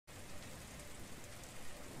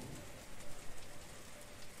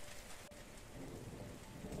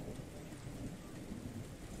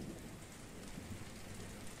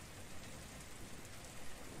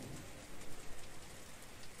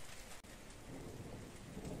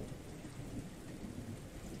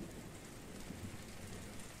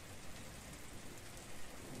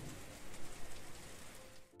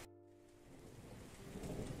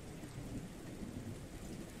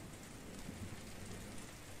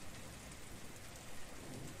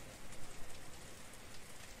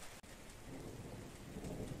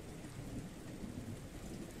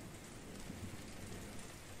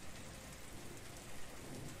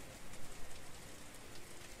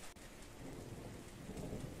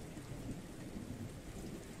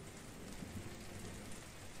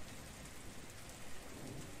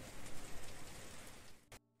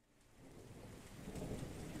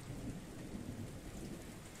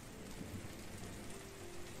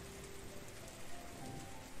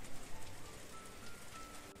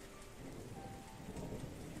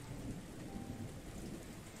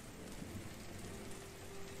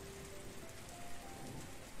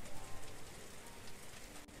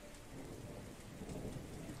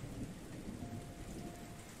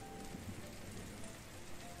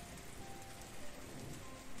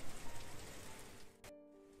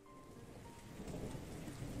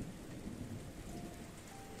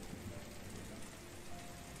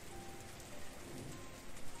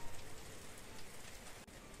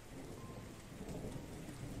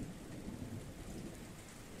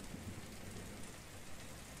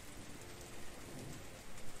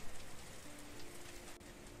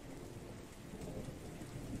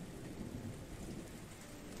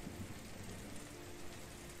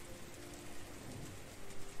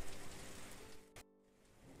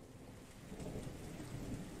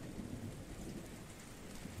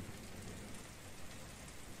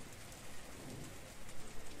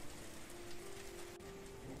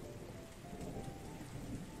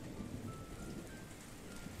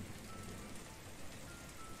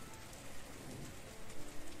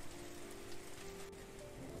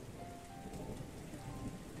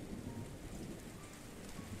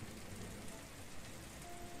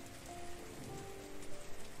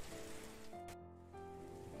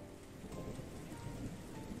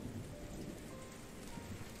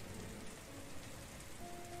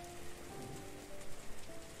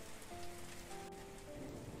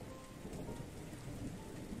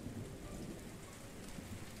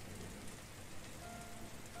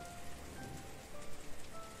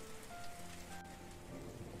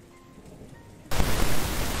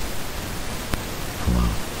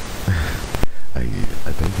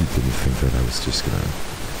I bet you didn't think that I was just gonna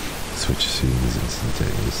switch scenes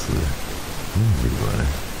instantaneously. Everybody.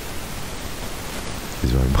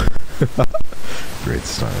 He's my great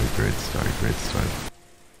start, great start, great start.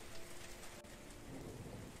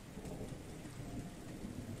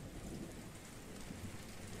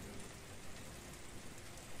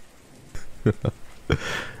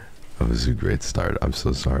 That was a great start. I'm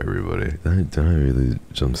so sorry, everybody. Did I really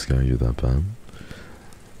jump scare you that bad?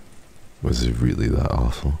 Was it really that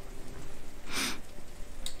awful?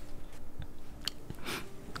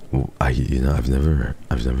 Well, I've never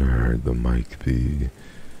heard the mic be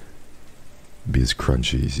as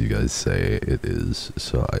crunchy as you guys say it is.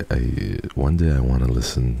 So one day I want to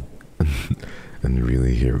listen and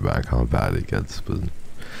really hear back how bad it gets, but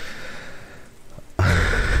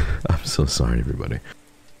I'm so sorry, everybody.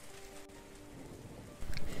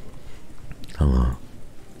 Hello.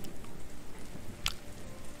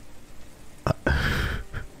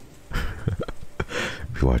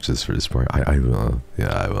 If you watch this for this part, I will.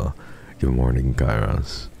 Yeah, I will. Good morning,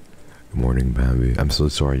 Kairos. Good morning, Babby. I'm so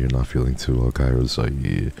sorry you're not feeling too well, Kairos.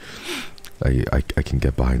 I can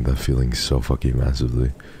get behind that feeling so fucking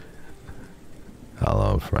massively.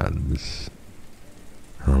 Hello, friends.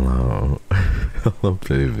 Hello. Hello,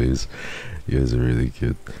 babies. You guys are really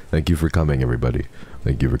cute. Thank you for coming, everybody.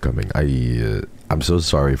 Thank you for coming. I'm so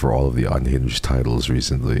sorry for all of the unhinged titles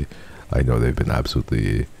recently. I know they've been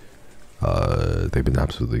absolutely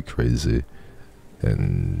crazy,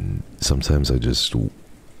 and sometimes I just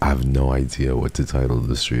have no idea what to title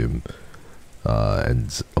the stream,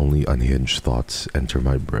 and only unhinged thoughts enter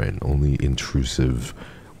my brain. Only intrusive,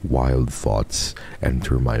 wild thoughts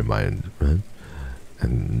enter my mind, right?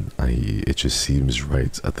 And it just seems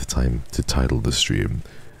right at the time to title the stream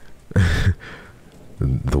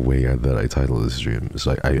the way that I title the stream.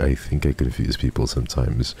 So I think I confuse people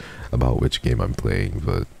sometimes about which game I'm playing,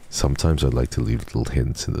 but sometimes I'd like to leave little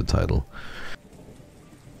hints in the title.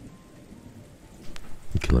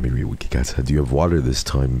 Okay, let me read what you guys said. Do you have water this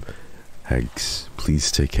time, Hex?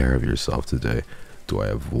 Please take care of yourself today. Do I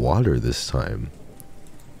have water this time?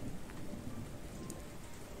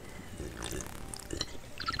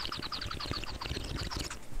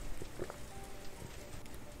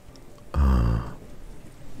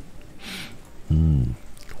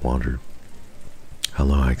 Water.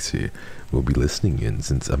 Hello, Hexy. We'll be listening in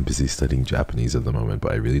since I'm busy studying Japanese at the moment,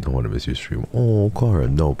 but I really don't want to miss your stream. Oh, Clara,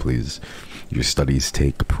 no, please. Your studies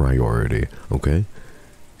take priority, okay?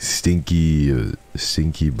 Stinky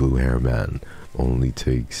blue hair man only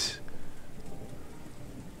takes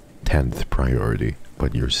 10th priority,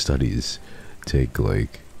 but your studies take,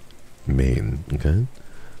 like, main, okay?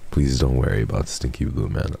 Please don't worry about Stinky Blue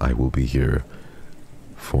Man. I will be here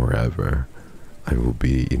forever. I will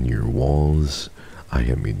be in your walls, I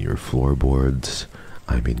am in your floorboards,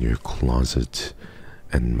 I'm in your closet,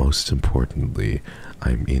 and most importantly,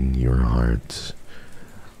 I'm in your heart.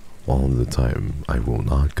 All the time. I will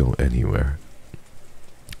not go anywhere.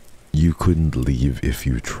 You couldn't leave if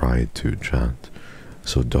you tried to, chat.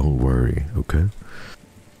 So don't worry, okay?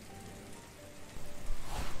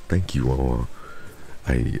 Thank you all.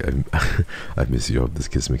 I miss you. I hope this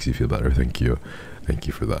kiss makes you feel better. Thank you. Thank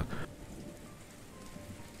you for that.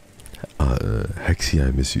 Hexy,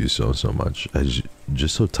 I miss you so much. I'm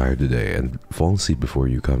just so tired today and falling asleep before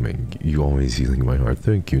you coming. You always healing my heart.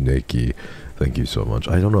 Thank you, Nikki. Thank you so much.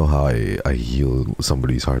 I don't know how I heal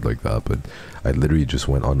somebody's heart like that, but I literally just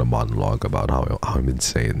went on a monologue about how I'm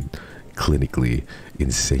insane, clinically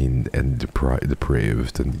insane and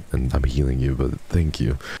depraved, and I'm healing you, but thank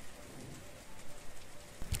you.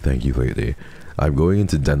 Thank you, lady. I'm going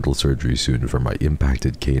into dental surgery soon for my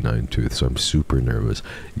impacted canine tooth, so I'm super nervous.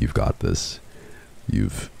 You've got this.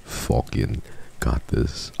 You've fucking got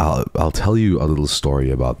this. I'll tell you a little story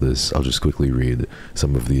about this. I'll just quickly read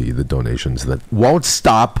some of the donations that won't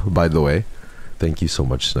stop, by the way. Thank you so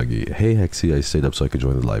much, Snuggie. Hey, Hexy, I stayed up so I could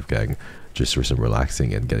join the live gang, just for some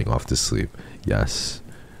relaxing and getting off to sleep. Yes,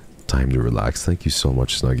 time to relax. Thank you so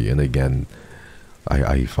much, Snuggie. And again,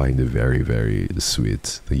 I find it very, very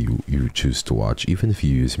sweet that you choose to watch, even if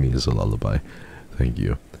you use me as a lullaby. Thank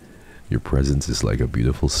you. Your presence is like a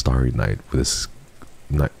beautiful starry night with a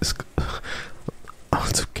oh,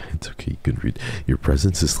 it's okay, you can read. Your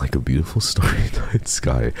presence is like a beautiful starry night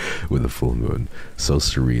sky with a full moon. So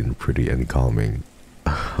serene, pretty, and calming.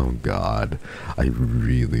 Oh god, I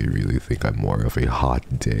really, really think I'm more of a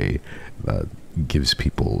hot day that gives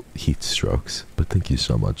people heat strokes. But thank you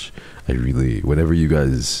so much. I really, whenever you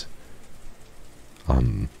guys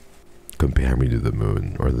compare me to the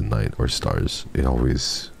moon or the night or stars, it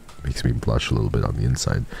always makes me blush a little bit on the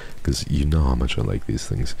inside, because you know how much I like these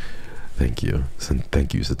things. Thank you.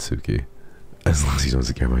 Thank you, Satsuki. As long as he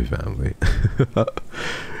doesn't care my family.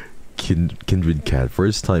 Kindred Cat,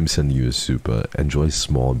 first time sending you a super. Enjoy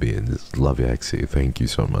small beans. Love you, Hexy. Thank you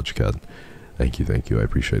so much, Cat. Thank you. I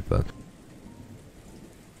appreciate that.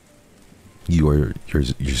 You're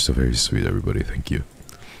so very sweet, everybody. Thank you.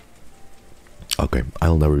 Okay,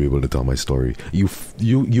 I'll never be able to tell my story. You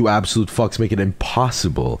absolute fucks make it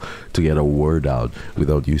impossible to get a word out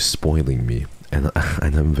without you spoiling me, and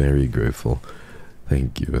I'm very grateful.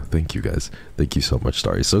 Thank you guys. Thank you so much,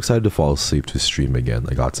 Starry. So excited to fall asleep to stream again.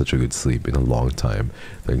 I got such a good sleep in a long time,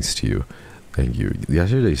 thanks to you. Thank you.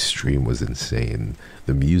 Yesterday's stream was insane.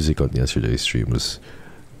 The music on yesterday's stream was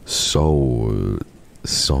so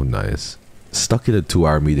nice. Stuck in a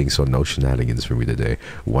 2-hour meeting, so no shenanigans for me today.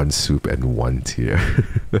 1 soup and 1 tear.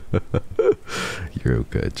 You're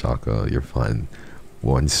okay, Chaka. You're fine.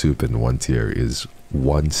 1 soup and 1 tear is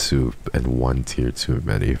 1 soup and 1 tear too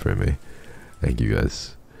many for me. Thank you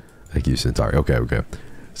guys. Thank you, Centauri. Okay.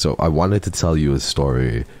 So I wanted to tell you a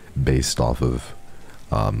story based off of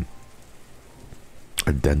a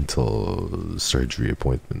dental surgery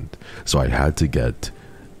appointment. So I had to get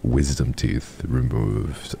wisdom teeth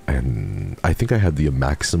removed, and I think I had the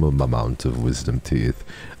maximum amount of wisdom teeth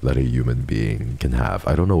that a human being can have.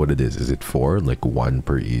 I don't know what it is. Is it 4? Like 1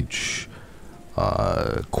 per each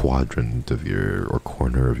quadrant of your, or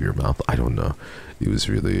corner of your mouth? I don't know. It was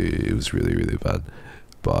really bad.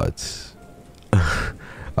 But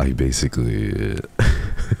I basically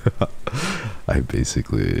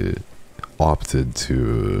opted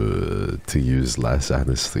to use less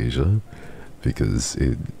anesthesia because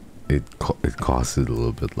it costed a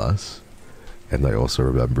little bit less, and I also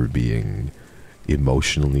remember being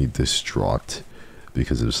emotionally distraught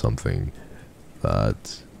because of something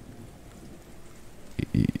that,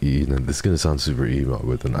 you know, this is gonna sound super emo,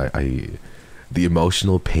 but then the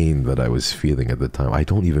emotional pain that I was feeling at the time, I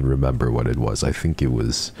don't even remember what it was. I think it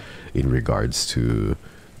was in regards to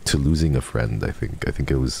losing a friend. I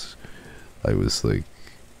think I was like,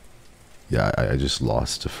 yeah, I just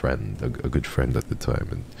lost a friend, a good friend at the time,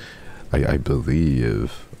 and I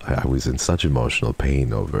believe I was in such emotional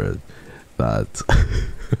pain over it that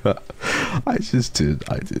I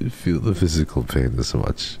didn't feel the physical pain as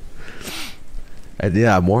much. And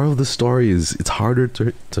yeah, moral of the story is it's harder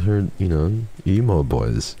to hurt, you know, emo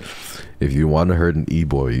boys. If you want to hurt an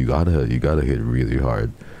e-boy, you gotta hit really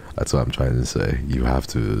hard. That's what I'm trying to say. You have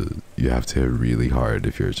to hit really hard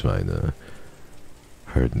if you're trying to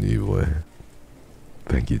hurt an e-boy.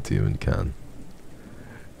 Thank you, Demon Can.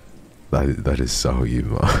 That is so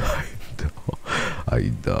emo.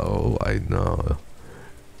 I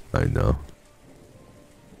know.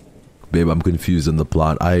 Babe, I'm confused in the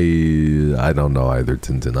plot. I don't know either,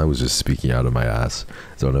 Tintin. I was just speaking out of my ass.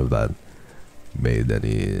 I don't know if that made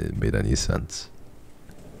any sense.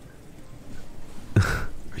 Are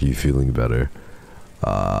you feeling better?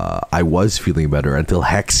 I was feeling better until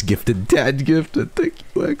Hex gifted 10 gifted. Thank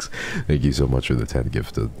you, Hex. Thank you so much for the 10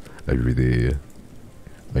 gifted. I really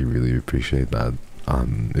appreciate that.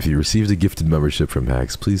 If you received a gifted membership from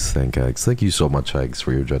Hex, please thank Hex. Thank you so much, Hex,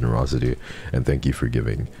 for your generosity, and thank you for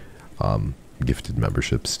giving gifted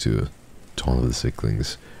memberships to all of the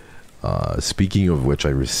Sicklings. Speaking of which, I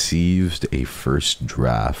received a first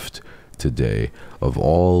draft today of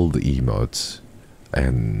all the emotes,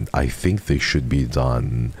 and I think they should be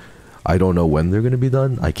done. I don't know when they're going to be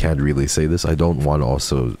done. I can't really say this. I don't want to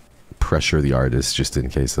also pressure the artist just in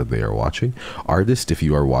case that they are watching. Artist, if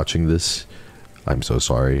you are watching this, I'm so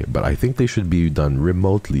sorry, but I think they should be done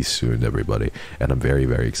remotely soon, everybody, and I'm very,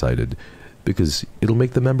 very excited because it'll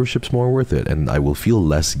make the memberships more worth it, and I will feel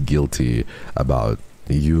less guilty about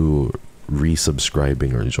you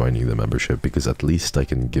resubscribing or joining the membership, because at least I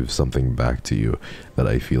can give something back to you that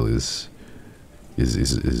I feel is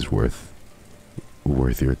worth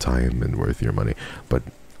your time and worth your money. But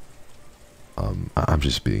I'm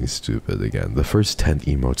just being stupid again. The first 10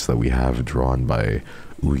 emotes that we have drawn by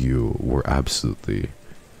Uyu were absolutely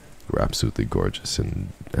gorgeous,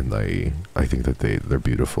 and I think that they're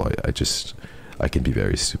beautiful. I can be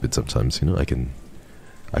very stupid sometimes, you know. I can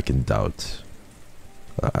doubt.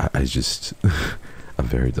 I just I'm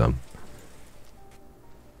very dumb.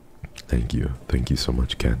 Thank you so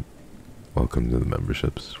much, Ken. Welcome to the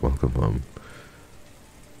memberships. Welcome home.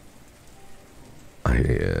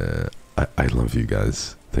 I love you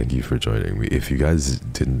guys. Thank you for joining me. If you guys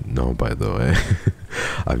didn't know, by the way,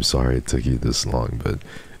 I'm sorry it took you this long, but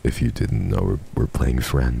if you didn't know, we're playing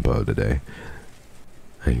Franbo today.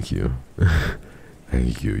 Thank you.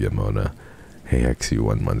 Thank you, Yamona. Hey, XU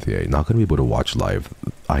 1 month. Yeah, not gonna be able to watch live.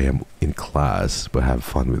 I am in class, but have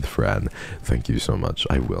fun with Fran. Thank you so much.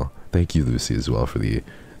 I will. Thank you, Lucy, as well for the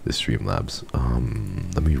Streamlabs.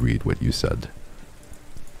 Let me read what you said.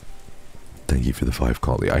 Thank you for the 5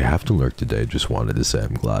 collie. I have to lurk today. Just wanted to say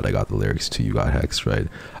I'm glad I got the lyrics to You Got Hexed right.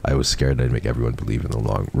 I was scared I'd make everyone believe in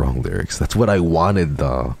the wrong lyrics. That's what I wanted,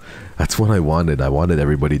 though. That's what I wanted. I wanted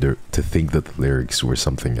everybody to think that the lyrics were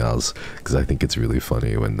something else. Because I think it's really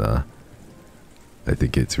funny when... I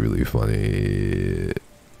think it's really funny...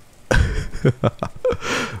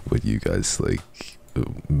 when you guys, like,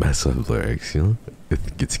 mess up lyrics, you know? I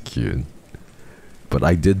think it's cute. But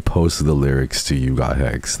I did post the lyrics to You Got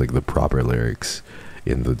Hexed, like the proper lyrics,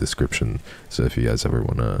 in the description. So if you guys ever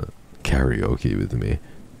want to karaoke with me,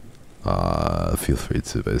 feel free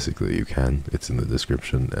to. Basically, you can. It's in the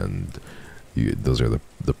description, and those are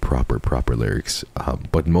the proper lyrics.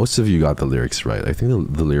 But most of you got the lyrics right. I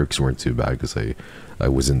think the lyrics weren't too bad because I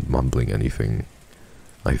wasn't mumbling anything.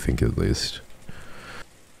 I think, at least.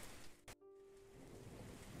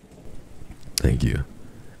 Thank you.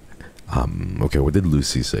 Okay, what did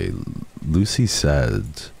Lucy say? Lucy said,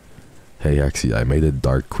 "Hey, Axie, I made a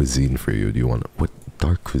dark cuisine for you. Do you want... What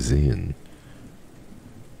dark cuisine?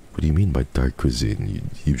 What do you mean by dark cuisine?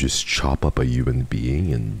 You just chop up a human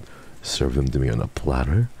being and serve them to me on a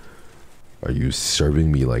platter? Are you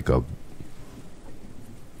serving me like an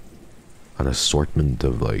assortment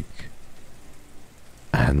of, like,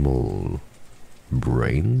 animal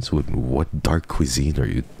brains? What dark cuisine are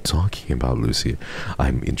you talking about, Lucy?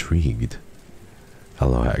 I'm intrigued."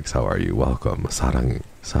 Hello, Hex, how are you? Welcome. 사랑해.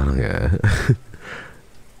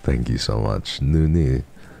 Thank you so much. 눈이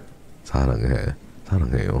사랑해.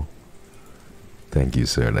 사랑해요. Thank you,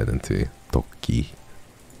 Serenity. Toki.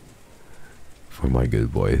 For my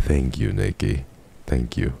good boy. Thank you, Nikki.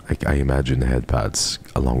 Thank you. I imagine head pads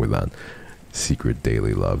along with that. Secret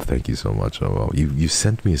daily love. Thank you so much. Oh, you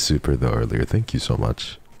sent me a super though earlier. Thank you so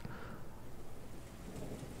much.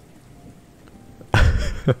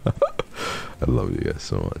 I love you guys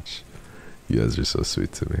so much. You guys are so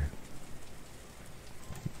sweet to me.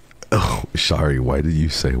 Oh, Shari, why did you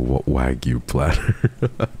say Wagyu platter?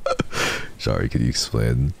 Shari, can you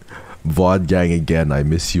explain? VOD gang again, I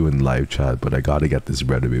miss you in live chat, but I gotta get this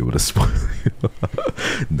bread to be able to spoil you.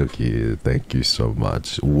 Nuki, thank you so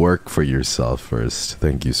much. Work for yourself first.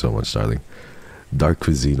 Thank you so much, darling. Dark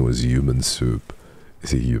cuisine was human soup.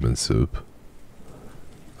 Is it human soup?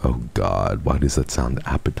 Oh god, why does that sound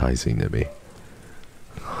appetizing to me?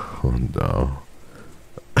 Oh no.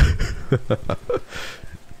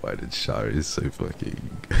 Why did Shari say fucking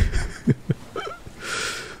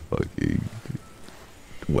fucking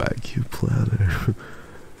Wagyu platter?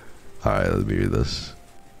 Alright, let me read this.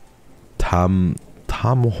 Tamhom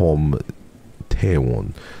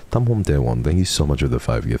Taewon. Tamhom Taewon, thank you so much for the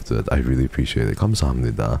 5 gifted. I really appreciate it.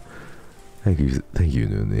 감사합니다. Thank you,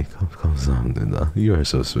 Nuni. 감사합니다. You are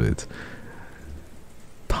so sweet.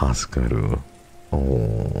 Taskaru.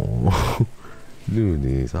 Oh,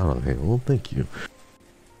 Nuni, 사랑해요. Thank you.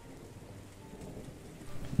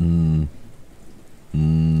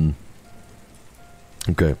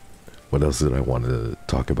 Okay, what else did I want to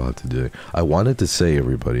talk about today? I wanted to say,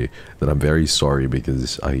 everybody, that I'm very sorry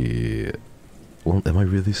because well, am I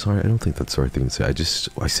really sorry? I don't think that's the right thing to say.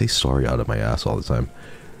 I say sorry out of my ass all the time.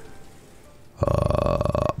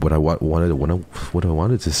 What I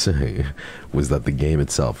wanted to say was that the game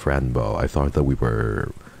itself, Ranbo, I thought that we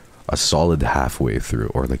were a solid halfway through,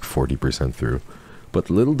 or like 40% through. But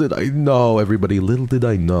little did I know, everybody, little did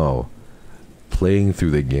I know, playing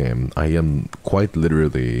through the game, I am quite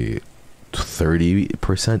literally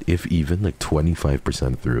 30%, if even, like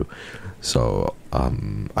 25% through. So,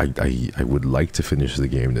 I would like to finish the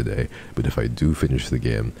game today, but if I do finish the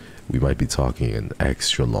game, we might be talking an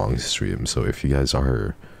extra long stream. So if you guys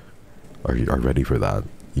are ready for that,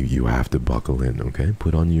 you have to buckle in, okay?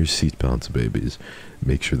 Put on your seatbelts, babies.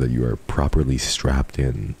 Make sure that you are properly strapped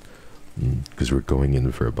in, because we're going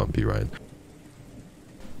in for a bumpy ride.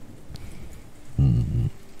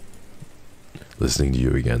 Listening to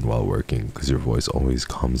you again while working, because your voice always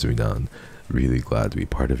calms me down. Really glad to be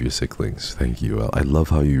part of your Sicklings. Thank you. I love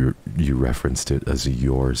how you referenced it as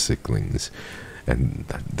your Sicklings, and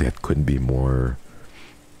that couldn't be more.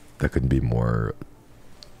 That couldn't be more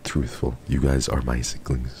truthful. You guys are my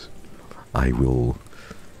Sicklings. I will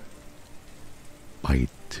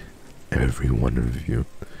bite every one of you.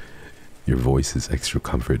 Your voice is extra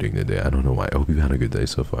comforting today. I don't know why. I hope you had a good day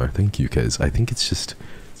so far. Thank you, guys. I think it's just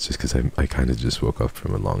because I kind of just woke up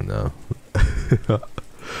from a long nap.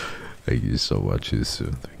 Thank you so much,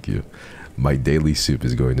 Yusu. Thank you. My daily soup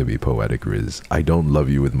is going to be Poetic Riz. I don't love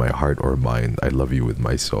you with my heart or mind. I love you with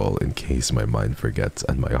my soul, in case my mind forgets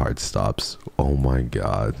and my heart stops. Oh my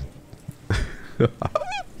god.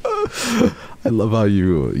 I love how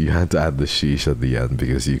you had to add the sheesh at the end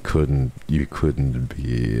because you couldn't take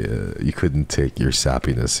your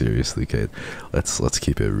sappiness seriously, Kate. Let's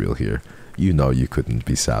keep it real here. You know you couldn't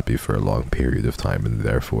be sappy for a long period of time, and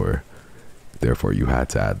therefore you had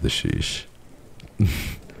to add the sheesh.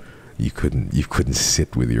 you couldn't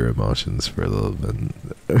sit with your emotions for a little bit.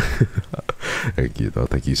 Thank you though.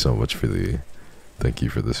 Thank you so much for the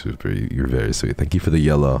super. You're very sweet. Thank you for the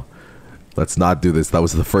yellow. Let's not do this. That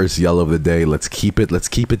was the first yellow of the day. Let's keep it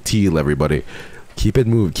teal, everybody. Keep it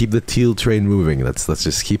move. Keep the teal train moving. Let's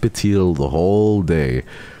just keep it teal the whole day.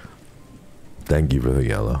 Thank you for the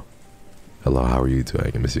yellow. Hello, how are you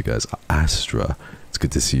doing? I miss you guys. Astra, it's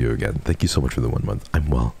good to see you again. Thank you so much for the 1 month. I'm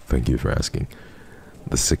well. Thank you for asking.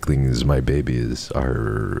 The Sicklings, my babies,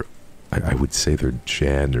 are... I would say they're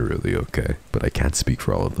generally okay, but I can't speak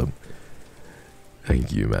for all of them.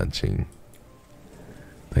 Thank you, Manching.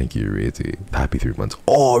 Thank you, Rieti. Happy 3 months.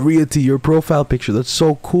 Oh, Rieti, your profile picture. That's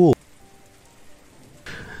so cool.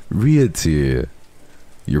 Rieti,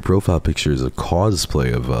 your profile picture is a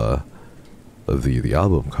cosplay of the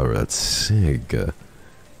album cover. That's sick.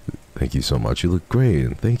 Thank you so much. You look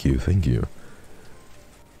great. Thank you.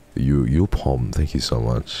 You Pom. Thank you so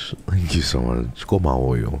much. Thank you so much.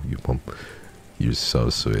 고마워요, you Pom. You're so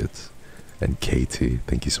sweet. And Katie,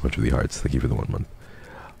 thank you so much for the hearts. Thank you for the 1 month.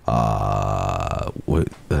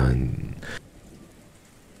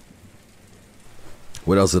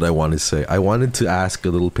 What else did I want to say? I wanted to ask a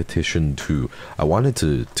little petition to... I wanted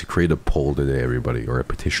to create a poll today, everybody, or a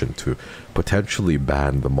petition to potentially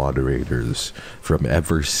ban the moderators from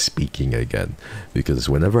ever speaking again. Because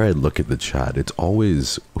whenever I look at the chat, it's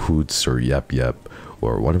always Hoots or Yep Yep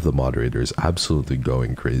or one of the moderators absolutely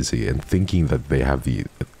going crazy and thinking that they have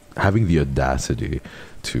having the audacity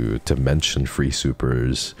to mention free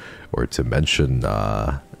supers or to mention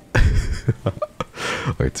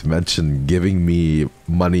or to mention giving me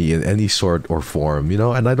money in any sort or form, you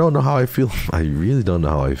know. And I don't know how I feel. I really don't know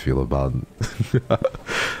how I feel about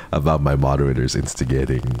about my moderators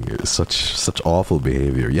instigating such awful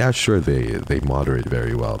behavior. Yeah, sure, they moderate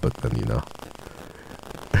very well, but then, you know,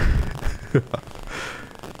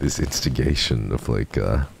 this instigation of like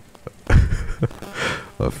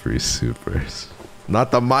of free supers.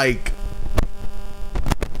 Not the mic.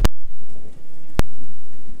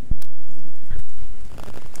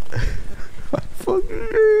 I fucking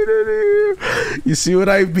hate it here. You see what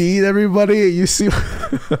I mean, everybody? You see?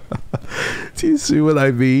 Do you see what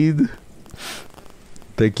I mean?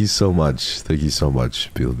 Thank you so much. Thank you so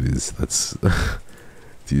much, Bilbies. That's.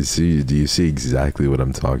 Do you see exactly what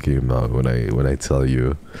I'm talking about when I tell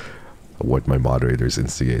you what my moderators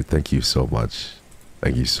instigate? Thank you so much.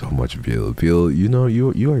 Thank you so much, Bill. Bill, you know,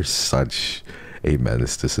 you are such a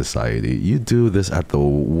menace to society. You do this at the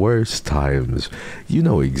worst times. You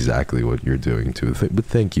know exactly what you're doing too. But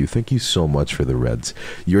thank you so much for the reds.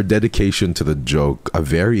 Your dedication to the joke, a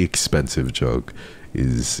very expensive joke,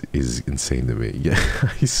 is insane to me. Yeah,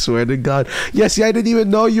 I swear to God. Yessie, I didn't even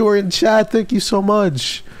know you were in chat. Thank you so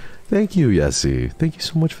much. Thank you, Yessie. Thank you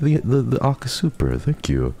so much for the Aka Super. Thank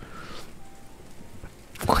you.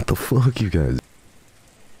 What the fuck, you guys?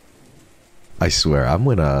 I swear, I'm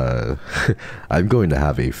going to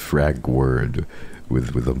have a frag word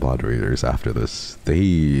with the moderators after this.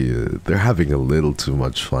 They're having a little too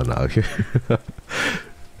much fun out here.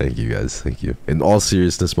 Thank you guys, thank you. In all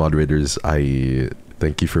seriousness, moderators, I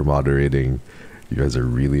thank you for moderating. You guys are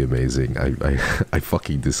really amazing. I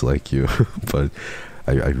fucking dislike you, but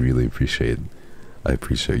I really appreciate. I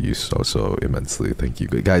appreciate you so immensely. Thank you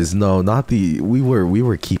guys. No, not the. We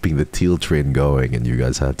were keeping the teal train going, and you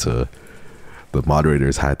guys had to. The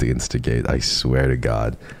moderators had to instigate. I swear to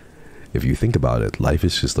God. If you think about it, life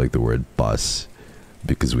is just like the word bus,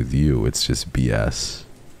 because with you, it's just BS.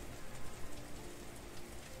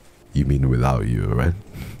 You mean without you, right?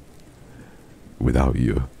 Without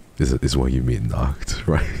you is what you mean knocked,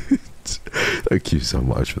 right? Thank you so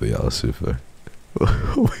much for the yellow super.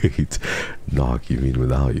 Wait, knock, you mean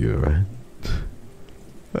without you, right?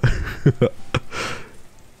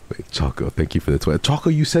 Wait, Choco, thank you for the 20. Choco,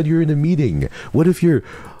 you said you're in a meeting. What if you're...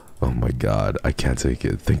 Oh my God, I can't take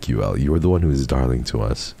it. Thank you, Al. You are the one who is darling to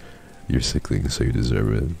us. You're sickling, so you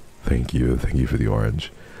deserve it. Thank you for the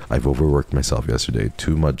orange. I've overworked myself yesterday.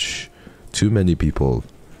 Too many people.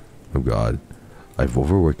 Oh God. I've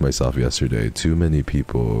overworked myself yesterday. Too many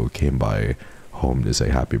people came by home to say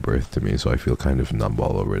happy birth to me, so I feel kind of numb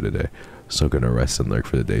all over today. So gonna rest and lurk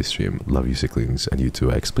for the day stream. Love you, Sicklings, and you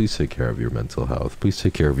too, X. Please take care of your mental health. Please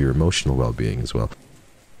take care of your emotional well-being as well.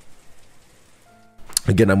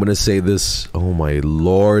 Again, I'm gonna say this. Oh my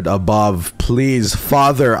Lord above, please,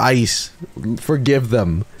 Father Ice, forgive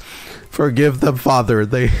them. Forgive them, Father.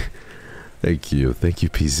 They. Thank you,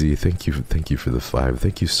 PZ. Thank you for the 5.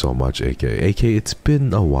 Thank you so much, AK. AK, it's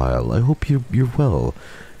been a while. I hope you're well.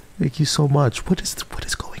 Thank you so much. What is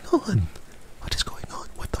going on? What is going on?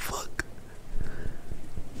 What the fuck?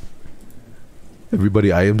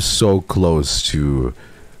 Everybody, I am so close to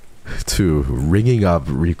ringing up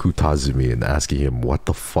Riku Tazumi and asking him what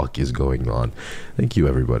the fuck is going on. Thank you,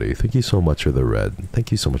 everybody. Thank you so much for the red. Thank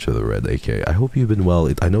you so much for the red, AK. I hope you've been well.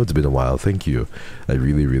 I know it's been a while. Thank you. I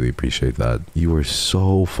really, really appreciate that. You were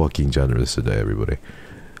so fucking generous today, everybody.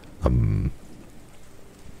 I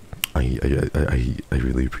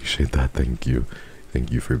really appreciate that. Thank you.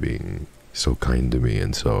 Thank you for being so kind to me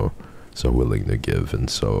and so willing to give and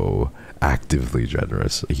so actively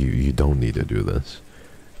generous. You don't need to do this.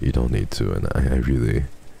 You don't need to, and I really,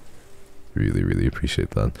 really, really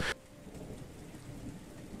appreciate that.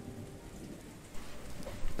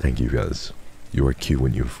 Thank you, guys. You are cute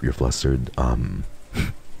when you're flustered. No,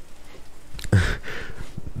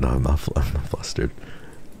 I'm not flustered.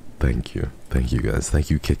 Thank you, guys. Thank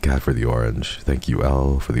you, Kit Kat, for the orange. Thank you,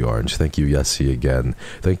 L, for the orange. Thank you, Yessie, again.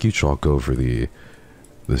 Thank you, Choco, for the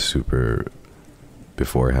super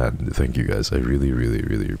beforehand. Thank you, guys. I really, really,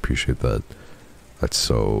 really appreciate that. That's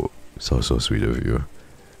so sweet of you,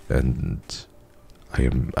 and I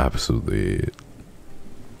am absolutely,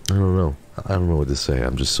 I don't know what to say.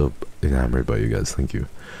 I'm just so enamored by you guys. Thank you.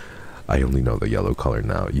 I only know the yellow color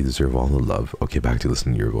now. You deserve all the love. Okay, back to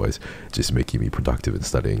listening to your voice, just making me productive in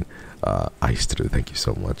studying. Aishiteru, thank you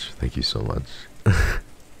so much. Thank you so much.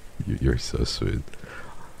 You're so sweet.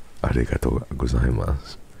 Arigatou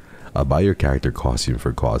gozaimasu. Buy your character costume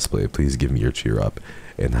for cosplay. Please give me your cheer up.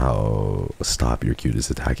 And how stop your cute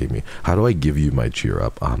is attacking me. How do I give you my cheer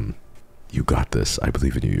up? You got this. I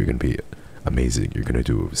believe in you. You're gonna be amazing. You're gonna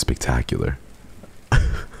do spectacular.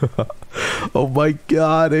 Oh my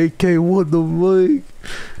god, AK, what the fuck?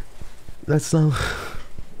 That's not.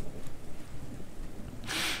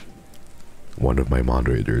 One of my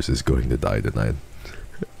moderators is going to die tonight.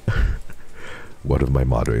 One of my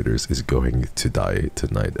moderators is going to die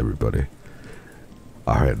tonight, everybody.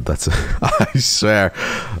 Alright, that's I swear.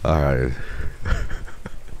 Alright.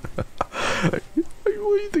 What do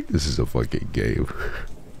you think this is a fucking game?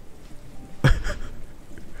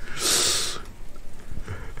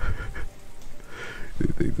 You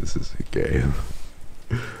think this is a game?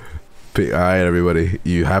 Alright, everybody.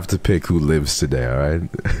 You have to pick who lives today, alright?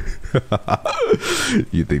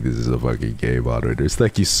 You think this is a fucking game, moderators.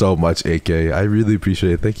 Thank you so much, AK. I really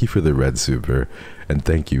appreciate it. Thank you for the red super. And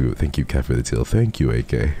thank you, Cat, for the teal. Thank you,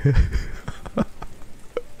 AK.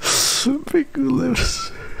 Pick who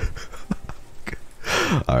lives.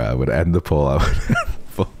 Alright, I'm gonna end the poll.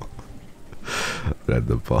 End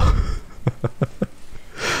the poll.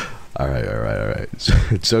 Alright.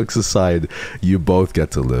 Jokes aside, you both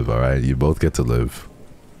get to live, alright? You both get to live.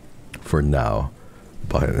 For now.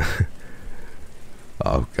 But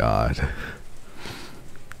oh god.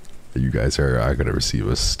 You guys are gonna receive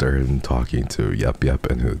a stern talking to. Yep,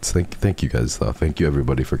 and Hoots. Thank you guys though. Thank you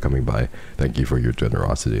everybody for coming by. Thank you for your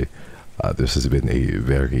generosity. This has been a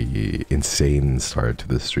very insane start to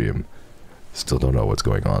this stream. Still don't know what's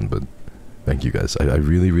going on, but thank you guys. I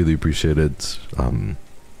really, really appreciate it.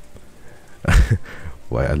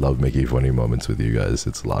 Why I love making funny moments with you guys.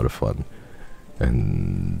 It's a lot of fun.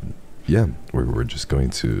 And yeah, we're just going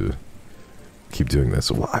to keep doing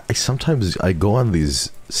this. Well, sometimes I go on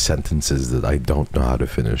these sentences that I don't know how to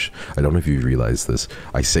finish. I don't know if you realize this.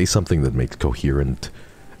 I say something that makes coherent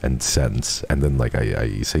and sense, and then like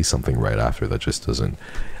I say something right after that just doesn't.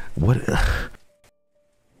 What?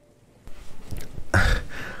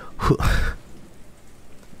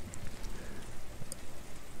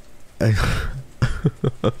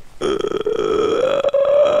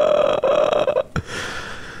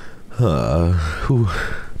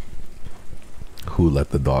 Who let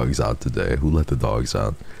the dogs out today? Who let the dogs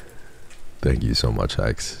out? Thank you so much,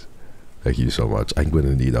 Hex. Thank you so much. I'm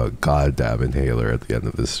gonna need a goddamn inhaler at the end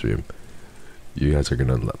of this stream. You guys are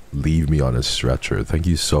gonna leave me on a stretcher. Thank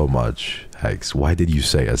you so much, Hex. Why did you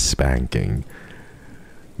say a spanking?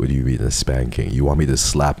 What do you mean a spanking? You want me to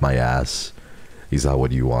slap my ass? Is that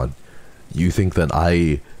what you want? You think that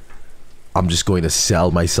I'm just going to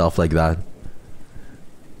sell myself like that?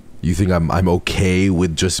 You think I'm okay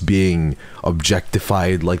with just being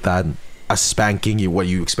objectified like that? A spanking? What,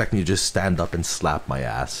 you expect me to just stand up and slap my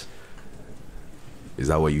ass? Is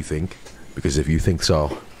that what you think? Because if you think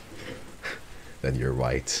so, then you're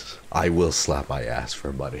right. I will slap my ass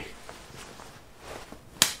for money.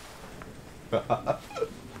 There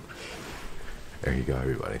you go,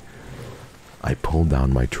 everybody. I pulled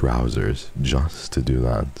down my trousers just to do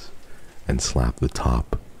that. and slap the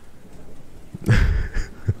top.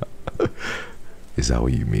 Is that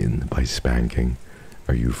what you mean by spanking?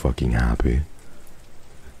 Are you fucking happy?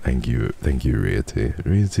 Thank you, Rieti.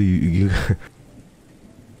 Rieti, you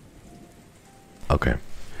okay.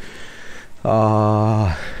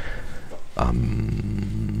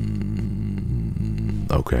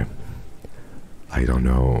 Okay. I don't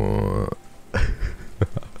know.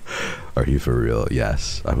 Are you for real?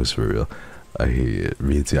 Yes, I was for real.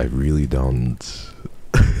 Rieti, I really don't.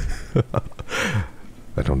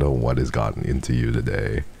 I don't know what has gotten into you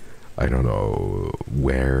today. I don't know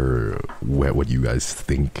what you guys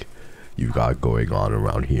think you got going on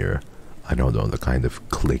around here. I don't know the kind of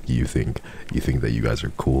clique you think. You think that you guys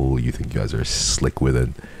are cool. You think you guys are slick with it.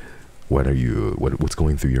 What's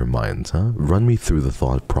going through your minds, huh? Run me through the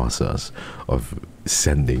thought process of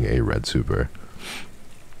sending a red super.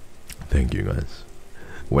 Thank you, guys.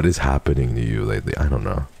 What is happening to you lately? I don't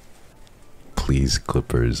know. Please,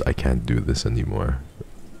 Clippers, I can't do this anymore.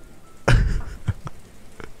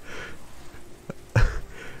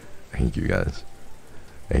 Thank you, guys.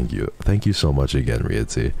 Thank you so much again,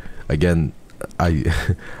 Rieti. Again, I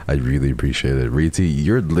really appreciate it. Rieti,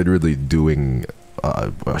 you're literally doing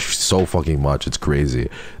so fucking much. It's crazy.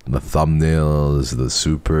 The thumbnails, the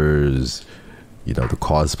supers, you know, the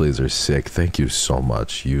cosplays are sick. Thank you so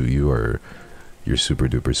much. You're super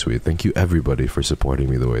duper sweet. Thank you everybody for supporting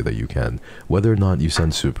me the way that you can. Whether or not you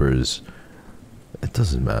send supers, it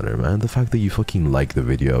doesn't matter, man. The fact that you fucking like the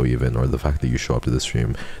video even, or the fact that you show up to the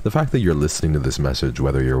stream, the fact that you're listening to this message,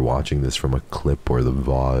 whether you're watching this from a clip or the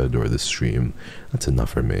VOD or the stream, that's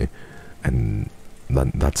enough for me. And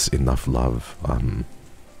that's enough love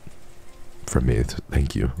for me.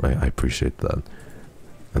 Thank you. I appreciate that.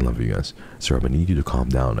 I love you guys. Sir, I'm gonna need you to calm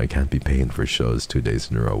down. I can't be paying for shows 2 days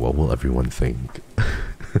in a row. What will everyone think?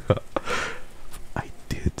 I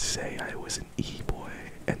did say I was an e-boy,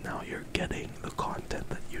 and now you're getting the content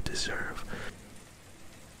that you deserve.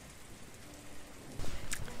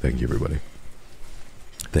 Thank you, everybody.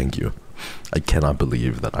 Thank you. I cannot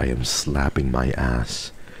believe that I am slapping my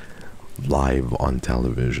ass live on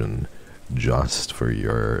television just for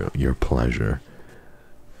your pleasure.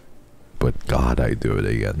 But God, I do it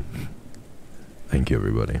again. Thank you,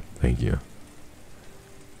 everybody. Thank you.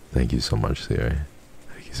 Thank you so much, Siri.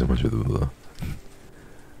 Thank you so much for the...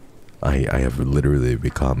 I have literally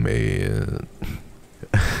become a...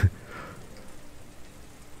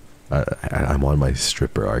 I'm on my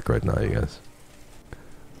stripper arc right now, you guys.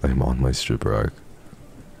 I'm on my stripper arc.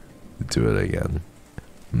 Do it again.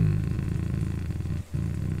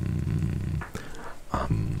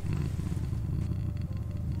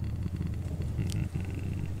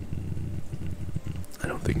 I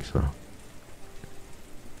don't think so.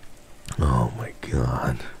 Oh my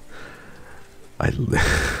god.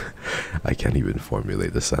 I can't even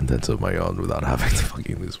formulate the sentence of my own without having to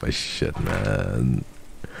fucking lose my shit, man.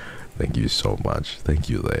 Thank you so much. Thank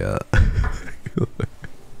you, Leia.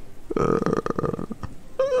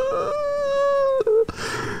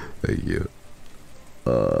 Thank you.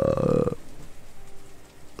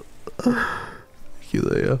 Thank you,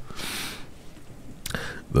 Leia.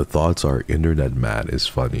 The thoughts are internet man is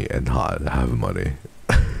funny and hot. Have money.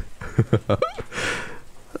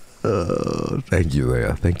 Thank you,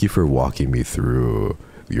 Leia. Thank you for walking me through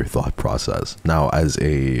your thought process. Now, as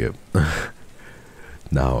a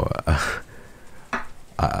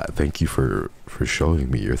thank you for showing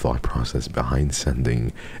me your thought process behind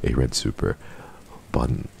sending a red super. But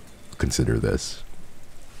consider this: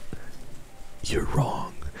 you're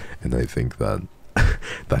wrong, and I think that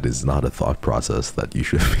that is not a thought process that you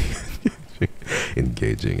should be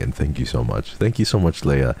engaging. And thank you so much. Thank you so much,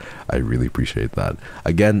 Leia. I really appreciate that.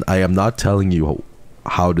 Again, I am not telling you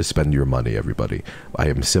how to spend your money, everybody. I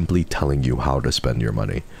am simply telling you how to spend your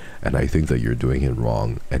money, and I think that you're doing it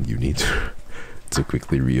wrong, and you need to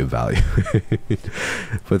quickly reevaluate.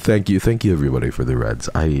 But thank you everybody for the reds.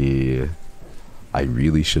 I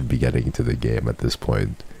really should be getting into the game at this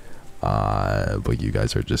point, but you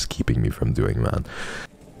guys are just keeping me from doing that.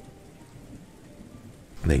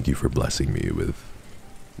 Thank you for blessing me with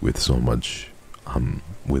so much,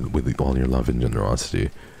 with all your love and generosity.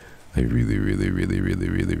 I really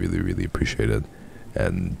appreciate it,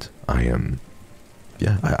 and I am,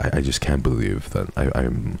 yeah, I just can't believe that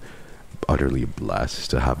I'm utterly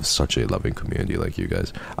blessed to have such a loving community like you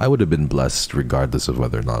guys. I would have been blessed regardless of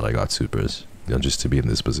whether or not I got supers, you know, just to be in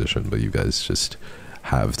this position, but you guys just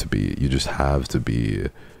have to be, you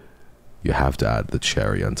have to add the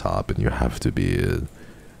cherry on top, and you have to be,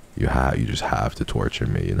 you just have to torture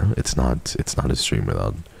me, you know. It's not a stream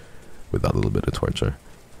without a little bit of torture.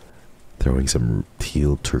 Throwing some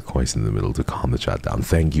teal turquoise in the middle to calm the chat down.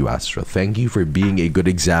 Thank you, Astra. Thank you for being a good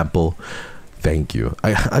example. Thank you.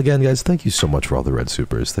 Again, guys, thank you so much for all the red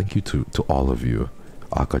supers. Thank you to all of you,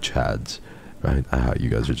 Aka Chads. Right? You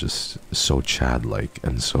guys are just so Chad-like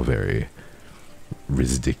and so very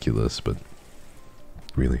ridiculous, but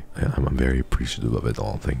really, I'm very appreciative of it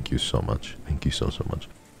all. Thank you so much. Thank you so much.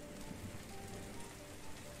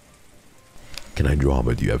 Can I draw,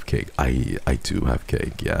 but do you have cake? I do have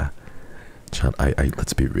cake, yeah. Chan,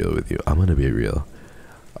 let's be real with you. I'm gonna be real.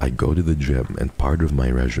 I go to the gym, and part of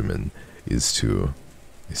my regimen is to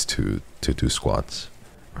do squats,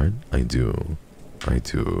 right? I do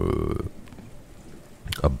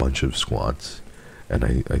a bunch of squats, and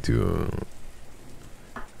I do.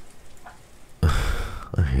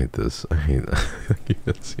 I hate this. I hate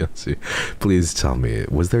yes. Please tell me,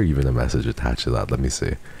 was there even a message attached to that? Let me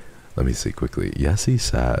see. Let me see quickly. Yes, he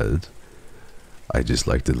said, I just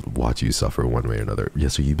like to watch you suffer one way or another.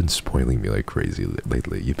 Yes, so you've been spoiling me like crazy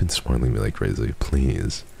lately. You've been spoiling me like crazy.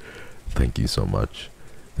 Please. Thank you so much.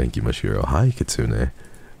 Thank you, Mashiro. Hi, Kitsune.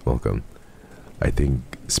 Welcome. I think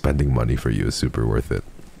spending money for you is super worth it.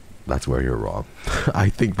 That's where you're wrong. I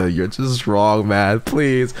think that you're just wrong, man.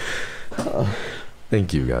 Please.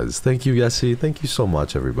 Thank you, guys. Thank you, Yessie. Thank you so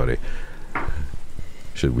much, everybody.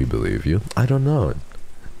 Should we believe you? I don't know.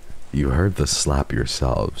 You heard the slap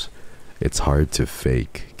yourselves. It's hard to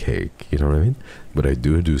fake cake, you know what I mean? But I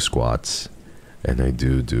do squats, and I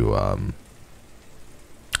do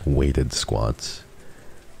weighted squats,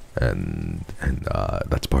 and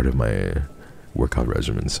that's part of my workout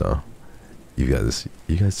regimen. So you guys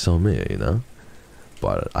tell me, you know.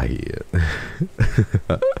 But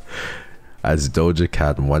as Doja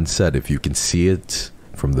Cat once said, if you can see it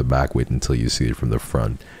from the back, wait until you see it from the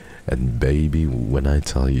front. And baby, when I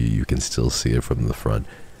tell you, you can still see it from the front.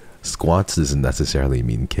 Squats doesn't necessarily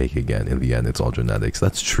mean cake again. In the end, it's all genetics.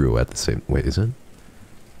 That's true at the same... Wait, is it?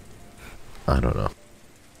 I don't know.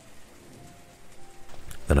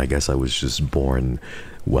 And I guess I was just born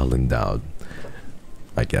well endowed.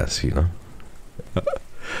 I guess, you know?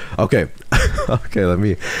 Okay. Okay, let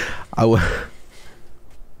me...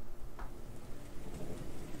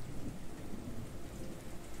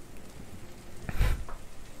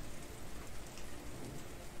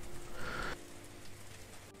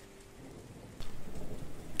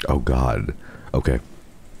 Oh god. Okay.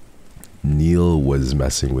 Neil was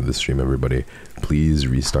messing with the stream, everybody. Please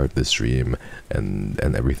restart the stream and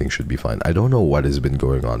everything should be fine. I don't know what has been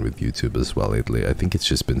going on with YouTube as well lately. I think it's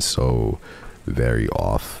just been so very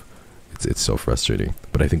off. It's so frustrating.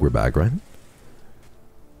 But I think we're back, right?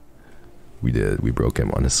 We did. We broke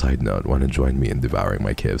him. On a side note, want to join me in devouring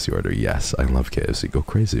my KFC order? Yes, I love KFC. Go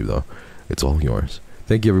crazy though. It's all yours.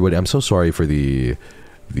 Thank you, everybody. I'm so sorry for the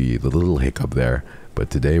little hiccup there. But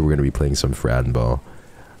today we're going to be playing some Franbo.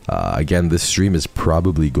 Again, this stream is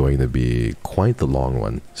probably going to be quite the long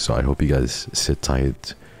one. So I hope you guys sit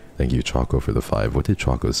tight. Thank you, Choco, for the 5. What did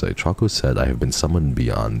Choco say? Choco said, I have been summoned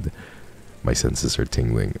beyond. My senses are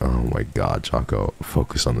tingling. Oh my god, Choco.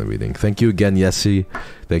 Focus on the meeting. Thank you again, Yessie.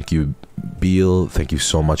 Thank you, Beal. Thank you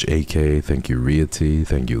so much, AK. Thank you, Rieti.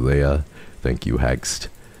 Thank you, Leia. Thank you, Hexed.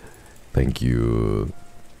 Thank you...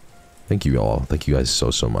 Thank you all. Thank you guys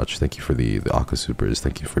so much. Thank you for the Aqua Supers.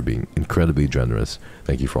 Thank you for being incredibly generous.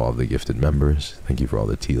 Thank you for all the gifted members. Thank you for all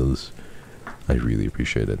the teals. I really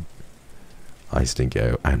appreciate it. I stink.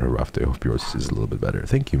 I had a rough day. I hope yours is a little bit better.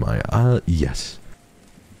 Thank you, Maya. Yes.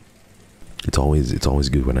 It's always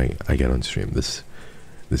good when I get on stream. This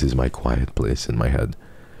is my quiet place in my head.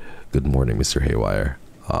 Good morning, Mr. Haywire.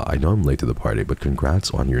 I know I'm late to the party, but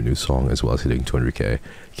congrats on your new song as well as hitting 200k.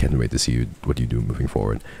 Can't wait to see what you do moving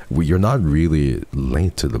forward. You're not really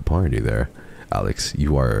late to the party there, Alex.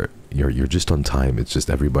 You're just on time. It's just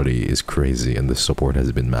everybody is crazy and the support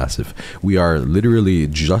has been massive. We are literally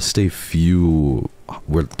just a few...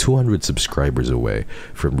 We're 200 subscribers away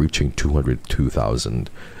from reaching 202,000.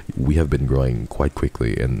 We have been growing quite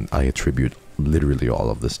quickly, and I attribute literally all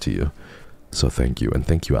of this to you. So thank you, and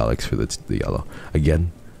thank you, Alex, for the yellow.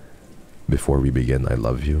 Again, before we begin, I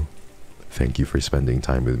love you. Thank you for spending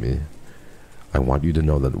time with me. I want you to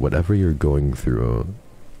know that whatever you're going through,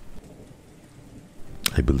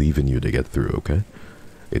 I believe in you to get through, okay?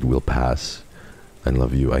 It will pass. I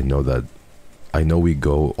love you. I know we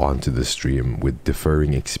go onto the stream with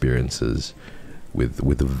differing experiences,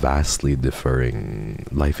 with vastly differing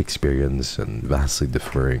life experience and vastly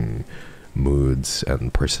differing moods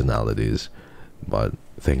and personalities. But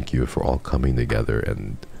thank you for all coming together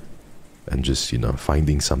and just, you know,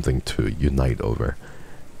 finding something to unite over.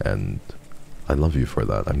 And I love you for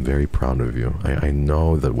that. I'm very proud of you. I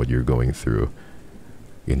know that what you're going through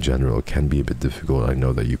in general can be a bit difficult. I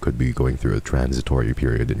know that you could be going through a transitory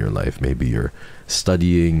period in your life. Maybe you're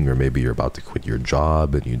studying, or maybe you're about to quit your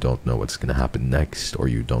job and you don't know what's going to happen next, or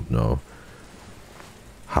you don't know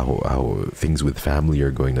how things with family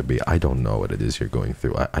are going to be. I don't know what it is you're going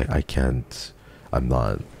through. I can't, I'm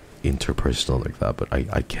not interpersonal like that, but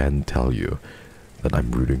I can tell you that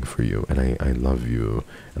I'm rooting for you, and I love you,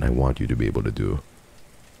 and I want you to be able to do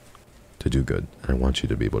good, and I want you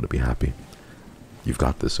to be able to be happy. You've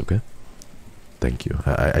got this, okay? Thank you.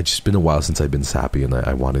 I just been a while since I've been sappy, and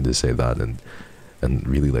I wanted to say that and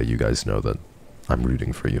really let you guys know that I'm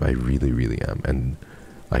rooting for you. I really, really am, and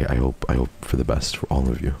I hope for the best for all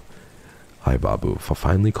of you. Hi Babu, for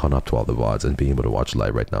finally caught up to all the VODs and being able to watch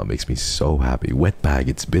live right now makes me so happy. Wetbag,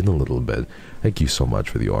 it's been a little bit. Thank you so much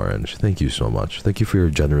for the orange. Thank you so much. Thank you for your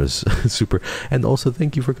generous super, and also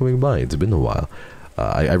thank you for coming by. It's been a while.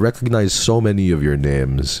 I recognize so many of your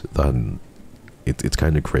names that it's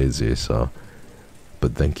kind of crazy, so,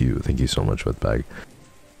 but thank you so much, Wetbag.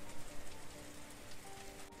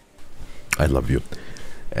 I love you.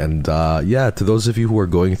 And yeah, to those of you who are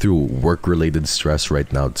going through work-related stress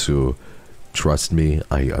right now too, trust me,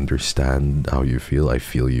 I understand how you feel. I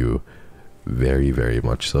feel you very, very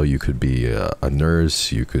much so. You could be a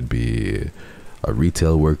nurse, you could be a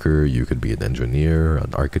retail worker, you could be an engineer,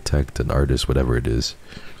 an architect, an artist, whatever it is.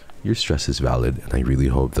 Your stress is valid, and I really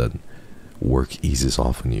hope that work eases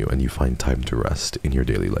off on you and you find time to rest in your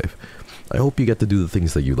daily life. I hope you get to do the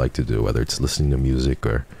things that you like to do, whether it's listening to music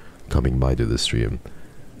or coming by to the stream.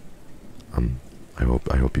 I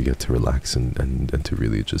hope you get to relax and to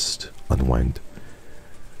really just unwind.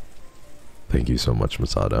 Thank you so much,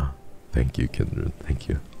 Masada. Thank you, Kindred. Thank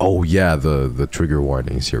you. Oh yeah, the trigger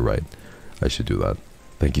warnings, you're right. I should do that.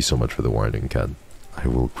 Thank you so much for the warning, Ken. I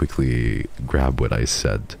will quickly grab what I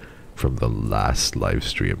said from the last live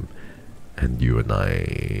stream, and you and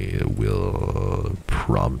I will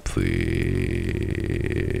promptly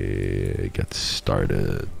get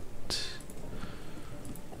started.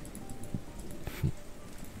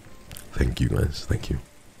 Thank you guys, thank you.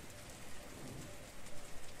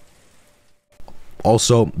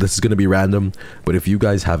 Also, this is going to be random, but if you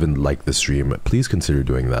guys haven't liked the stream, please consider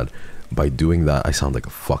doing that. By doing that, I sound like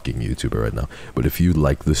a fucking YouTuber right now, but if you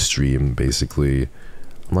like the stream, basically,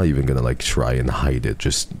 I'm not even gonna like try and hide it,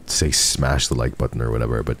 just say smash the like button or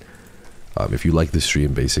whatever, but if you like the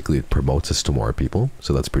stream, basically it promotes us to more people,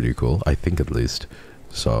 so that's pretty cool, I think, at least.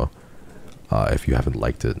 So if you haven't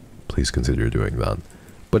liked it, please consider doing that.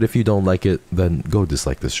 But if you don't like it, then go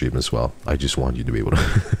dislike the stream as well. I just want you to be able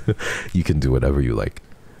to you can do whatever you like.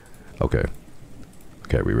 Okay,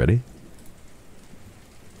 are we ready?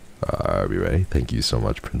 Are we ready? Thank you so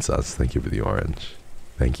much, Princess. Thank you for the orange.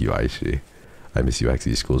 Thank you, Aishi. I miss you,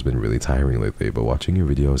 XE. School's been really tiring lately, but watching your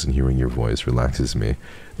videos and hearing your voice relaxes me.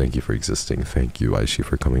 Thank you for existing. Thank you, Aishi,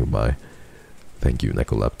 for coming by. Thank you,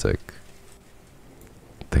 Necoleptic.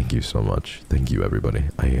 Thank you so much. Thank you, everybody.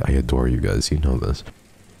 I adore you guys. You know this.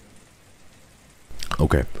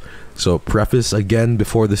 Okay, so preface again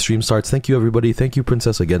before the stream starts. Thank you, everybody. Thank you,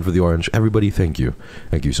 Princess, again for the orange. Everybody, thank you.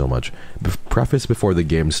 Thank you so much. Preface before the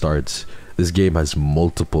game starts. This game has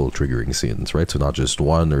multiple triggering scenes, right? So not just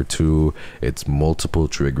one or two. It's multiple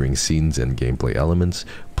triggering scenes and gameplay elements.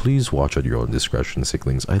 Please watch at your own discretion,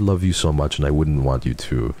 Sicklings. I love you so much, and I wouldn't want you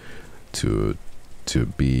to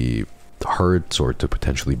be hurt or to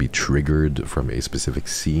potentially be triggered from a specific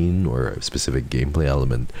scene or a specific gameplay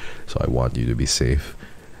element, so I want you to be safe.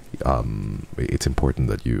 It's important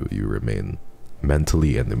that you remain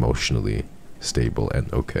mentally and emotionally stable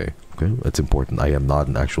and okay. That's important. I am not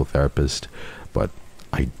an actual therapist, but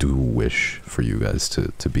I do wish for you guys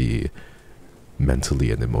to be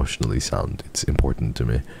mentally and emotionally sound. It's important to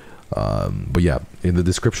me. But yeah, in the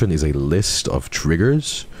description is a list of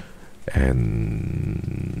triggers,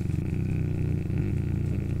 and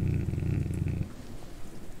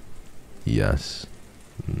yes,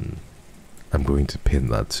 I'm going to pin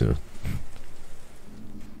that too.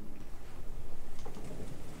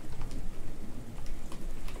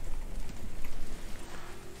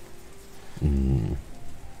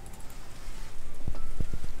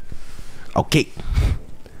 Okay,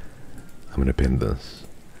 I'm gonna pin this.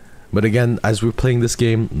 But again, as we're playing this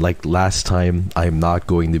game, like last time, I'm not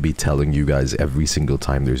going to be telling you guys every single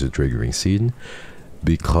time there's a triggering scene,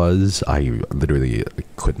 because I literally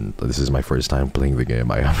couldn't. This is my first time playing the game.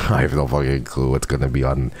 I have no fucking clue what's gonna be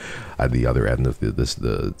on at the other end of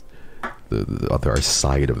the other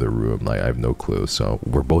side of the room. I have no clue. So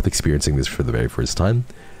we're both experiencing this for the very first time.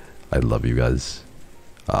 I love you guys,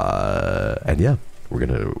 and yeah, we're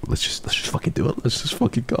gonna let's just fucking do it. Let's just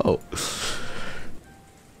fucking go.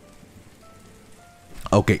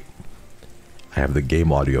 Okay. I have the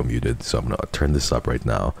game audio muted, so I'm gonna turn this up right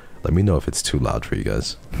now. Let me know if it's too loud for you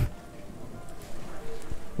guys.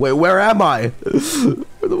 Wait, where am I?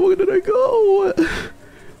 Where the fuck did I go?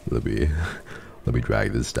 Let me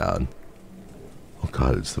drag this down. Oh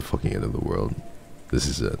god, it's the fucking end of the world. This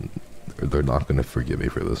is it. They're not gonna forgive me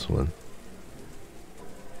for this one.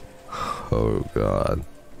 Oh god.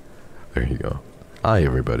 There you go. Hi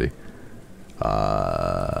everybody.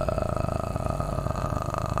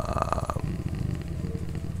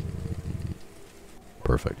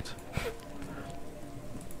 Perfect.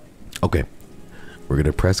 Okay. We're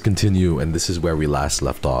gonna press continue, and this is where we last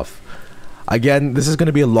left off. Again, this is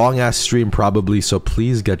gonna be a long ass stream probably, so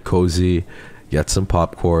please get cozy, get some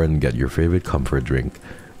popcorn, get your favorite comfort drink.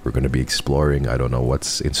 We're gonna be exploring. I don't know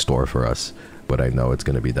what's in store for us, but I know it's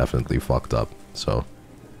gonna be definitely fucked up. So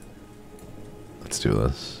let's do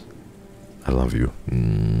this. I love you.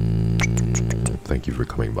 Thank you for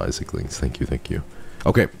coming by, Sicklings. Thank you, thank you.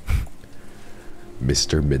 Okay.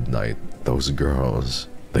 Mr. Midnight, those girls,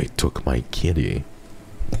 they took my kitty.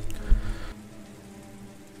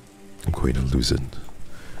 I'm going to lose it.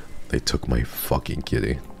 They took my fucking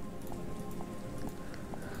kitty.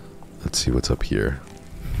 Let's see what's up here.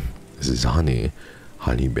 This is honey.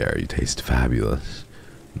 Honey bear, you taste fabulous.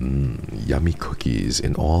 Yummy cookies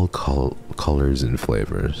in all colors and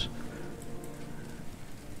flavors.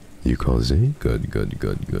 You cozy? Good, good,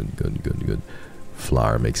 good, good, good, good, good.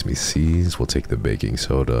 Flour makes me seize. We'll take the baking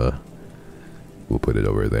soda. We'll put it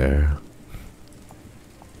over there.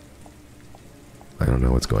 I don't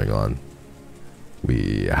know what's going on.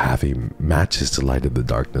 We having matches to light in the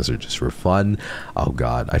darkness or just for fun. Oh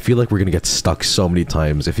god, I feel like we're gonna get stuck so many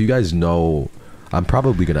times. If you guys know, I'm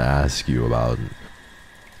probably gonna ask you about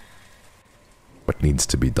what needs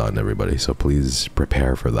to be done, everybody, so please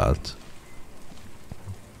prepare for that.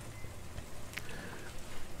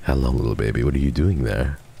 Hello, little baby, what are you doing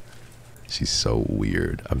there? She's so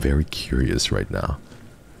weird. I'm very curious right now.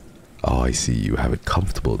 Oh, I see, you have it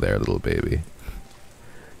comfortable there, little baby.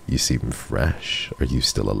 You seem fresh. Are you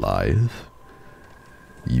still alive?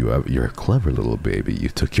 You're a clever little baby. You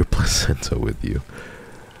took your placenta with you.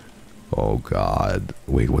 Oh god.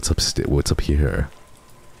 Wait, what's up here?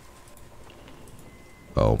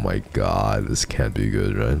 Oh my god, this can't be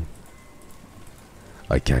good, right?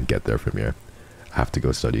 I can't get there from here. I have to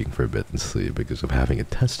go studying for a bit and sleep because I'm having a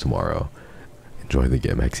test tomorrow. Enjoy the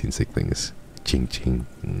game, Hexing Sicklings. Ching ching.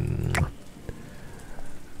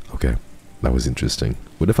 Okay, that was interesting.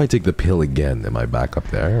 What if I take the pill again? Am I back up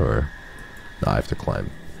there, or no, I have to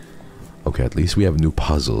climb? Okay, at least we have new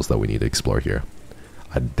puzzles that we need to explore here.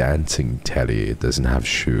 A dancing teddy. It doesn't have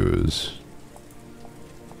shoes.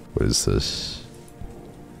 What is this?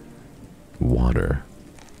 Water.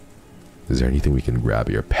 Is there anything we can grab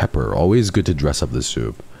here? Pepper. Always good to dress up the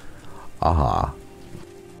soup. Aha.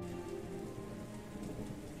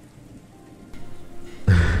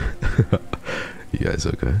 You guys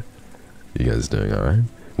okay? You guys doing alright?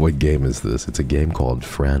 What game is this? It's a game called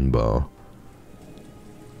Franbo.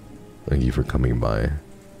 Thank you for coming by.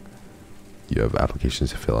 You have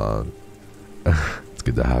applications to fill out. It's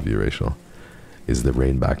good to have you, Rachel. Is the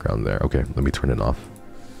rain background there? Okay, let me turn it off.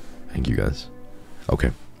 Thank you guys.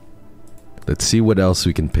 Okay. Let's see what else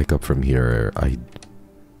we can pick up from here.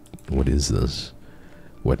 What is this?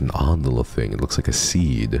 What an odd little thing. It looks like a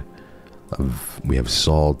seed. We have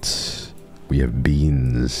salt. We have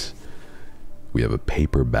beans. We have a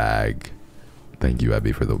paper bag. Thank you,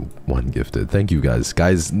 Abby, for the one gifted. Thank you, guys.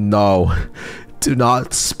 Guys, no. Do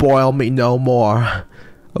not spoil me no more.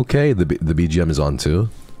 Okay, the BGM is on too.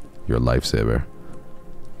 You're a lifesaver.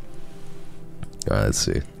 Alright, let's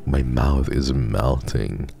see. My mouth is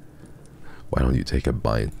melting. Why don't you take a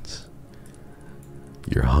bite?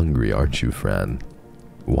 You're hungry, aren't you, Fran?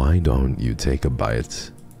 Why don't you take a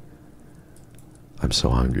bite? I'm so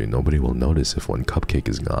hungry. Nobody will notice if one cupcake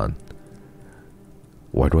is gone.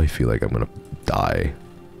 Why do I feel like I'm gonna die?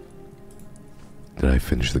 Did I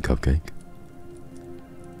finish the cupcake?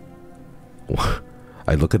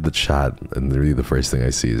 I look at the chat and really the first thing I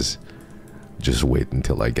see is just wait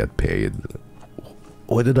until I get paid.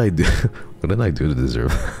 What did I do? What did I do to deserve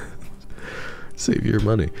that? Save your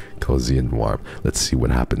money. Cozy and warm. Let's see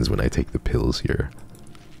what happens when I take the pills here.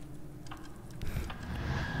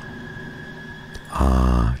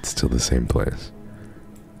 Ah, it's still the same place.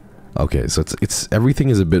 Okay, so it's everything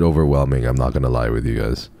is a bit overwhelming. I'm not gonna lie with you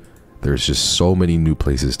guys. There's just so many new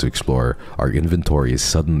places to explore. Our inventory is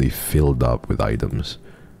suddenly filled up with items.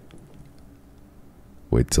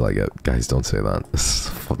 Wait till I get... Guys, don't say that. That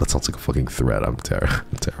sounds like a fucking threat. I'm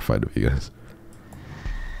terrified of you guys.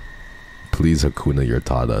 Please Hakuna your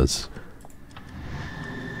Tadas.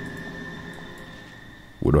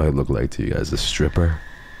 What do I look like to you guys? A stripper?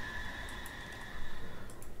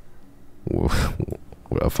 What,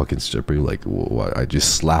 a fucking stripper? Like, what? I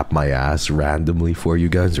just slap my ass randomly for you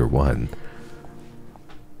guys, or what?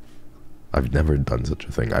 I've never done such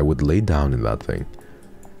a thing. I would lay down in that thing.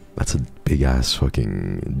 That's a big ass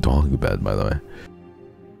fucking dog bed, by the way.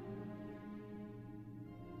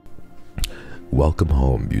 Welcome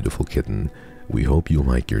home, beautiful kitten. We hope you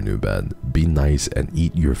like your new bed. Be nice and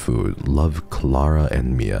eat your food. Love, Clara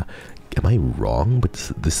and Mia. Am I wrong?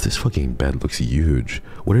 But this fucking bed looks huge.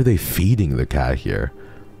 What are they feeding the cat here?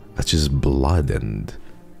 That's just blood and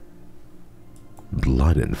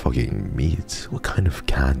fucking meat. What kind of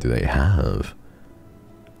cat do they have?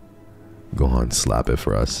 Go on, slap it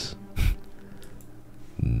for us.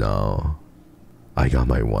 No. I got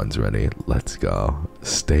my ones ready. Let's go.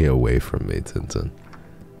 Stay away from me, Tintin.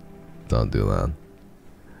 Don't do that.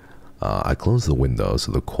 I close the window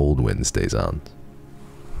so the cold wind stays out.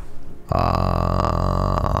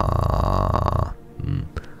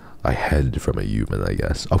 I hid from a human, I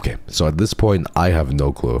guess. Okay, so at this point, I have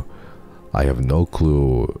no clue. I have no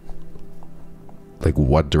clue, like,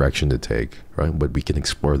 what direction to take, right? But we can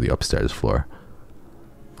explore the upstairs floor.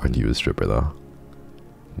 Aren't you a stripper, though?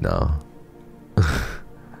 No.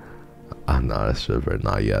 I'm not a stripper,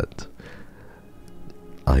 not yet.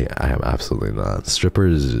 I am absolutely not.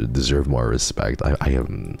 Strippers deserve more respect. I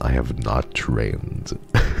have not trained.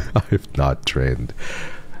 I have not trained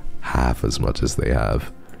half as much as they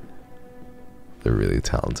have. They're really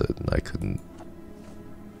talented. I couldn't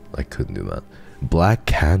do that. Black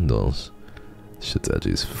candles. Shit's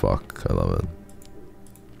edgy as fuck. I love it.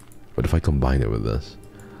 What if I combine it with this?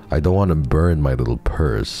 I don't want to burn my little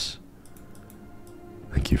purse.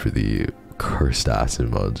 Thank you for the cursed ass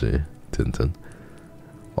emoji, Tintin.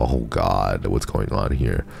 Oh god, what's going on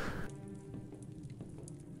here?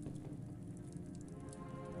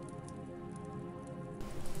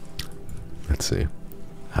 Let's see.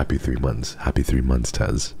 Happy 3 months. Happy 3 months,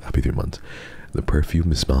 Tez. Happy 3 months. The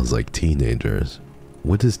perfume smells like teenagers.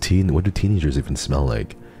 What do teenagers even smell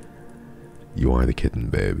like? You are the kitten,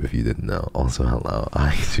 babe, if you didn't know. Also, hello.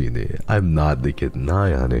 Hi, Genie. I'm not the kitten.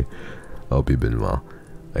 Hi, honey. Hope you've been well.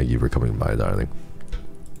 Thank you for coming by, darling.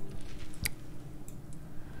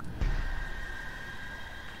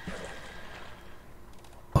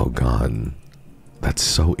 Oh god. That's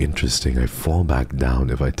so interesting. I fall back down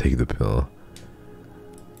if I take the pill.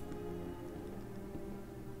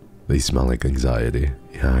 They smell like anxiety.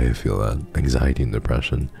 Yeah, I feel that. Anxiety and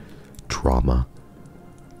depression. Trauma.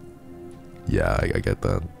 Yeah, I get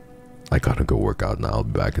that. I gotta go work out now. I'll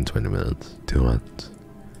be back in 20 minutes. Do it.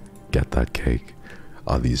 Get that cake.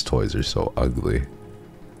 Oh, these toys are so ugly.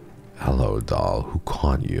 Hello, doll. Who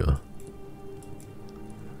caught you?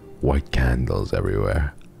 White candles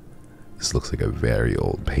everywhere. This looks like a very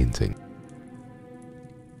old painting.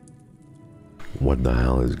 What the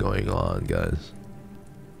hell is going on, guys?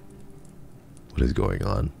 What is going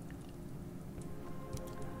on?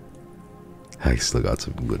 Hex still got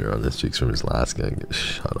some glitter on his cheeks from his last gang.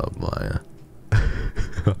 Shut up, Maya.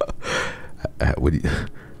 What do you...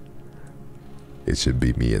 It should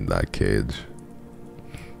be me in that cage.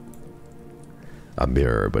 A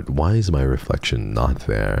mirror, but why is my reflection not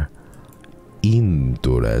there?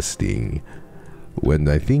 Interesting. When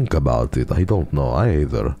I think about it, I don't know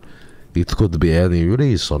either. It could be any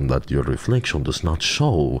reason that your reflection does not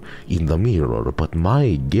show in the mirror, but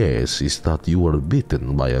my guess is that you were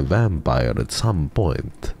bitten by a vampire at some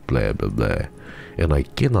point, blah blah blah. And I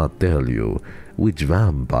cannot tell you which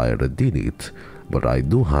vampire did it, but I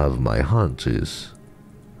do have my hunches.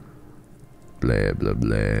 Blah blah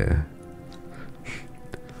blah.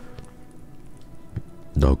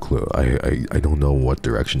 No clue. I don't know what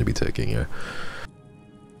direction to be taking here.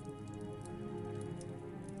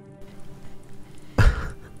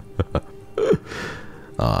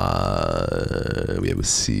 We have a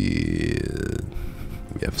seed.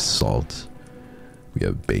 We have salt. We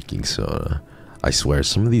have baking soda. I swear,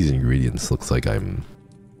 some of these ingredients looks like I'm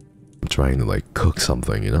trying to like cook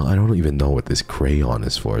something, you know? I don't even know what this crayon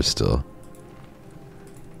is for still.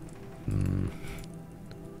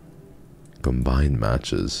 Combined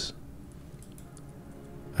matches.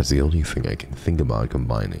 That's the only thing I can think about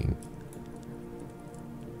combining.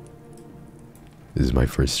 This is my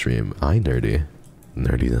first stream. Hi, Nerdy.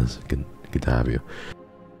 Nerdiness. Good to have you.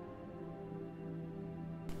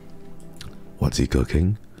 What's he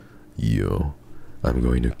cooking? You. I'm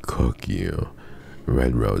going to cook you.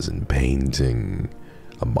 Red rose and painting.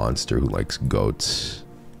 A monster who likes goats.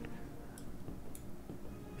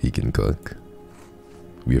 He can cook.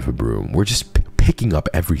 We have a broom. We're just picking up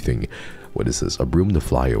everything. What is this? A broom to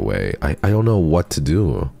fly away. I don't know what to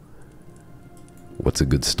do. What's a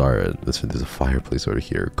good start? There's a fireplace over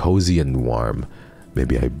here. Cozy and warm.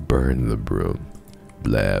 Maybe I burn the broom.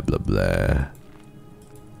 Blah, blah, blah.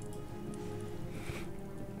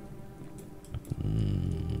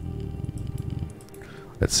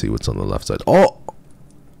 Let's see what's on the left side. Oh!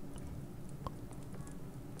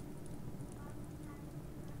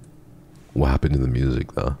 What happened to the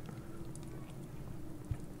music, though?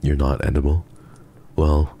 You're not edible?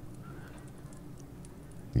 Well,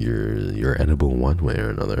 you're edible one way or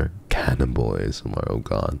another. Cannibal ASMR, oh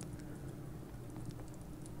god.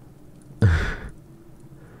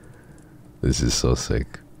 This is so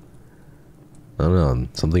sick. I don't know,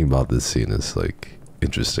 something about this scene is like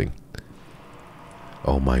interesting.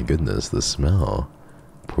 Oh my goodness, the smell.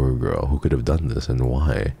 Poor girl, who could have done this and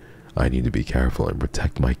why? I need to be careful and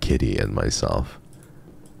protect my kitty and myself.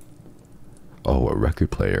 Oh, a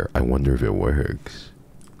record player. I wonder if it works.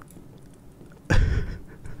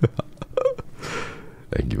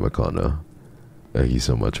 Thank you, Makono. Thank you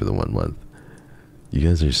so much for the 1 month. You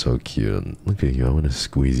guys are so cute. Look at you. I want to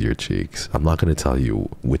squeeze your cheeks. I'm not going to tell you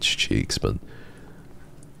which cheeks, but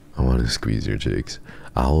I want to squeeze your cheeks.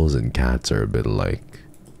 Owls and cats are a bit alike.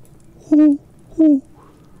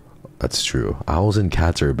 That's true. Owls and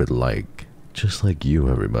cats are a bit alike. Just like you,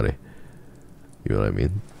 everybody. You know what I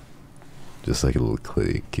mean? Just like a little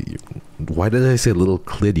clitty. Why did I say little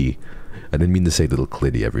clitty? I didn't mean to say little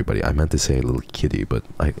clitty, everybody. I meant to say little kitty, but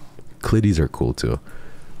clitties are cool too.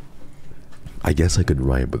 I guess I could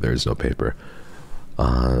write, but there's no paper.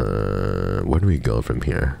 Where do we go from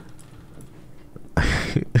here?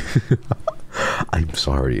 I'm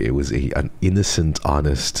sorry. It was an innocent,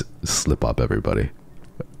 honest slip up, everybody.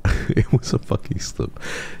 It was a fucking slip.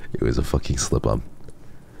 It was a fucking slip up.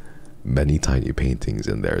 Many tiny paintings,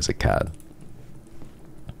 and there's a cat.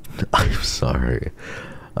 I'm sorry.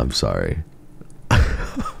 I'm sorry. I'm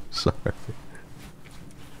sorry.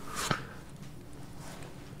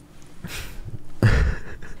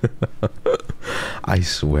 I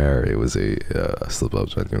swear it was a slip up,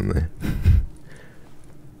 genuinely.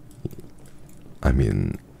 I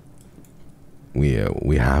mean, we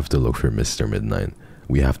have to look for Mr. Midnight.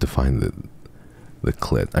 We have to find the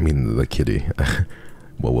clit. I mean, the kitty.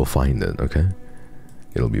 Well, we'll find it, okay?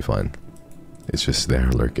 It'll be fine. It's just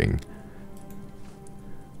there lurking.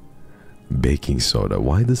 Baking soda.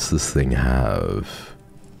 Why does this thing have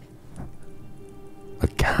a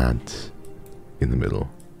cat in the middle?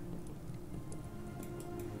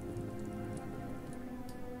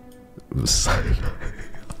 I'm sorry.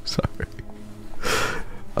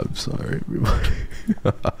 I'm sorry, everybody.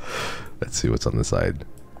 Let's see what's on the side.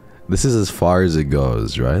 This is as far as it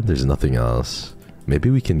goes, right? There's nothing else. Maybe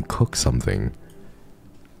we can cook something.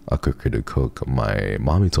 A cooker to cook. My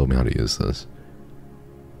mommy told me how to use this.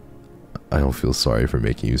 I don't feel sorry for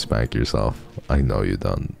making you spank yourself. I know you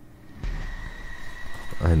don't.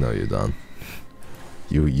 I know you don't.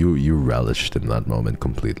 You relished in that moment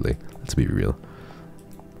completely. Let's be real.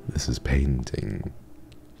 This is painting.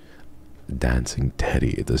 Dancing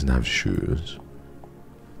teddy. It doesn't have shoes.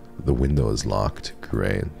 The window is locked.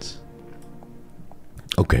 Great.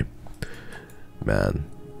 Okay. Man.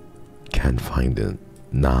 Can't find it.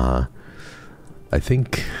 Nah. I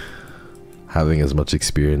think having as much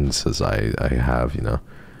experience as I have, you know,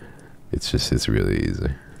 it's really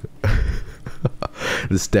easy.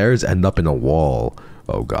 The stairs end up in a wall.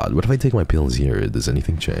 Oh god. What if I take my pills here? Does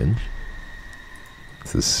anything change?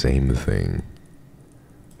 It's the same thing.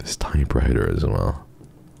 This typewriter as well.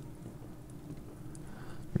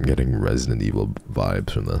 I'm getting Resident Evil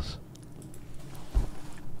vibes from this.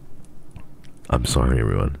 I'm sorry,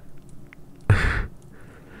 everyone.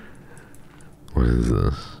 What is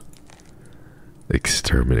this?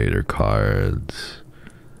 Exterminator cards.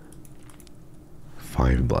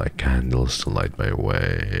 5 black candles to light my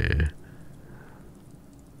way.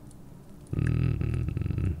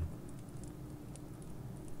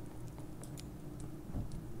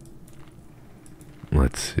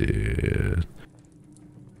 Let's see.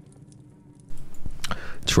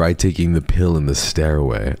 Try taking the pill in the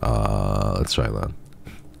stairway. Let's try that.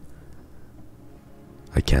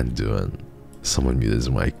 I can't do it. Someone mute his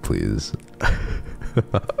mic, please.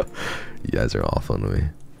 You guys are awful to me.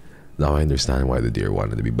 Now I understand why the deer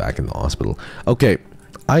wanted to be back in the hospital. Okay,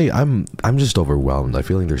 I'm just overwhelmed. I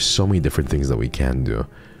feel like there's so many different things that we can do.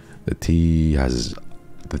 The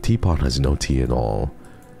teapot has no tea at all.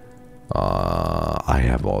 I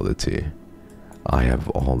have all the tea. I have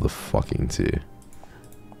all the fucking tea.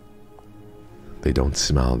 They don't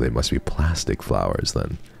smell. They must be plastic flowers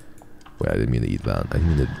then. Wait, I didn't mean to eat that. I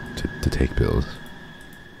didn't mean to take pills.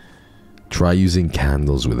 Try using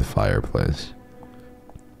candles with a fireplace.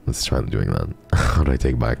 Let's try doing that. How do I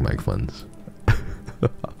take back my funds?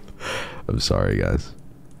 I'm sorry, guys.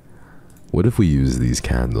 What if we use these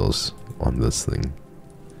candles on this thing?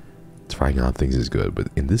 Trying out things is good, but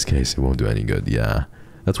in this case, it won't do any good. Yeah,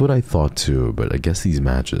 that's what I thought too, but I guess these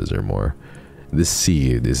matches are more... This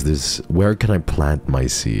seed, is this... Where can I plant my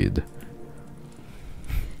seed?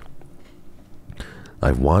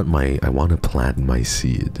 I want to plant my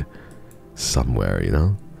seed somewhere, you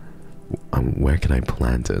know? Where can I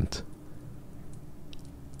plant it?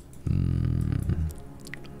 The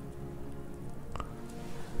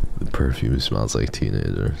perfume smells like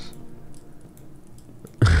teenagers.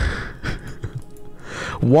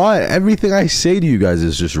 What? Everything I say to you guys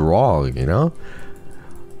is just wrong, you know?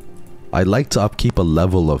 I like to upkeep a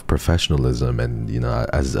level of professionalism, and, you know,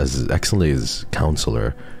 as excellently as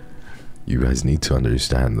counselor, you guys need to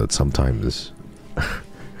understand that sometimes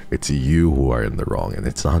it's you who are in the wrong, and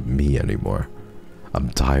it's not me anymore.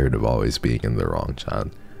 I'm tired of always being in the wrong,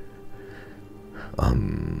 Chad.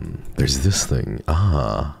 There's this thing.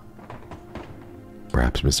 Ah.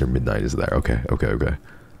 Perhaps Mr. Midnight is there. Okay.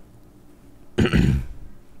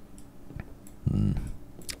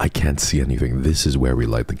 I can't see anything. This is where we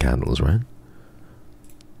light the candles, right?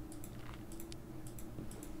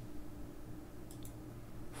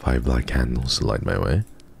 Five black candles to light my way.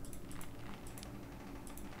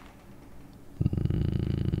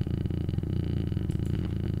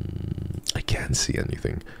 I can't see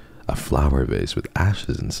anything. A flower vase with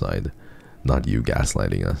ashes inside. Not you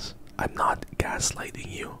gaslighting us. I'm not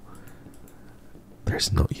gaslighting you.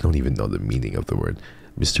 There's no... You don't even know the meaning of the word.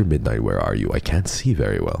 Mr. Midnight, where are you? I can't see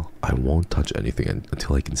very well. I won't touch anything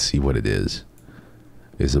until I can see what it is.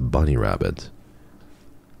 It's a bunny rabbit.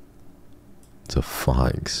 It's a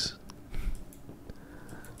fox.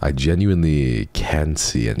 I genuinely can't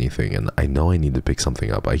see anything, and I know I need to pick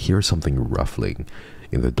something up. I hear something ruffling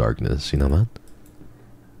in the darkness. You know that?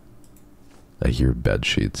 I hear bed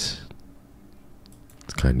sheets.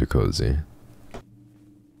 It's kind of cozy.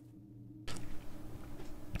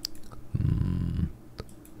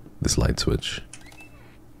 This light switch.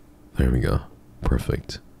 There we go.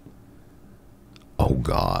 Perfect. Oh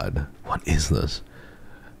God. What is this?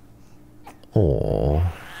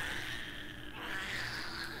 Oh.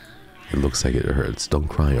 It looks like it hurts. Don't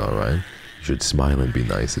cry, alright? You should smile and be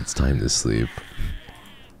nice. It's time to sleep.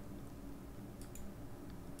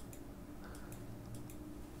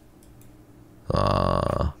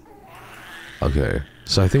 Okay.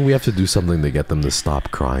 So I think we have to do something to get them to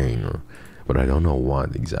stop crying, but I don't know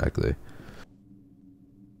what exactly.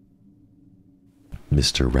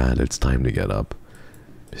 Mr. Rat, it's time to get up.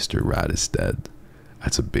 Mr. Rat is dead.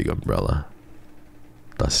 That's a big umbrella.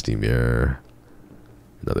 Dusty mirror.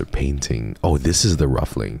 Another painting. Oh, this is the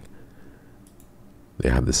ruffling. They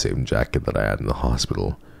have the same jacket that I had in the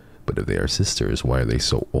hospital. But if they are sisters, why are they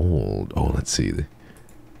so old? Oh, let's see.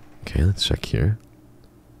 Okay, let's check here.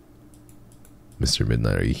 Mr.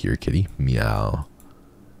 Midnight, are you here, kitty? Meow.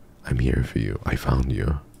 I'm here for you. I found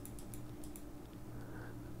you.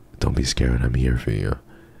 Don't be scared, I'm here for you.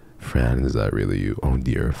 Fran, is that really you? Oh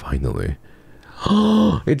dear, finally.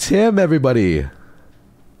 Oh, it's him, everybody!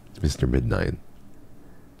 It's Mr. Midnight.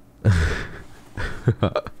 It's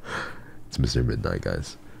Mr. Midnight,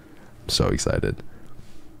 guys. I'm so excited.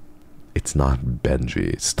 It's not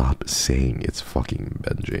Benji. Stop saying it's fucking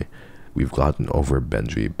Benji. We've gotten over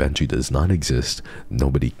Benji. Benji does not exist.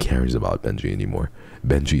 Nobody cares about Benji anymore.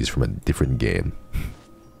 Benji is from a different game.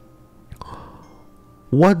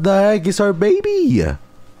 What the heck is our baby?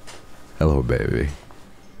 Hello, baby.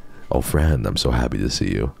 Oh, Fran, I'm so happy to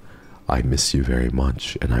see you. I miss you very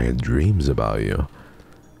much, and I had dreams about you.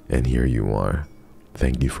 And here you are.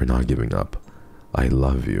 Thank you for not giving up. I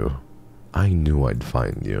love you. I knew I'd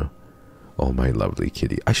find you. Oh, my lovely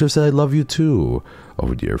kitty. I should have said I love you too.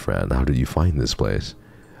 Oh, dear Fran, how did you find this place?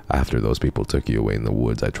 After those people took you away in the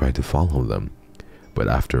woods, I tried to follow them. But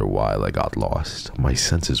after a while, I got lost. My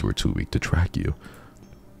senses were too weak to track you.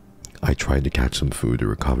 I tried to catch some food to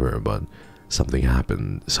recover, but something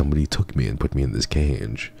happened. Somebody took me and put me in this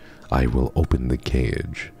cage. I will open the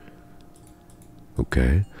cage.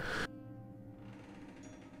 Okay?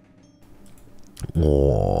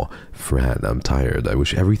 Oh, Fran, I'm tired. I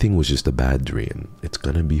wish everything was just a bad dream. It's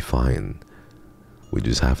gonna be fine. We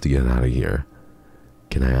just have to get out of here.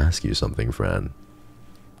 Can I ask you something, Fran?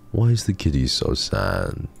 Why is the kitty so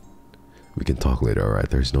sad? We can talk later, alright?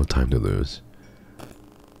 There's no time to lose.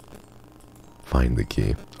 Find the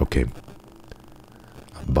key. Okay.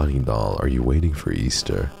 Bunny doll, are you waiting for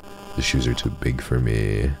Easter? The shoes are too big for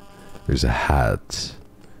me. There's a hat.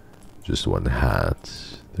 Just one hat.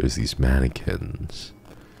 There's these mannequins.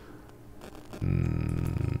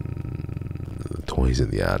 The toys in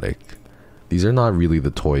the attic. These are not really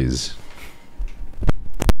the toys.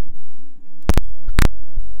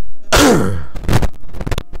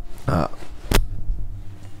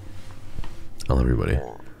 Hello everybody.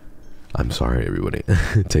 I'm sorry everybody.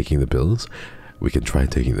 Taking the pills? We can try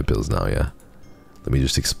taking the pills now, yeah? Let me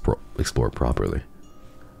just explore properly.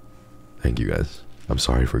 Thank you guys. I'm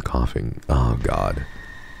sorry for coughing. Oh god.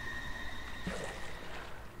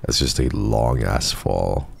 That's just a long ass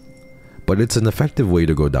fall. But it's an effective way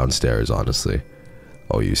to go downstairs, honestly.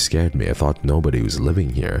 Oh, you scared me. I thought nobody was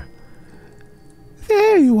living here.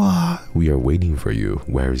 There you are. We are waiting for you.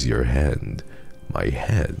 Where's your hand? My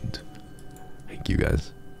head. Thank you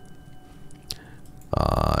guys.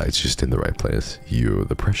 It's just in the right place. You,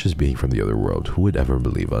 the precious being from the other world. Who would ever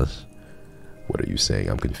believe us? What are you saying?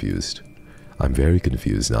 I'm confused. I'm very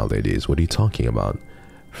confused now, ladies. What are you talking about?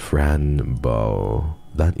 Franbo.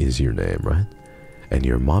 That is your name, right? And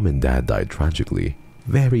your mom and dad died tragically.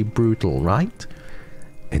 Very brutal, right?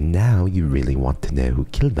 And now you really want to know who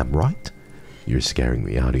killed them, right? You're scaring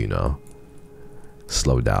me. How do you know?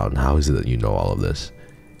 Slow down. How is it that you know all of this?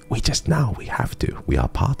 We just know. We have to. We are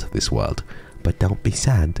part of this world. But don't be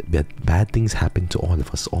sad. But bad things happen to all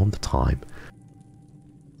of us all the time.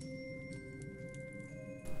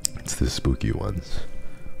 It's the spooky ones.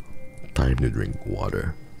 Time to drink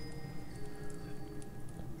water.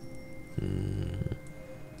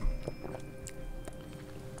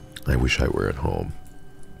 I wish I were at home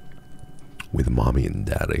with mommy and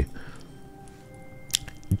daddy.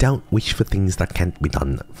 Don't wish for things that can't be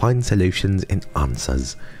done. Find solutions and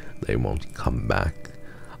answers. They won't come back.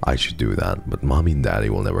 I should do that, but mommy and daddy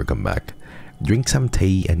will never come back. Drink some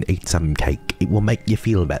tea and eat some cake. It will make you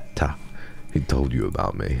feel better. He told you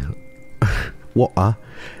about me. What?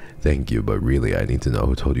 Thank you, but really I need to know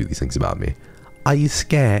who told you these things about me. Are you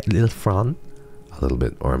scared, little Fran? A little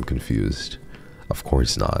bit, or I'm confused. Of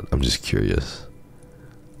course not. I'm just curious.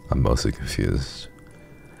 I'm mostly confused.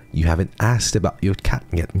 You haven't asked about your cat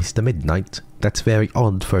yet, Mr. Midnight. That's very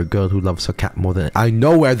odd for a girl who loves her cat more than I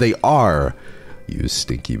know where they are! You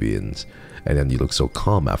stinky beans. And then you look so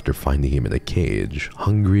calm after finding him in a cage,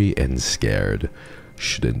 hungry and scared.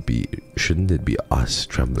 Shouldn't it be us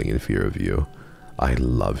trembling in fear of you? I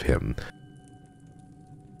love him.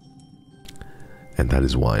 And that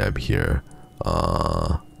is why I'm here.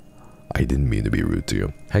 I didn't mean to be rude to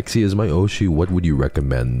you. Hexy is my OSHI. What would you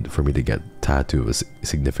recommend for me to get tattoo of a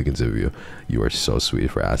significance of you? You are so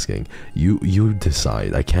sweet for asking. You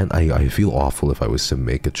decide. I feel awful if I was to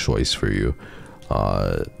make a choice for you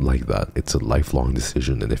like that. It's a lifelong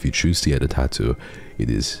decision, and if you choose to get a tattoo,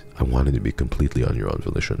 I want it to be completely on your own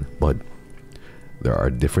volition. But there are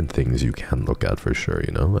different things you can look at for sure,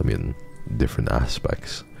 you know? I mean, different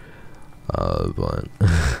aspects. But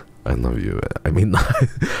I love you. I mean,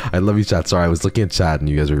 I love you, chat. Sorry, I was looking at chat and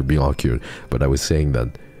you guys were being all cute. But I was saying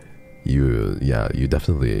that you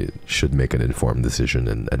definitely should make an informed decision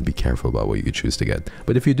and be careful about what you choose to get.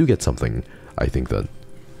 But if you do get something, I think that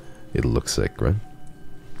it'll look sick, right?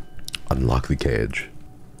 Unlock the cage.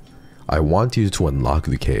 I want you to unlock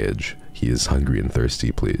the cage. He is hungry and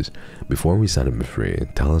thirsty, please. Before we set him free,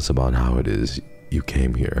 tell us about how it is you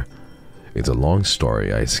came here. It's a long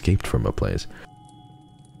story. I escaped from a place.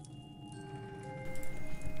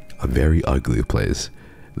 A very ugly place.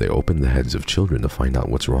 They opened the heads of children to find out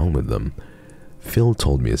what's wrong with them. Phil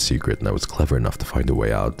told me a secret and I was clever enough to find a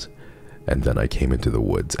way out. And then I came into the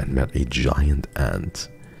woods and met a giant ant.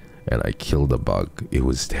 And I killed a bug. It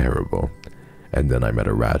was terrible. And then I met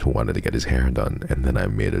a rat who wanted to get his hair done. And then I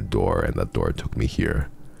made a door and that door took me here.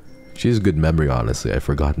 She has good memory, honestly. I've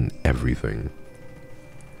forgotten everything.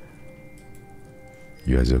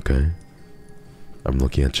 You guys okay? I'm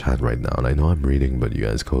looking at chat right now and I know I'm reading, but you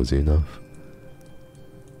guys cozy enough?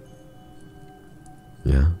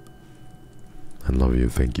 Yeah? I love you.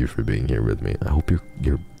 Thank you for being here with me. I hope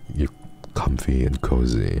you're comfy and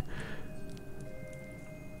cozy.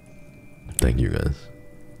 Thank you guys.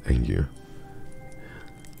 Thank you.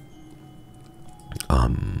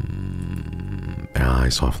 I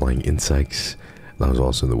saw flying insects. That was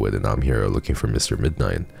also in the wood, and now I'm here looking for Mr.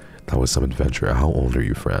 Midnight. That was some adventure. How old are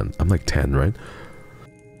you, friend? I'm like 10, right?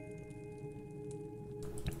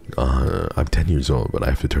 I'm 10 years old, but I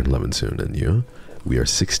have to turn 11 soon. And you? We are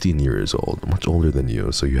 16 years old, much older than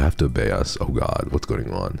you, so you have to obey us. Oh god, what's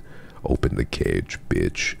going on? Open the cage,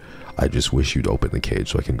 bitch. I just wish you'd open the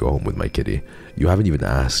cage so I can go home with my kitty. You haven't even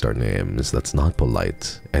asked our names. That's not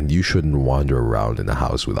polite. And you shouldn't wander around in the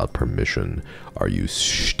house without permission. Are you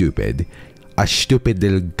stupid? A stupid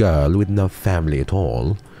little girl with no family at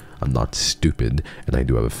all. I'm not stupid, and I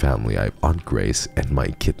do have a family. I have Aunt Grace and my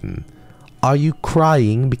kitten. Are you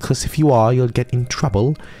crying? Because if you are, you'll get in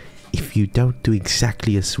trouble. If you don't do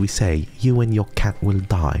exactly as we say, you and your cat will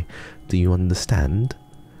die. Do you understand?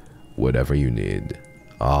 Whatever you need.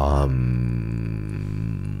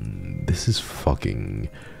 This is fucking...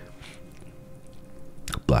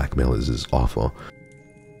 Blackmail is awful.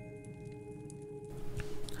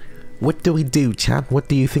 What do we do, chat? What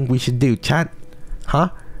do you think we should do, chat? Huh?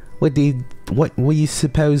 What do you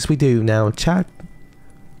suppose we do now, chat?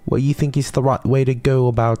 What do you think is the right way to go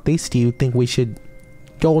about this? Do you think we should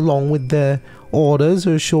go along with the orders,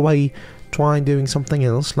 or should we try doing something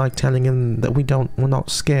else, like telling him that we're not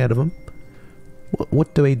scared of him?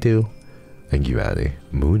 What do we do? Thank you, Addy.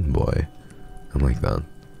 Moon boy. I like that.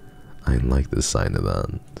 I like the sign of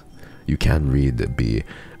that. You can't read B.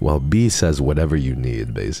 Well, B says whatever you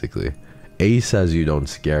need, basically. A says you don't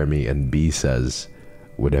scare me, and B says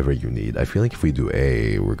whatever you need. I feel like if we do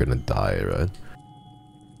A, we're gonna die, right?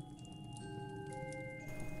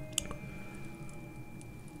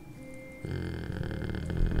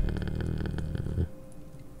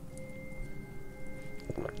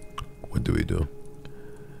 What do we do?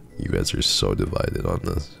 You guys are so divided on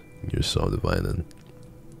this. You're so divided.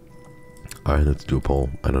 Alright, let's do a poll.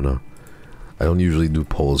 I don't know. I don't usually do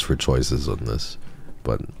polls for choices on this,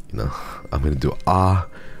 but, you know, I'm gonna do ah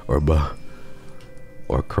or ba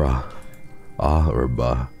or kra. Ah or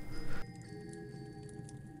ba.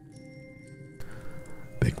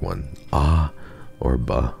 Big one. Ah or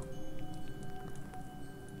ba.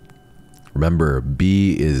 Remember,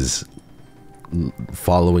 B is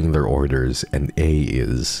following their orders and A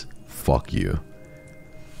is fuck you.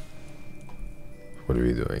 What are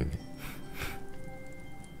we doing?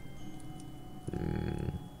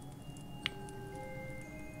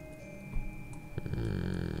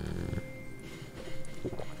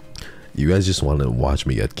 You guys just want to watch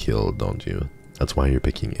me get killed, don't you? That's why you're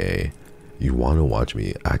picking A. You want to watch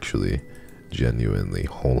me actually, genuinely,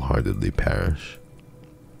 wholeheartedly perish.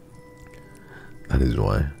 That is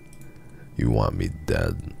why. You want me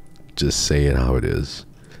dead. Just say it how it is.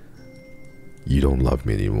 You don't love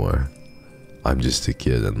me anymore. I'm just a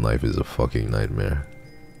kid and life is a fucking nightmare.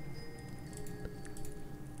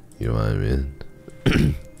 You know what I mean?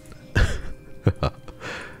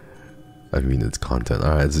 I mean, it's content.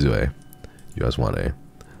 Alright, let's do A. You guys want A?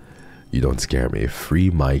 You don't scare me. Free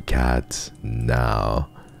my cat now.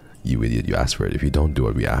 You idiot, you asked for it. If you don't do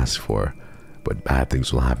what we ask for, but bad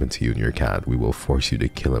things will happen to you and your cat, we will force you to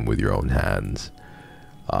kill him with your own hands.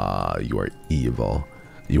 You are evil.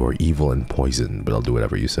 You are evil and poison, but I'll do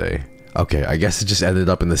whatever you say. Okay, I guess it just ended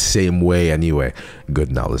up in the same way anyway.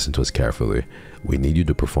 Good, now listen to us carefully. We need you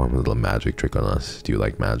to perform a little magic trick on us. Do you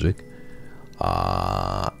like magic?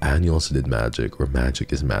 And you also did magic, or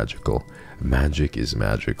magic is magical. Magic is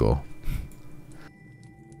magical.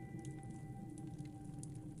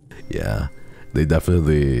 Yeah, they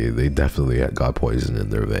definitely got poison in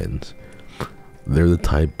their veins. They're the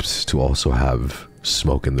types to also have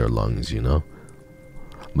smoke in their lungs, you know?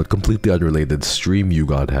 But completely unrelated, stream you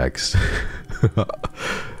got hexed.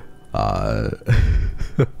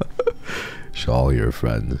 Show all your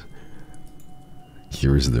friends.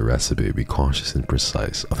 Here's the recipe. Be cautious and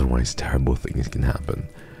precise, otherwise terrible things can happen.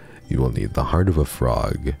 You will need the heart of a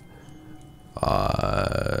frog.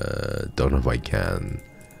 Don't know if I can.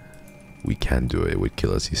 We can do it. It would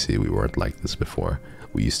kill us. You see, we weren't like this before.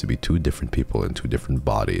 We used to be two different people in two different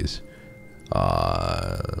bodies.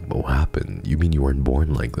 But what happened? You mean you weren't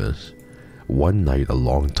born like this? One night a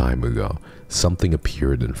long time ago, something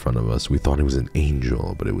appeared in front of us. We thought it was an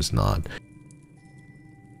angel, but it was not.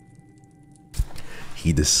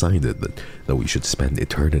 He decided that we should spend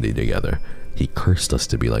eternity together. He cursed us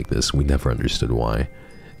to be like this. We never understood why.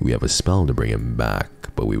 We have a spell to bring him back,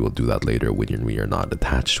 but we will do that later when we are not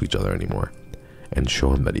attached to each other anymore. And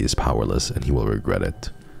show him that he is powerless and he will regret it.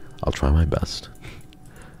 I'll try my best.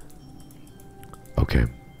 Okay.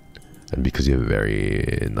 And because you're a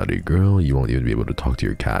very nutty girl, you won't even be able to talk to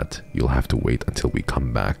your cat. You'll have to wait until we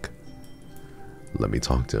come back. Let me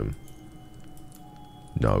talk to him.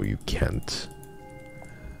 No, you can't.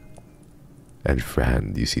 And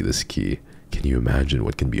friend, you see this key? Can you imagine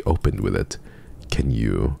what can be opened with it? Can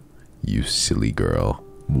you silly girl?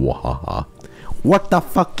 Mwahaha. What the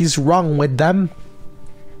fuck is wrong with them?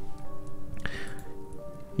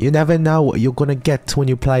 You never know what you're gonna get when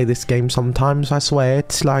you play this game sometimes, I swear.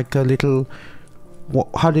 It's like a little...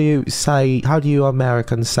 how do you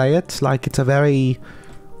Americans say it? Like it's a very...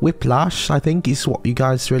 whiplash, I think, is what you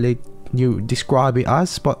guys you describe it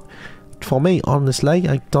as, but for me, honestly.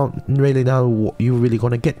 I don't really know what you're really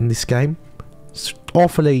gonna get in this game. It's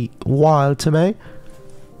awfully wild to me.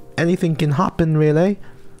 Anything can happen, really.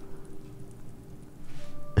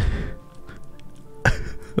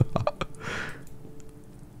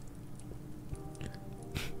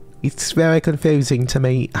 It's very confusing to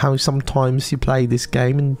me how sometimes you play this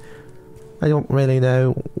game and I don't really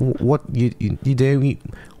know what you do.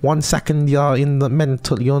 1 second you're in the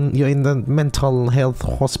mental health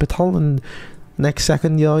hospital, and next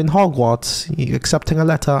second you're in Hogwarts, you're accepting a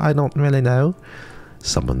letter. I don't really know.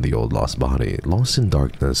 Summon the old lost body. Lost in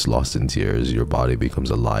darkness, lost in tears, your body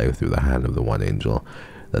becomes alive through the hand of the one angel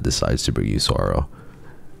that decides to bring you sorrow.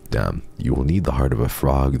 Damn, you will need the heart of a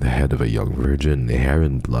frog, the head of a young virgin, hair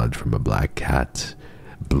and blood from a black cat.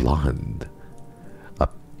 Blood. A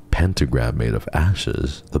pentagram made of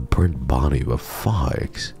ashes, the burnt body of a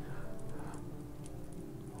fox.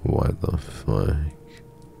 What the fuck?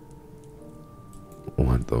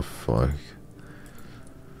 What the fuck?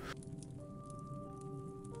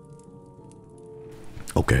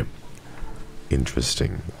 Okay.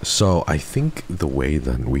 Interesting. So I think the way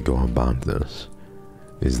that we go about this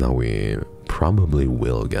is that we probably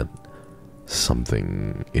will get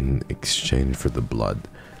something in exchange for the blood.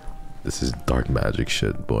 This is dark magic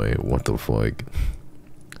shit, boy. What the fuck?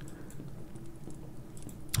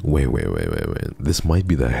 Wait. This might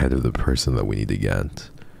be the head of the person that we need to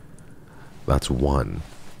get. That's one.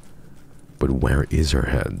 But where is her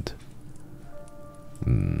head?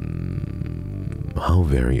 How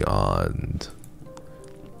very odd.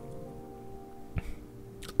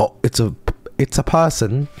 Oh, it's a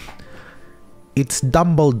person. It's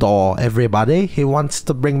Dumbledore, everybody. He wants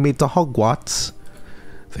to bring me to Hogwarts.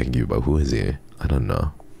 Thank you, but who is he? I don't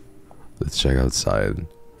know. Let's check outside.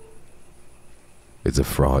 It's a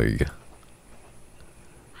frog.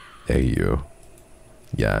 Hey, you.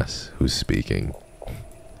 Yes, who's speaking?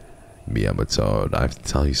 Me, I'm a toad. I have to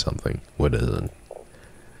tell you something. What is it?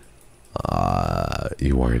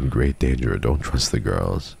 You are in great danger. Don't trust the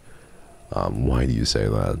girls. Why do you say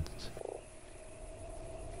that?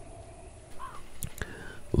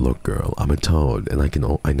 Look, girl, I'm a toad, and I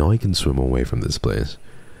know I can swim away from this place,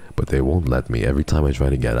 but they won't let me. Every time I try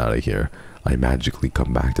to get out of here, I magically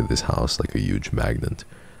come back to this house like a huge magnet.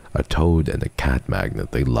 A toad and a cat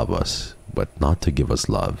magnet. They love us, but not to give us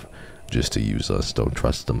love, just to use us. Don't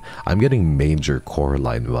trust them. I'm getting major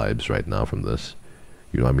Coraline vibes right now from this.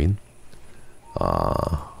 You know what I mean?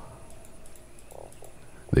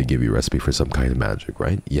 They give you a recipe for some kind of magic,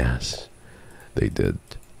 right? Yes, they did.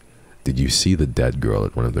 Did you see the dead girl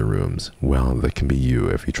at one of the rooms? Well, that can be you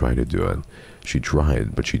if you try to do it. She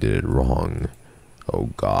tried, but she did it wrong. Oh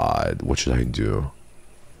God, what should I do?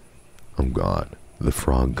 Oh God, the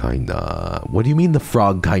frog kinda... What do you mean the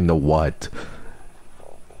frog kinda what?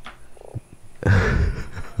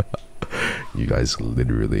 You guys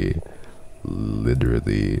literally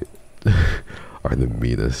are the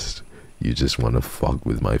meanest. You just want to fuck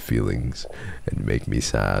with my feelings and make me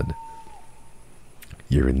sad.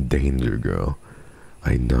 You're in danger, girl.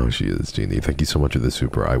 I know she is, Jeannie. Thank you so much for the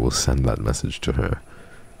super. I will send that message to her.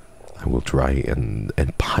 I will try and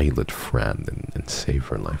pilot Fran and save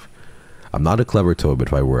her life. I'm not a clever toad, but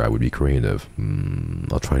if I were, I would be creative.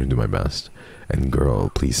 I'll try to do my best. And girl,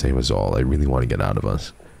 please save us all. I really want to get out of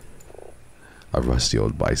us. A rusty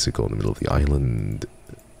old bicycle in the middle of the island.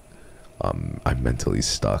 I'm mentally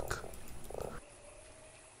stuck.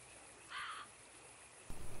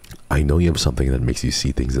 I know you have something that makes you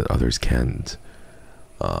see things that others can't.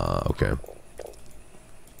 Okay.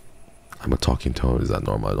 I'm a talking toad. Is that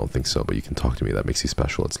normal? I don't think so, but you can talk to me. That makes you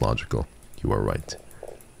special. It's logical. You are right.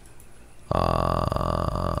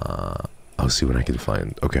 I'll see what I can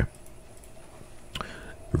find. Okay.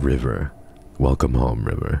 River. Welcome home,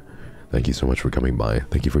 River. Thank you so much for coming by.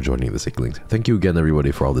 Thank you for joining the Sicklings. Thank you again,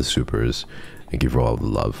 everybody, for all the supers. Thank you for all the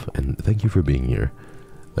love. And thank you for being here.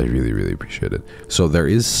 I really, really appreciate it. So there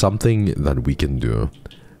is something that we can do.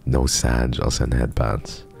 No Sag. I'll send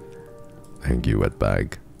headbands. Thank you,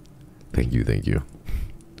 Wetbag. Thank you, thank you.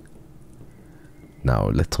 Now,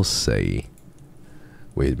 let us say...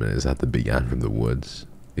 Wait a minute, is that the big ant from the woods?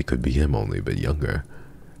 It could be him, only a bit younger.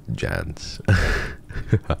 Jans.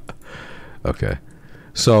 Okay.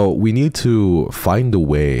 So, we need to find a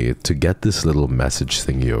way to get this little message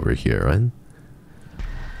thingy over here, right?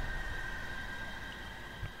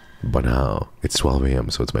 But now, it's 12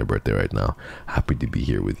 AM, so it's my birthday right now. Happy to be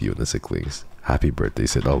here with you in the Sicklings. Happy birthday,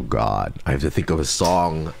 Sid. Oh God, I have to think of a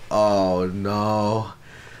song. Oh no.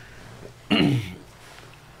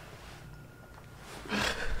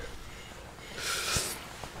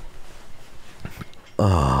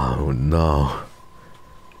 Oh no.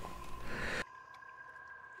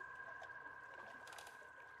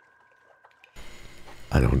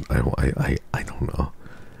 I don't know.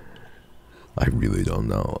 I really don't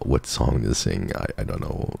know what song to sing. I don't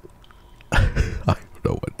know. I don't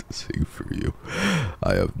know what to sing for you.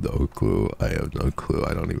 I have no clue. I have no clue.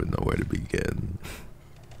 I don't even know where to begin.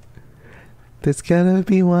 There's gonna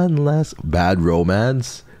be one less bad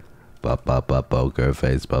romance. Poker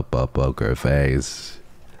face, poker face.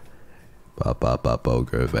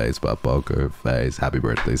 Poker face, poker face. Happy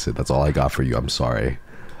birthday, Sid. That's all I got for you. I'm sorry.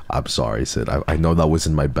 I'm sorry, Sid. I know that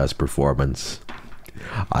wasn't my best performance.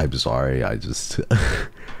 I'm sorry. I just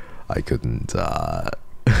I couldn't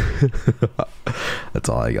that's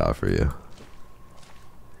all I got for you.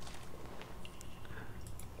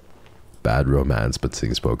 Bad romance but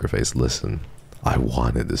sings poker face. Listen, I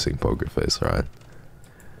wanted to sing poker face, alright?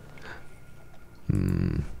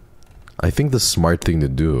 I think the smart thing to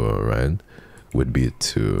do, right, would be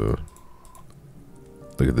to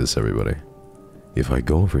look at this, everybody. If I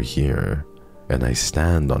go over here and I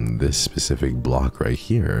stand on this specific block right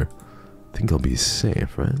here, I think I'll be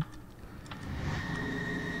safe, right?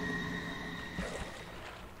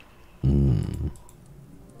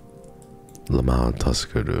 Lamau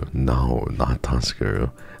Tuskaru. No, not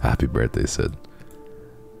Tuskaru. Happy birthday, Sid.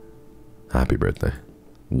 Happy birthday.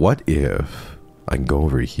 What if I go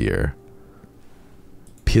over here?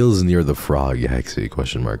 Peels near the frog, Hexy,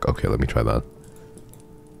 question mark. Okay, let me try that.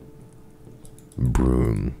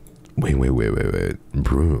 Broom. Wait.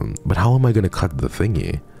 Broom. But how am I gonna cut the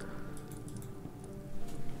thingy?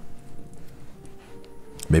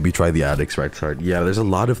 Maybe try the addicts right side. Yeah, there's a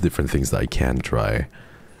lot of different things that I can try.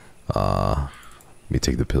 Let me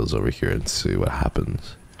take the pills over here and see what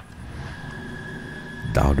happens.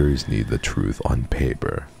 Doubters need the truth on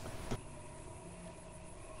paper.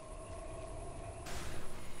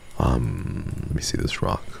 Let me see this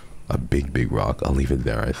rock. A big rock. I'll leave it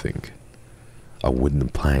there, I think. A wooden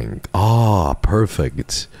plank. Ah,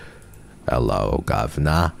 perfect. Hello,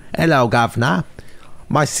 Governor. Hello, Governor.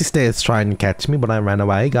 My sister is trying to catch me, but I ran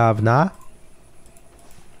away, Governor.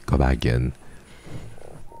 Go back in.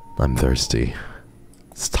 I'm thirsty.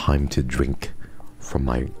 It's time to drink from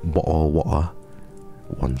my bottle of water.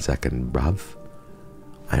 1 second, bruv.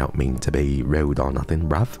 I don't mean to be rude or nothing,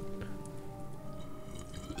 bruv.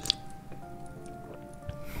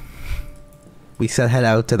 We said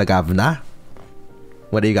hello to the Governor.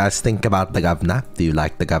 What do you guys think about the Governor? Do you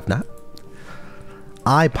like the Governor?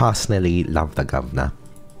 I personally love the Governor.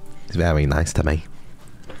 He's very nice to me.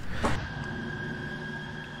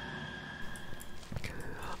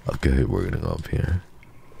 Okay, we're gonna go up here.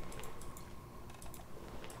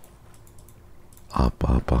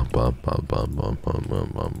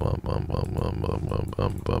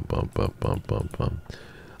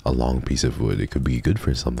 A long piece of wood. It could be good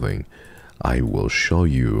for something. I will show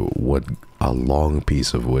you what a long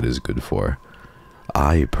piece of wood is good for.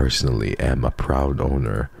 I personally am a proud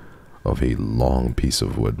owner of a long piece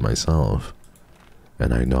of wood myself,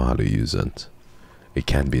 and I know how to use it. It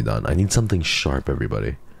can be done. I need something sharp,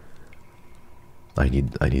 everybody. I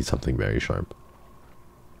need something very sharp.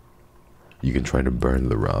 You can try to burn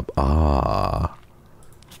the rub.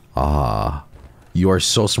 You are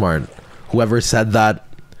so smart. Whoever said that,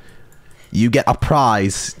 you get a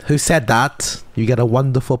prize. Who said that? You get a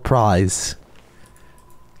wonderful prize.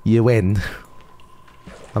 You win.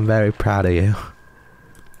 I'm very proud of you.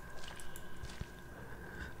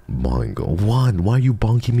 Bongo. One, why are you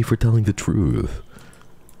bonking me for telling the truth?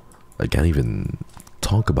 I can't even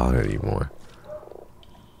talk about it anymore.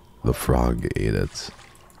 The frog ate it,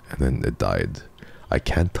 and then it died. I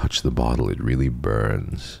can't touch the bottle, it really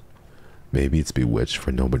burns. Maybe it's bewitched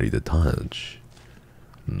for nobody to touch.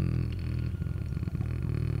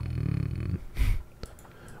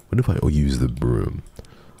 What if I use the broom?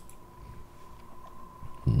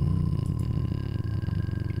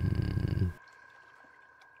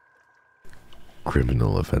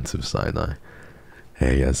 Criminal offensive side-eye.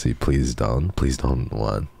 Hey, Essie, please don't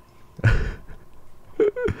what?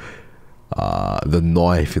 The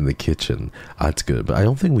knife in the kitchen. That's good, but I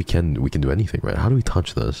don't think we can do anything, right? How do we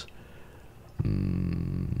touch this?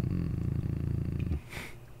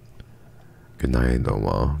 Good night,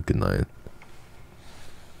 Oma. Good night.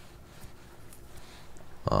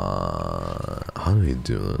 How do we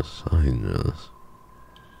do this? How do we do this?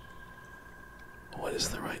 What is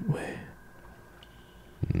the right way?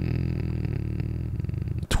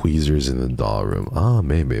 Tweezers in the doll room.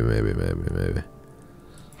 Maybe.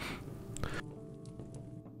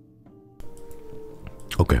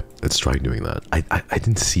 Okay, let's try doing that. I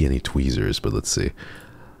didn't see any tweezers, but let's see.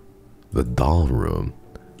 The doll room.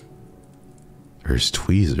 There's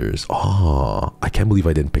tweezers. I can't believe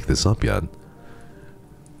I didn't pick this up yet.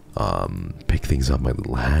 Pick things up my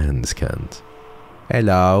little hands can't.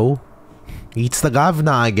 Hello. It's the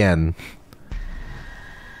governor again.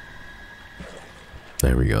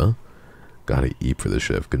 There we go. Gotta eat for the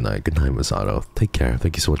shift. Good night. Good night, Masato. Take care.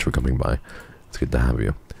 Thank you so much for coming by. It's good to have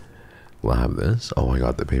you. We'll have this. Oh, I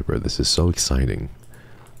got the paper. This is so exciting.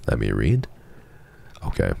 Let me read.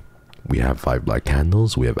 Okay. We have 5 black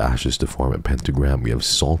candles. We have ashes to form a pentagram. We have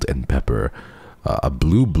salt and pepper. A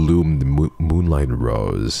blue bloomed moonlight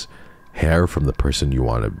rose. Hair from the person you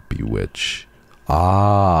want to bewitch.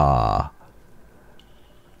 Ah.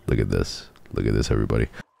 Look at this. Look at this, everybody.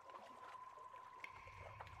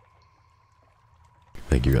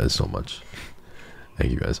 Thank you guys so much.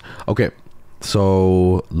 Thank you guys. Okay.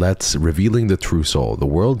 So let's revealing the true soul. The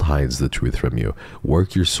world hides the truth from you.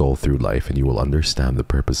 Work your soul through life and you will understand the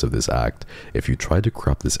purpose of this act. If you try to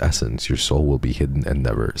corrupt this essence, your soul will be hidden and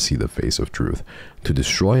never see the face of truth. To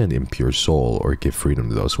destroy an impure soul or give freedom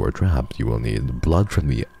to those who are trapped, you will need blood from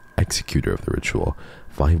the executor of the ritual,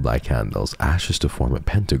 5 black candles, ashes to form a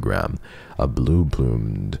pentagram, a blue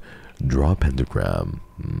bloomed, draw pentagram.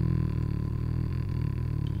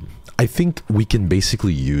 I think we can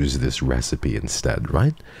basically use this recipe instead,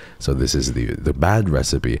 right? So this is the bad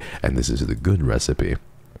recipe, and this is the good recipe.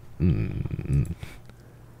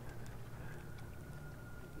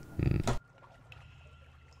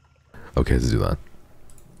 Okay, let's do that.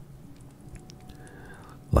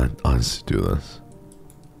 Let us do this.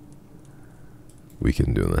 We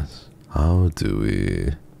can do this. How do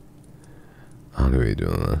we do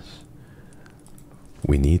this?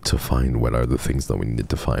 We need to find what are the things that we need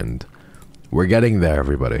to find. We're getting there,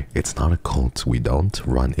 everybody. It's not a cult. We don't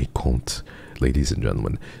run a cult, ladies and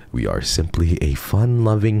gentlemen. We are simply a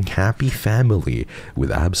fun-loving, happy family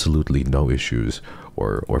with absolutely no issues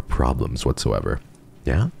or problems whatsoever.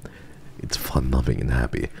 Yeah? It's fun-loving and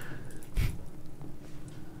happy.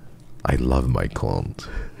 I love my cult.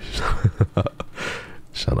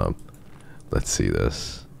 Shut up. Let's see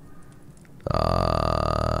this.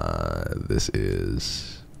 This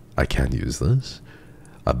is... I can't use this.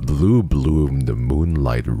 A blue bloomed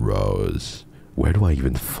moonlight rose. Where do I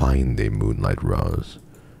even find a moonlight rose?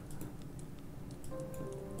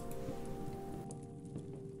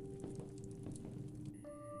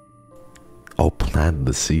 Oh, plant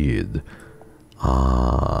the seed.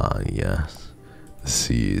 Ah, yes. The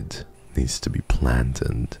seed needs to be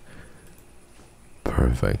planted.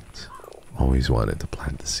 Perfect. Always wanted to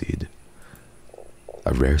plant the seed.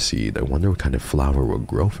 A rare seed. I wonder what kind of flower will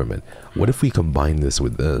grow from it. What if we combine this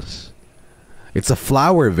with this? It's a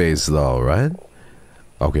flower vase though, right?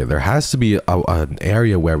 Okay, there has to be an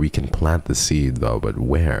area where we can plant the seed though, but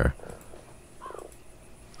where?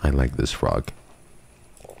 I like this frog.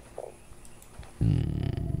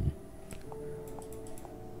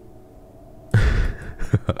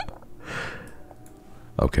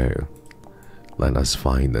 Okay. Let us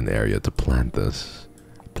find an area to plant this.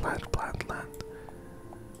 Plant.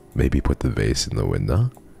 Maybe put the vase in the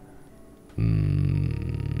window.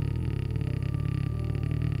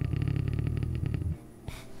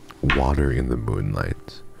 Water in the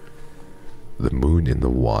moonlight. The moon in the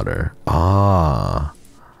water. Ah.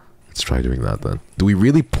 Let's try doing that then. Do we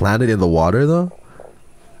really plant it in the water though?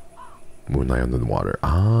 Moonlight under the water.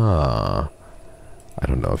 Ah. I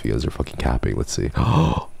don't know if you guys are fucking capping. Let's see.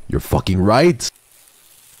 Oh, you're fucking right.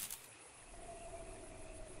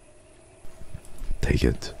 Take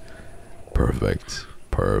it. Perfect.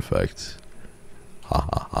 Perfect.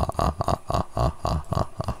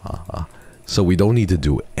 So we don't need to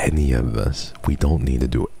do any of this. We don't need to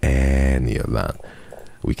do any of that.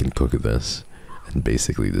 We can cook this and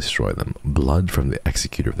basically destroy them. Blood from the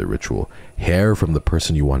executor of the ritual. Hair from the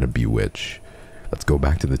person you want to bewitch. Let's go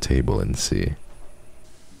back to the table and see.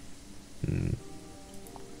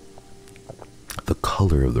 The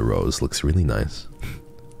color of the rose looks really nice.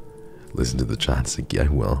 Listen to the chat, Sinky. I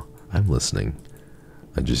will. I'm listening.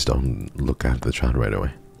 I just don't look at the chat right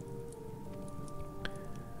away.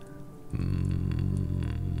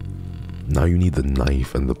 Now you need the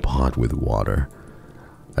knife and the pot with water.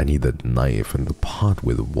 I need the knife and the pot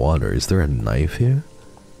with water. Is there a knife here?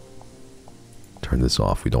 Turn this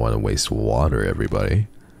off. We don't want to waste water, everybody.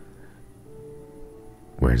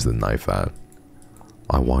 Where's the knife at?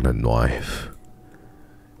 I want a knife.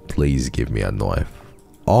 Please give me a knife.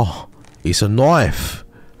 Oh, it's a knife!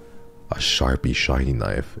 A sharpie, shiny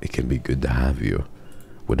knife. It can be good to have you.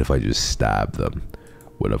 What if I just stabbed them?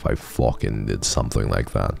 What if I fucking did something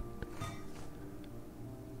like that?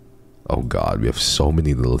 Oh god, we have so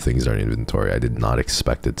many little things in our inventory. I did not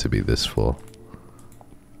expect it to be this full.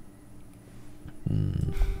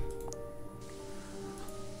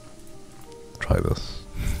 Try this.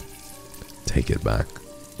 Take it back.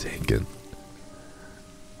 Take it.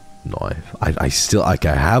 No, I still, like,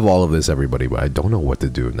 I have all of this, everybody, but I don't know what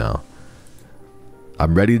to do now.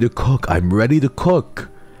 I'm ready to cook. I'm ready to cook.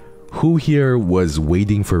 Who here was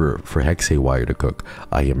waiting for Hex Haywire to cook?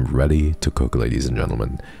 I am ready to cook, ladies and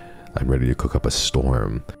gentlemen. I'm ready to cook up a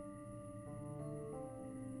storm.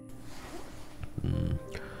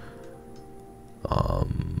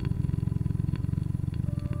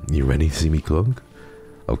 You ready to see me cook?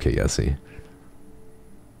 Okay, Yessie.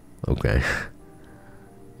 Okay.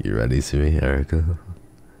 You ready to see me, Erica?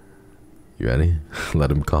 You ready?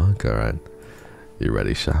 Let him cook? Alright. You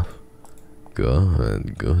ready, chef?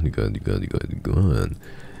 Good, good, good, good, good, good.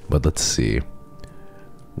 But let's see.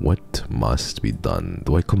 What must be done?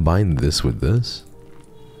 Do I combine this with this?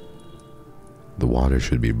 The water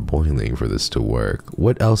should be boiling for this to work.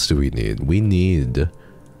 What else do we need? We need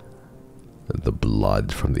the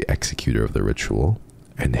blood from the executor of the ritual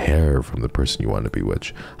and hair from the person you want to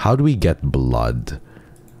bewitch. How do we get blood?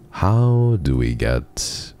 How do we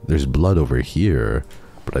get... There's blood over here,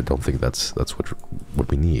 but I don't think that's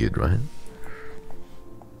what we need, right?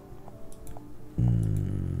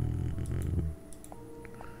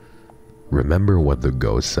 Remember what the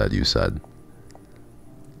ghost said, you said.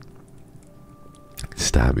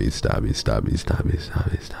 Stabby, stabby, stabby, stabby,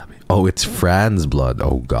 stabby, stabby. Oh, it's Fran's blood.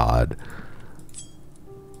 Oh, God.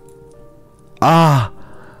 Ah!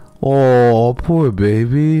 Oh, poor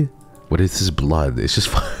baby. What is his blood? It's just...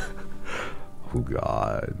 Oh,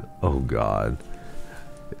 God. Oh, God.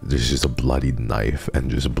 There's just a bloody knife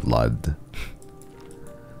and just blood.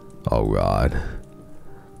 Oh, God.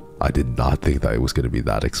 I did not think that it was going to be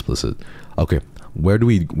that explicit. Okay, where do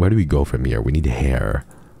we go from here? We need hair,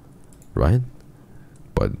 right?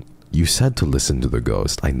 But you said to listen to the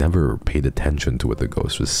ghost. I never paid attention to what the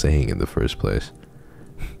ghost was saying in the first place.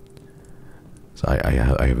 So I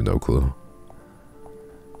have no clue.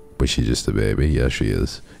 But she's just a baby. Yeah, she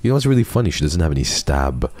is. You know what's really funny? She doesn't have any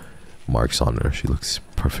stab marks on her. She looks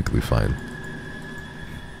perfectly fine.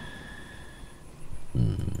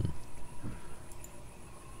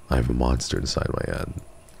 I have a monster inside my head.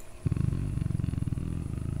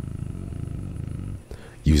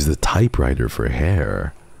 Use the typewriter for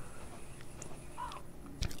hair.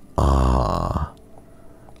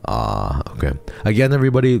 Okay. Again,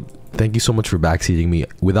 everybody, thank you so much for backseating me.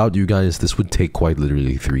 Without you guys, this would take quite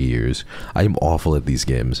literally 3 years. I'm awful at these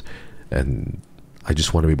games, and I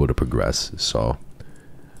just want to be able to progress. So,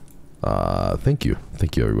 thank you.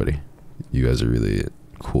 Thank you, everybody. You guys are really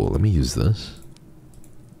cool. Let me use this.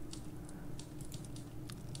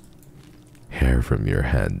 Hair from your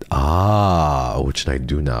head. What should I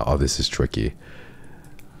do now? Oh, this is tricky.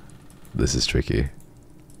 This is tricky.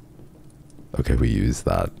 Okay, we use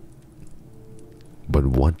that. But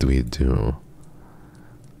what do we do?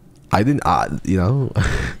 I didn't, you know,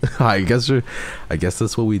 I guess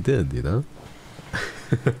that's what we did, you know?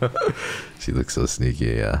 She looks so sneaky,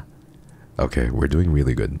 yeah. Okay, we're doing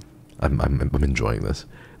really good. I'm enjoying this.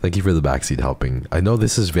 Thank you for the backseat helping. I know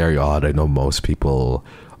this is very odd. I know most people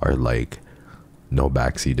are like, no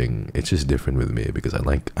backseating. It's just different with me because I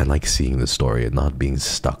like seeing the story and not being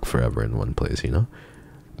stuck forever in one place, you know?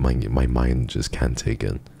 My mind just can't take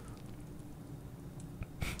it.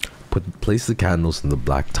 Place the candles and the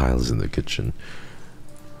black tiles in the kitchen.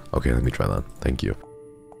 Okay, let me try that. Thank you.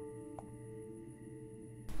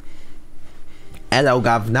 Hello,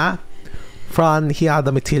 Governor. Fran, here are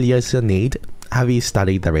the materials you need. Have you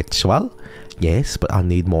studied the ritual? Yes, but I'll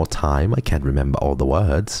need more time. I can't remember all the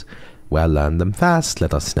words. Well, learn them fast.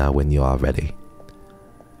 Let us know when you are ready.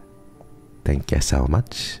 Thank you so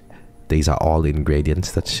much. These are all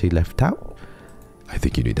ingredients that she left out. I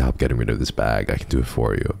think you need help getting rid of this bag. I can do it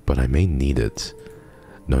for you, but I may need it.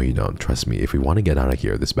 No, you don't. Trust me. If we want to get out of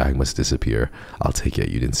here, this bag must disappear. I'll take it.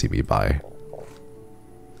 You didn't see me buy.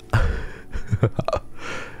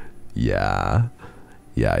 Yeah.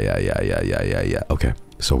 Yeah. Okay,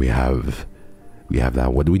 so we have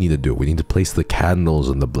that. What do we need to do? We need to place the candles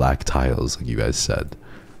on the black tiles, like you guys said.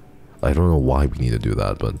 I don't know why we need to do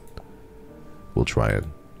that, but we'll try it.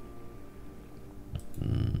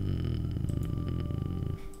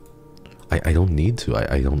 I don't need to.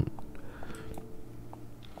 I don't.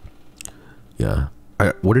 Yeah.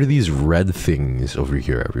 What are these red things over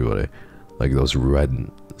here, everybody? Like those red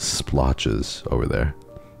splotches over there.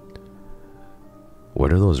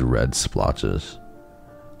 What are those red splotches?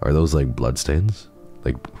 Are those like bloodstains?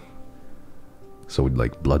 Like, so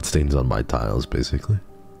like bloodstains on my tiles, basically.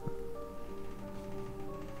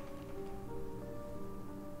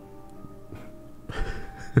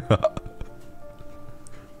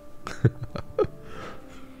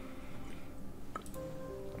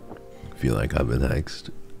 feel like I've been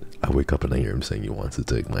hexed. I wake up and I hear him saying he wants to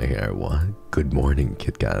take my hair. What? Good morning,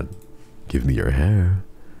 Kit Kat. Give me your hair.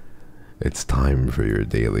 It's time for your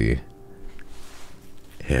daily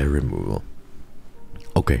hair removal.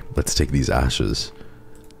 Okay, let's take these ashes.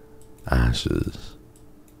 Ashes.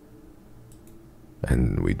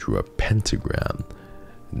 And we drew a pentagram.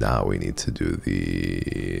 Now we need to do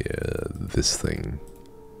the this thing.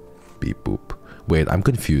 Beep boop. Wait, I'm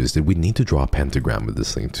confused. Did we need to draw a pentagram with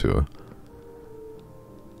this thing too?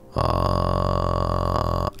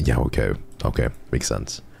 Yeah, okay. Okay, makes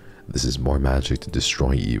sense. This is more magic to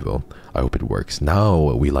destroy evil. I hope it works.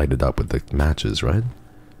 Now we light it up with the matches, right?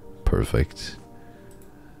 Perfect.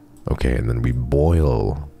 Okay, and then we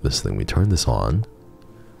boil this thing. We turn this on.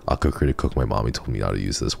 I'll cook. My mommy told me how to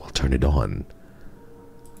use this. Well, turn it on.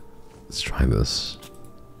 Let's try this.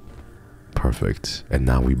 Perfect. And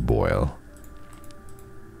now we boil.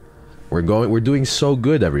 We're doing so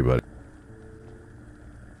good, everybody.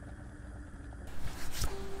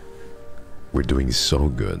 We're doing so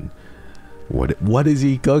good. What is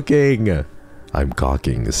he cooking? I'm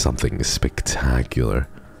cooking something spectacular.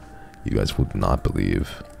 You guys would not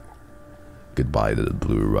believe. Goodbye to the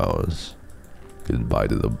blue rose. Goodbye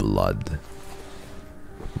to the blood.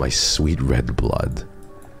 My sweet red blood.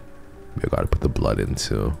 I gotta put the blood in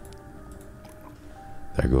too.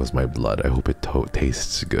 There goes my blood. I hope it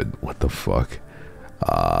tastes good. What the fuck?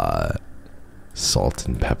 Salt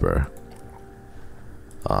and pepper.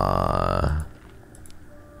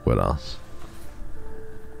 What else?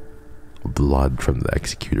 Blood from the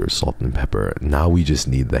executor, salt and pepper. Now we just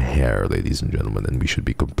need the hair, ladies and gentlemen, and we should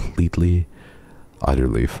be completely,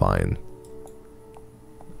 utterly fine.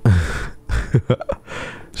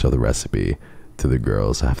 Show the recipe to the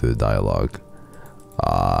girls after the dialogue.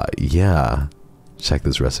 Yeah. Check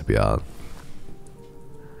this recipe out.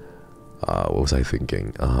 What was I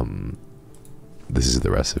thinking? This is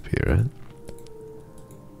the recipe, right?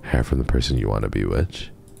 Hair from the person you want to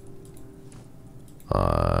bewitch.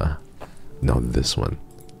 No, this one.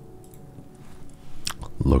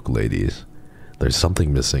 Look, ladies. There's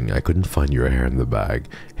something missing. I couldn't find your hair in the bag.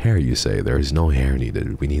 Hair, you say? There is no hair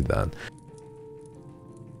needed. We need that.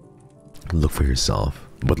 Look for yourself.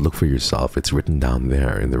 But look for yourself. It's written down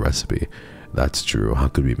there in the recipe. That's true. How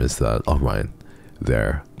could we miss that? Alright.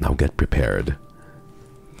 There. Now get prepared.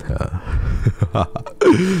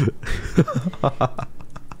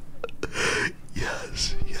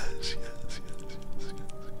 Yes.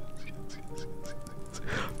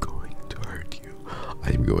 I'm going to hurt you.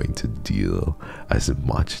 I'm going to deal as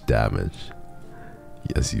much damage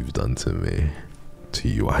as you've done to me. To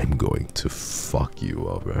you, I'm going to fuck you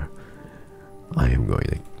over. I am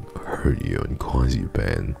going to hurt you and cause you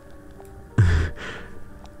pain.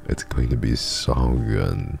 It's going to be so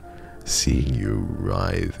good seeing you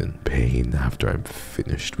writhe in pain after I'm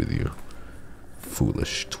finished with you.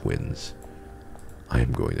 Foolish twins. I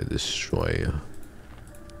am going to destroy you.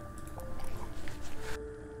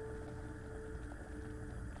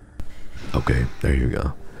 Okay, there you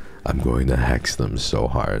go. I'm going to hex them so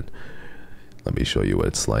hard. Let me show you what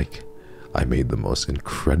it's like. I made the most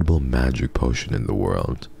incredible magic potion in the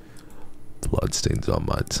world. Bloodstains on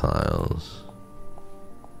my tiles.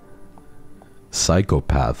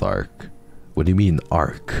 Psychopath arc. What do you mean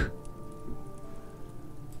arc?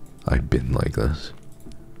 I've been like this.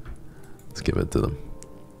 Let's give it to them.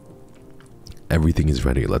 Everything is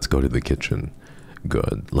ready. Let's go to the kitchen.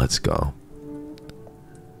 Good. Let's go.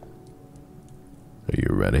 Are you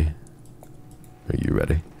ready? Are you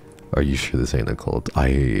ready? Are you sure this ain't a cult?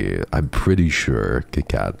 I'm pretty sure, Kit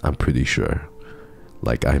Kat. I'm pretty sure.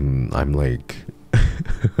 Like I'm like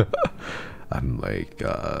I'm like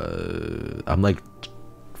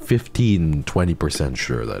 15-20%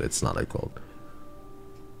 sure that it's not a cult.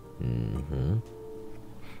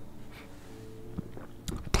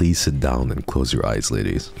 Please sit down and close your eyes,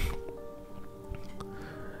 ladies.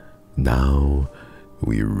 Now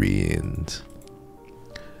we read.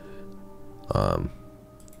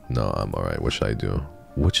 No, I'm alright. What should I do?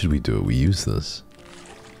 What should we do? We use this.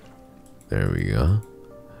 There we go.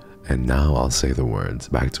 And now I'll say the words.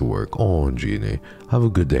 Back to work. Oh, Genie. Have a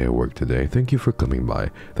good day at work today. Thank you for coming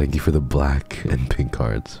by. Thank you for the black and pink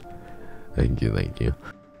cards. Thank you, thank you.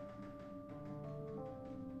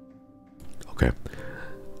 Okay.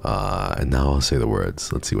 And now I'll say the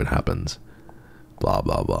words. Let's see what happens. Blah,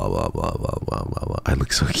 blah, blah, blah, blah, blah, blah, blah, blah. I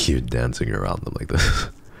look so cute dancing around them like this.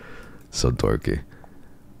 So dorky.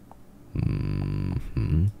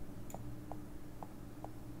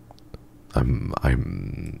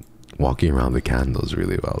 I'm walking around the candles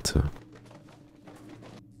really well too.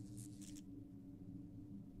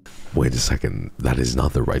 Wait a second. That is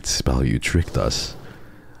not the right spell. You tricked us.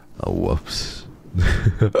 Oh, whoops. I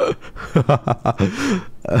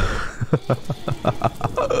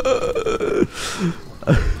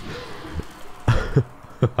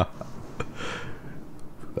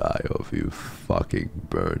hope you fucking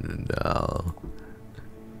burn now.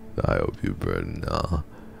 I hope you burn now.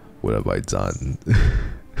 What have I done?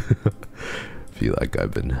 Feel like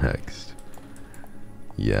I've been hexed.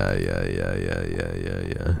 Yeah.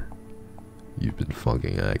 You've been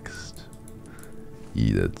fucking hexed.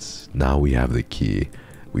 Eat it. Now we have the key.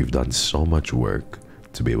 We've done so much work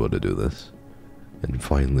to be able to do this. And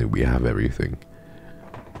finally we have everything.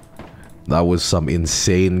 That was some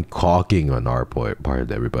insane caulking on our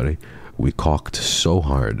part, everybody. We caulked so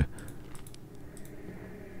hard.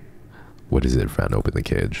 What is it, Fran? Open the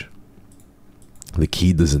cage. The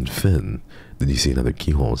key doesn't fit. Did you see another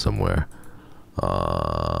keyhole somewhere?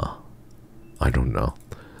 I don't know.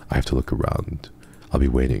 I have to look around. I'll be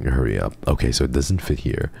waiting. Hurry up. Okay, so it doesn't fit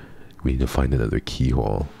here. We need to find another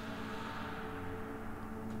keyhole.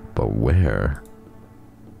 But where?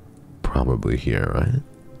 Probably here, right?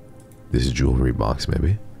 This jewelry box,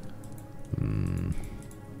 maybe?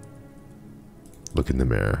 Look in the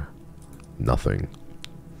mirror. Nothing.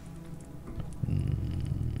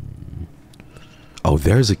 Oh,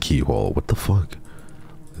 there's a keyhole. What the fuck?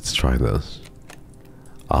 Let's try this.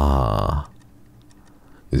 Ah.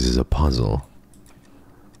 This is a puzzle.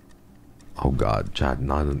 Oh god, chat,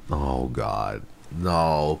 not an, oh god.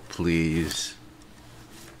 No, please.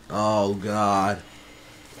 Oh god.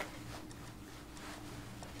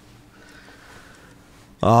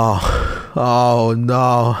 Oh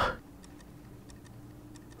no.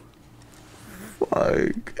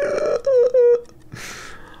 Fuck.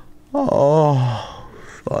 Oh,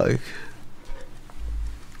 fuck.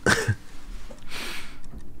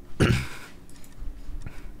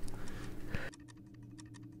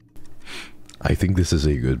 I think this is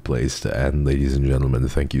a good place to end, ladies and gentlemen.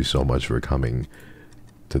 Thank you so much for coming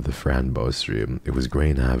to the Franbo stream. It was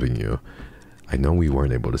great having you. I know we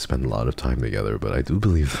weren't able to spend a lot of time together, but I do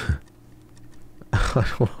believe I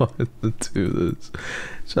don't want to do this.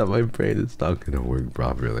 Chat, my brain is not gonna work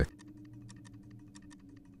properly.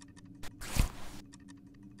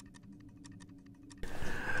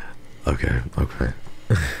 Okay.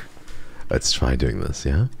 Let's try doing this,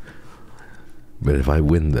 yeah? But if I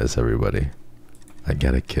win this, everybody, I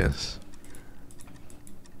get a kiss.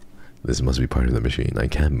 This must be part of the machine. I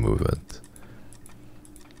can't move it.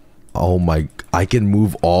 Oh my, I can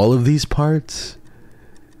move all of these parts?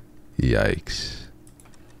 Yikes.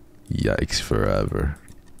 Yikes forever.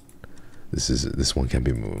 This one can't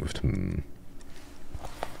be moved.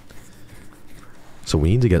 So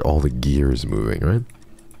we need to get all the gears moving, right?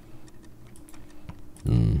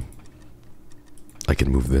 I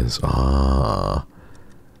can move this. Ah.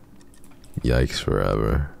 Yikes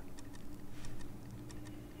forever.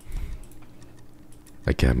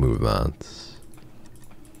 I can't move that.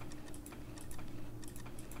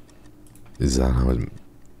 Is that how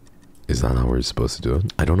we're supposed to do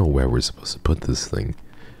it? I don't know where we're supposed to put this thing.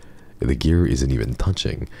 The gear isn't even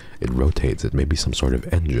touching. It rotates. It may be some sort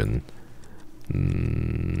of engine. I'm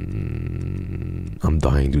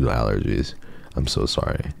dying due to allergies. I'm so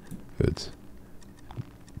sorry. Good.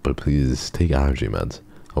 But please take allergy meds.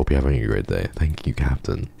 Hope you're having a great day. Thank you,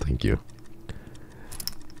 Captain. Thank you.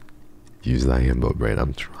 Use that himbo brain.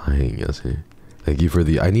 I'm trying, yes. Thank you for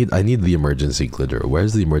the. I need the emergency glitter.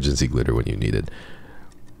 Where's the emergency glitter when you need it?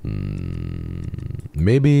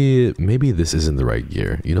 Maybe this isn't the right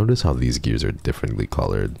gear. You notice how these gears are differently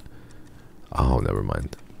colored? Oh, never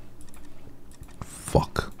mind.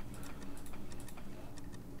 Fuck.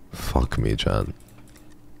 Fuck me, Chan.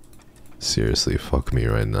 Seriously, fuck me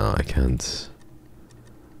right now. I can't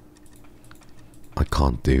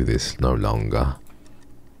do this no longer.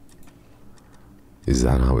 Is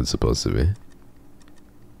that how it's supposed to be?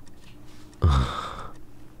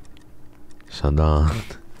 Shut up.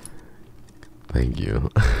 Thank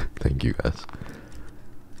you. Thank you, guys.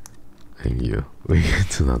 Thank you. We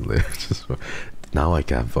get to that later. Just now I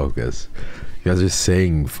can't focus. You guys are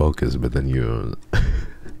saying focus, but then you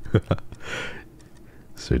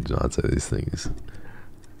so do not say these things.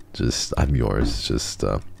 Just, I'm yours. Just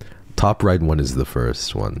top right one is the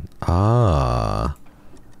first one. Ah.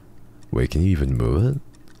 Wait, can you even move it?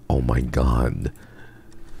 Oh my god.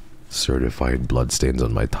 Certified bloodstains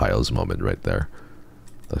on my tiles moment right there.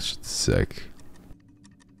 That's just sick.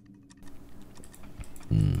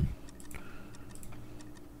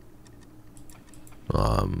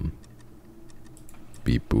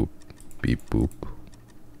 Beep boop. Beep boop.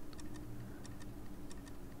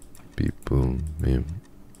 Beep boom. Beep.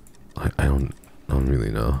 I don't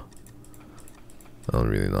really know. I don't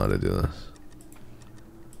really know how to do this.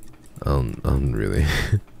 I don't really.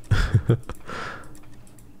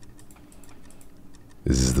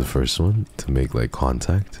 This is the first one to make like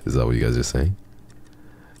contact. Is that what you guys are saying?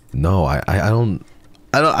 No, I don't.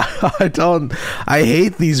 I don't. I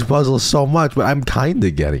hate these puzzles so much, but I'm kind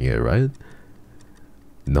of getting it, right?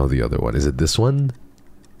 No, the other one. Is it this one?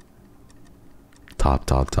 Top.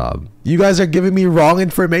 You guys are giving me wrong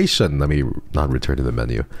information. Let me not return to the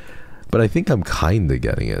menu. But I think I'm kind of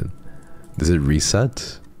getting it. Does it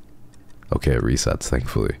reset? Okay, it resets,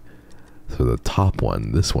 thankfully. So the top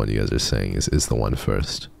one, this one you guys are saying is the one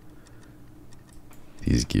first.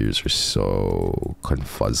 These gears are so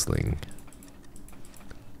confuzzling.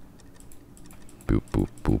 Boop, boop,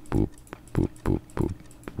 boop, boop, boop, boop, boop,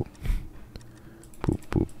 boop. Boop,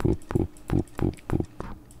 boop, boop, boop, boop, boop, boop,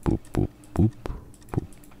 boop, boop, boop, boop,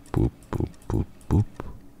 boop, boop, boop, boop.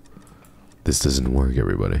 This doesn't work,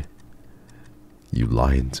 everybody. You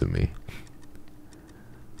lied to me.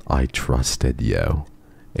 I trusted you,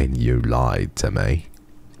 and you lied to me.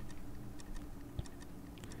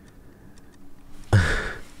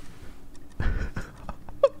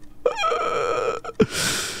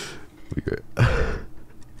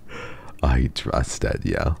 I trusted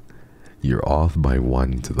you. You're off by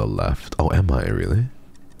one to the left. Oh, am I really?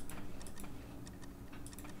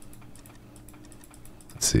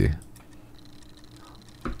 Let's see.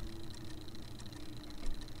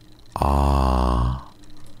 Ah,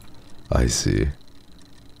 I see.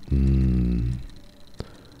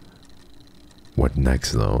 What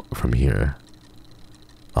next though from here?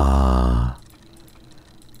 Oh.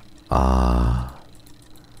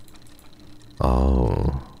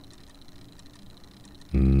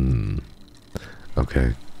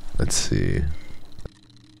 Okay, let's see.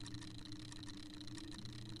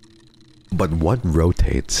 But what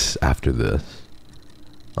rotates after this?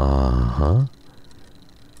 I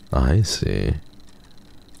see.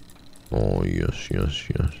 Oh, yes.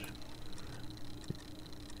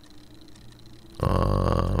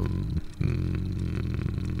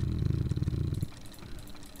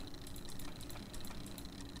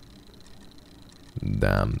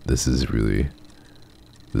 Damn, this is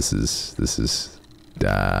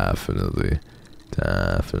definitely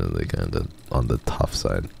kind of on the tough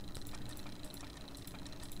side.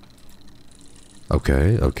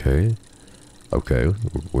 Okay,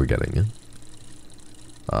 we're getting it.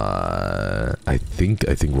 I think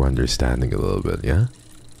we're understanding a little bit, yeah?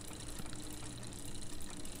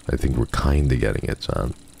 I think we're kinda getting it,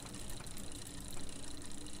 John.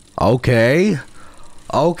 Okay.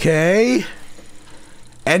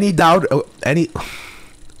 Any doubt?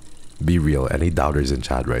 Be real. Any doubters in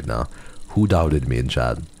chat right now? Who doubted me in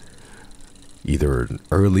chat? Either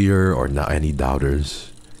earlier or now. Any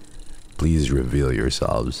doubters? Please reveal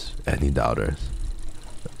yourselves. Any doubters?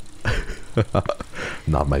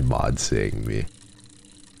 Not my mod saying me.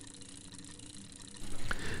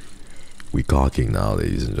 We cocking now,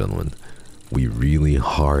 ladies and gentlemen. We really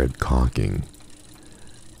hard cocking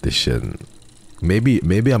this shit. Maybe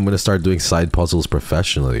I'm gonna start doing side puzzles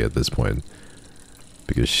professionally at this point,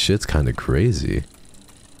 because shit's kind of crazy.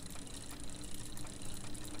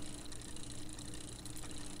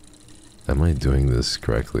 Am I doing this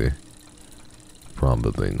correctly?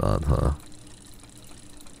 Probably not, huh?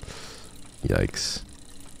 Yikes.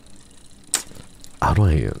 How do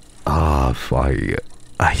I... fuck.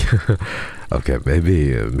 Okay,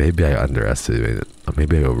 maybe I underestimated...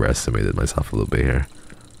 Maybe I overestimated myself a little bit here.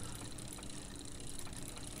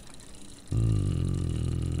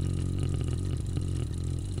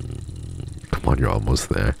 Come on, you're almost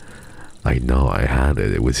there. I know, I had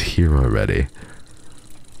it. It was here already.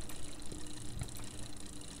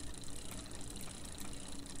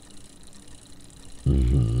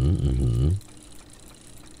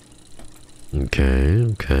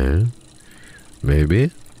 Okay.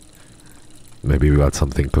 Maybe we got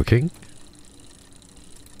something cooking.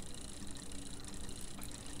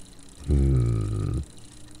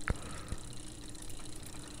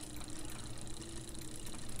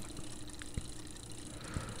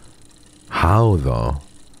 How though?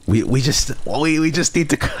 We just need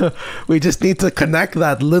to connect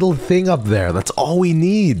that little thing up there. That's all we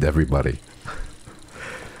need, everybody.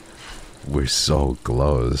 We're so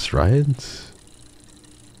close, right?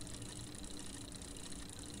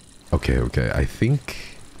 Okay, I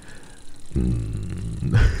think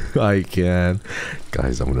I can.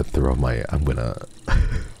 Guys, I'm back,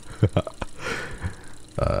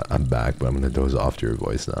 but I'm gonna doze off to your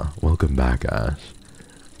voice now. Welcome back, Ash.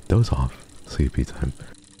 Doze off. Sleepy time.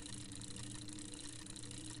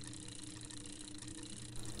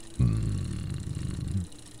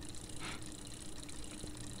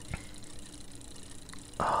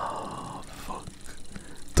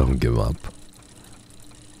 don't give up.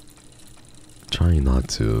 Try not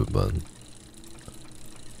to, but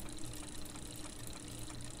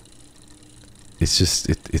it's just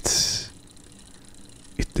it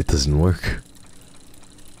doesn't work.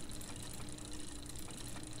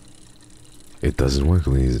 It doesn't work,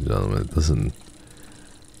 ladies and gentlemen. It doesn't.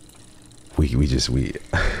 We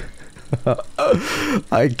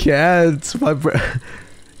I can't.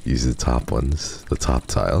 Use the top ones, the top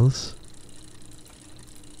tiles.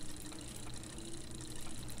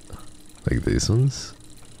 Like these ones?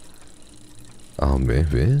 Oh,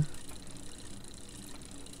 maybe.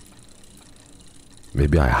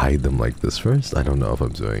 Maybe I hide them like this first? I don't know if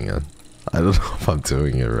I'm doing it. I don't know if I'm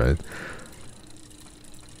doing it right.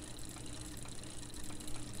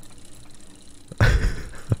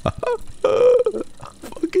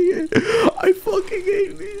 I fucking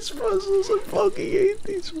hate these puzzles. I fucking hate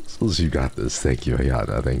these puzzles. You got this. Thank you,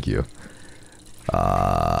 Ayana. Thank you.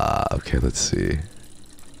 Okay, let's see.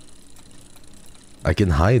 I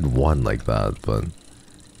can hide one like that, but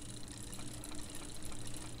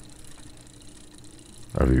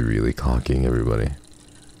are we really cocking, everybody?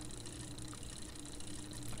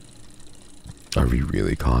 Are we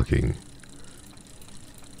really cocking?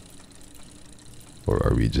 Or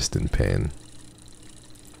are we just in pain?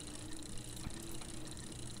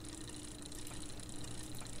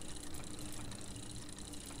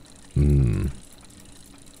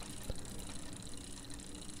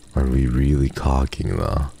 Are we really cocking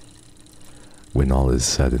though? When all is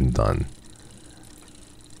said and done.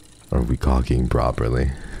 Are we cocking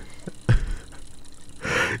properly?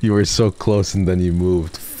 You were so close and then you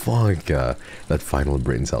moved. Fuck. That final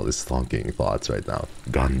brain cell is thonking thoughts right now.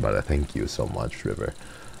 Ganbara, thank you so much, River.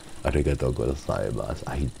 Arigatou gozaimasu.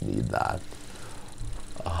 I need that.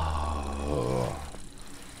 Oh.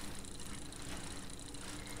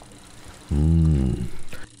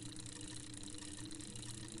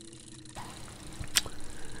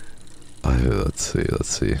 Let's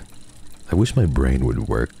see. I wish my brain would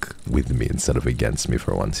work with me instead of against me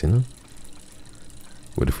for once, you know?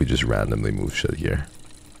 What if we just randomly move shit here?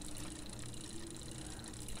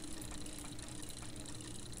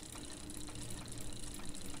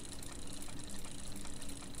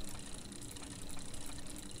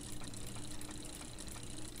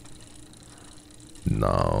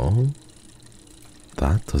 No.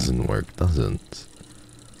 That doesn't work, does it?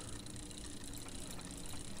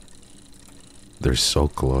 They're so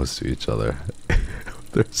close to each other.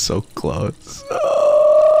 They're so close.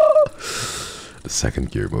 The second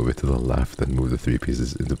gear, move it to the left, then move the 3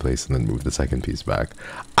 pieces into place, and then move the second piece back.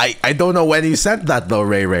 I don't know when you said that though,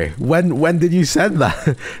 Ray Ray. When did you said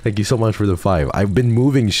that? Thank you so much for the 5. I've been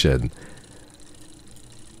moving shit.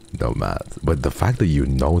 No math. But the fact that you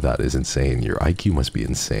know that is insane. Your IQ must be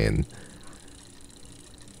insane.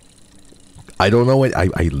 I don't know what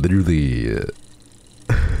I literally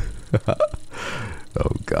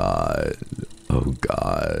oh god. Oh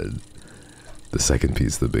god. The second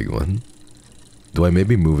piece, the big one. Do I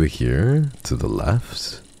maybe move it here to the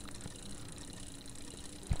left?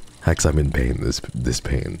 Hex, I'm in pain. This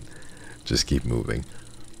pain. Just keep moving.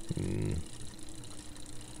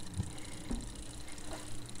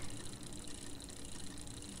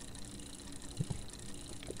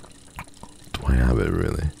 Do I have it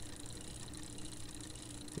really?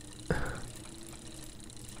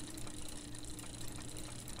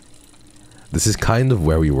 This is kind of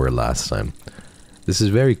where we were last time. This is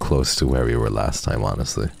very close to where we were last time,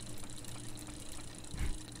 honestly.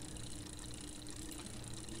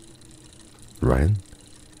 Ryan?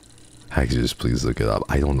 Hex, just please look it up.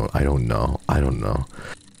 I don't know.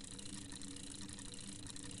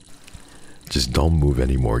 Just don't move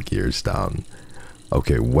any more gears down.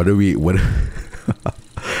 Okay, what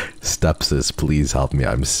Stepsis, please help me.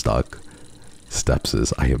 I'm stuck.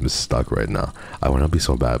 Stepsis, I am stuck right now. I want to be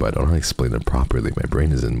so bad, but I don't know how to explain it properly. My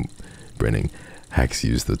brain isn't braining. Hex,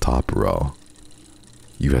 use the top row.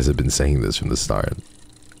 You guys have been saying this from the start.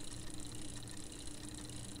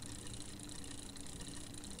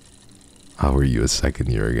 How are you a second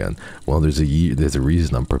year again? Well, there's a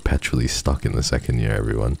reason I'm perpetually stuck in the second year,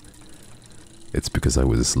 everyone. It's because I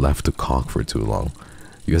was left to cock for too long.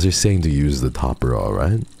 You guys are saying to use the top row,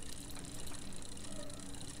 right?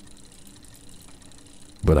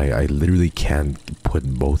 But I literally can't put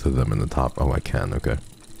both of them in the top. Oh, I can, okay.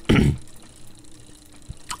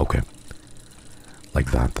 Okay.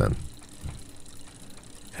 Like that then.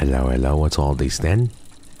 Hello, what's all this then?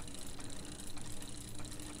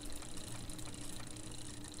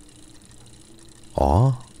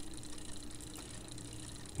 Aw?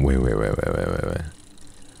 Wait.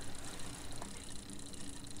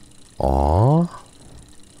 Aw?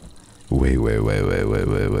 Wait.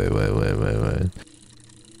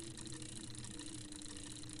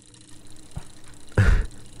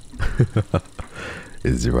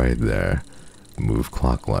 It's right there. Move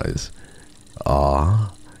clockwise.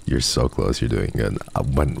 Ah, you're so close. You're doing good.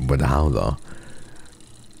 But how though?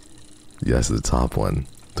 Yes, the top one.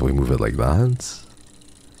 Do we move it like that?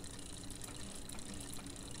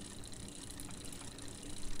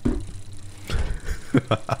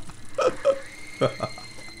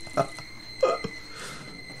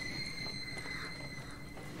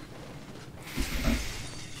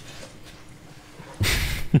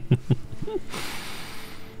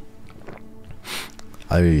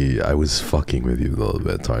 I was fucking with you a little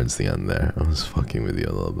bit towards the end there. I was fucking with you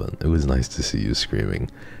a little bit. It was nice to see you screaming.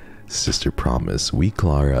 Sister promise. We,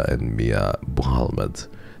 Clara and Mia Buhalmed,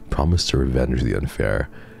 promise to revenge the unfair.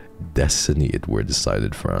 Destiny it were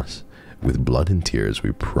decided for us. With blood and tears,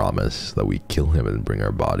 we promise that we kill him and bring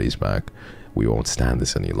our bodies back. We won't stand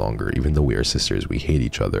this any longer. Even though we are sisters, we hate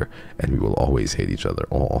each other, and we will always hate each other.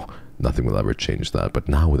 Oh, nothing will ever change that. But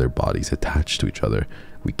now with our bodies attached to each other,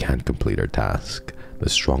 we can't complete our task. The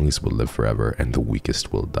strongest will live forever, and the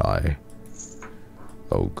weakest will die.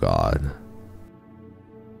 Oh God.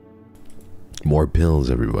 More pills,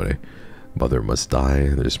 everybody. Mother must die.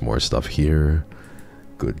 There's more stuff here.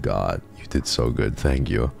 Good God. You did so good. Thank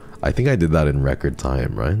you. I think I did that in record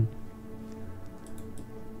time, right?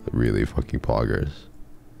 Really fucking poggers.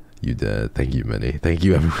 You did. Thank you, Minnie. Thank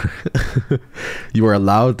you, everyone. You are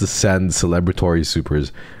allowed to send celebratory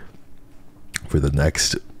supers for the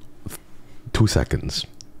next 2 seconds.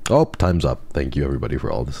 Oh, time's up. Thank you, everybody,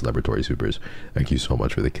 for all the celebratory supers. Thank you so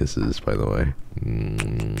much for the kisses, by the way.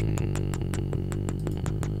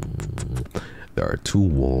 There are 2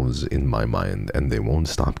 wolves in my mind, and they won't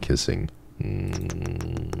stop kissing.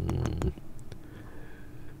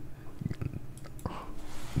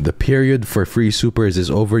 The period for free supers is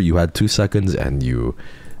over. You had 2 seconds and you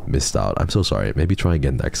missed out. I'm so sorry. Maybe try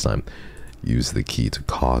again next time. Use the key to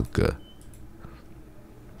cog.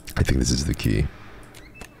 I think this is the key.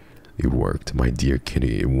 It worked, my dear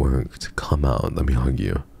kitty. It worked. Come out. Let me hug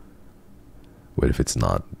you. What if it's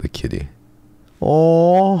not the kitty?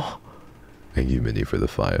 Oh, thank you, Minnie, for the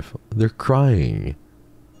 5. They're crying.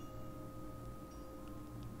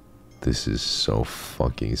 This is so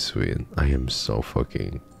fucking sweet. I am so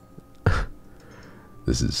fucking...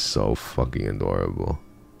 This is so fucking adorable.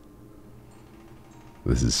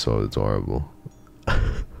 This is so adorable.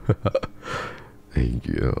 Thank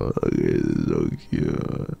you. It's so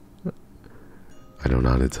cute. I don't know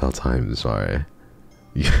how to tell time, sorry.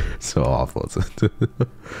 You're so awful.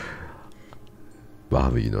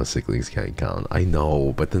 Bobby, you know Sicklings can't count. I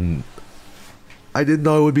know, but then... I didn't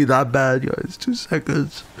know it would be that bad, guys. 2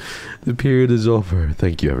 seconds. The period is over.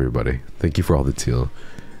 Thank you, everybody. Thank you for all the teal.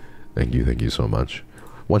 Thank you so much.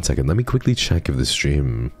 1 second, let me quickly check if the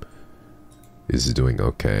stream is doing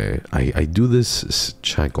okay. I do this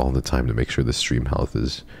check all the time to make sure the stream health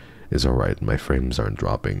is alright. My frames aren't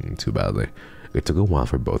dropping too badly. It took a while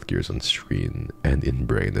for both gears on screen and in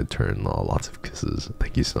brain to turn lots of kisses.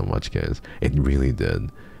 Thank you so much, guys. It really did.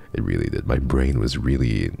 It really did. My brain was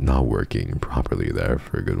really not working properly there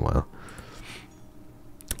for a good while.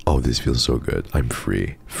 Oh, this feels so good. I'm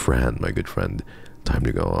free. Fran, my good friend. Time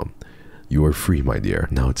to go home. You are free, my dear.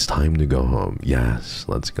 Now it's time to go home. Yes,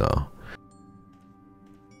 let's go.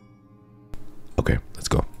 Okay, let's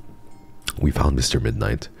go. We found Mr.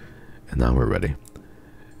 Midnight, and now we're ready.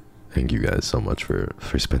 Thank you guys so much for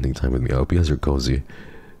spending time with me. I hope you guys are cozy.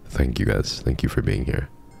 Thank you guys. Thank you for being here.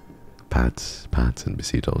 Pats, and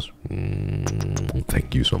besitos.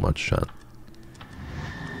 Thank you so much, Sean.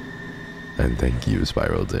 And thank you,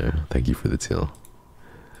 Spiral Dear. Thank you for the teal.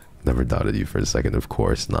 Never doubted you for a second. Of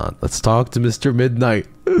course not. Let's talk to Mr. Midnight.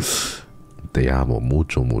 Te amo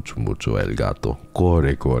mucho, mucho, mucho, el gato.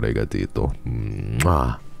 Corre, corre, gatito.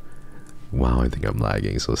 Mwah. Wow, I think I'm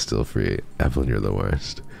lagging, so still free. Evelyn, you're the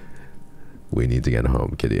worst. We need to get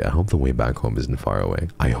home, kitty. I hope the way back home isn't far away.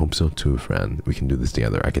 I hope so too, friend. We can do this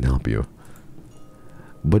together. I can help you.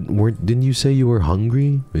 But didn't you say you were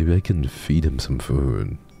hungry? Maybe I can feed him some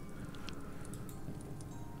food.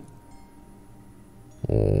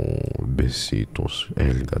 Oh, besitos,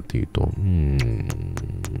 el gatito.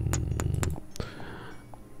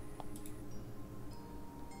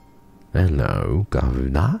 Hello,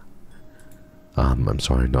 Governor? I'm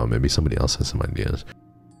sorry, no, maybe somebody else has some ideas.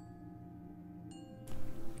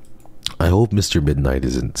 I hope Mr. Midnight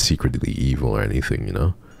isn't secretly evil or anything, you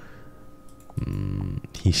know?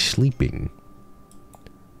 He's sleeping.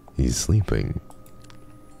 He's sleeping.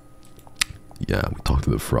 Yeah, we talked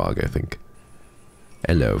to the frog, I think.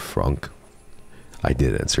 Hello, frog. I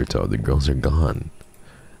did answer Toad. The girls are gone.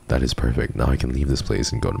 That is perfect. Now I can leave this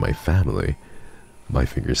place and go to my family. My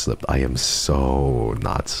finger slipped. I am so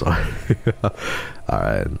not sorry.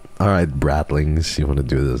 Alright, bratlings. You want to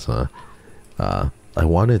do this, huh? I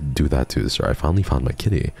want to do that too, sir. I finally found my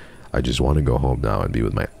kitty. I just want to go home now and be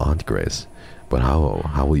with my Aunt Grace. But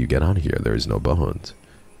how will you get out of here? There is no bones.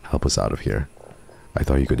 Help us out of here. I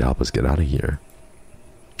thought you could help us get out of here.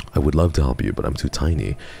 I would love to help you, but I'm too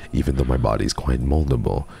tiny. Even though my body is quite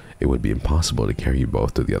moldable, it would be impossible to carry you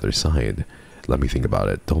both to the other side. Let me think about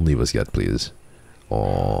it. Don't leave us yet, please.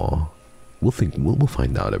 Aww. We'll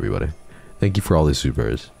find out, everybody. Thank you for all the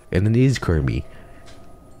supers. And it is Kermie.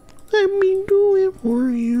 Let me do it for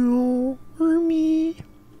you, Kermie.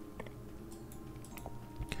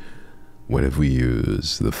 What if we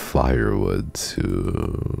use the firewood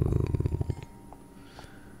to...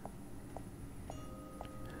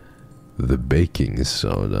 the baking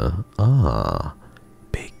soda. Ah.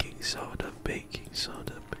 Baking soda, baking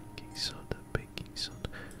soda, baking soda, baking soda.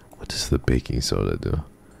 What does the baking soda do?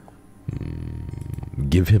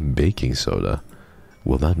 Give him baking soda.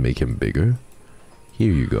 Will that make him bigger?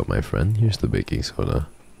 Here you go, my friend. Here's the baking soda.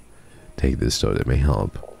 Take this soda, it may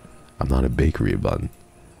help. I'm not a bakery bun.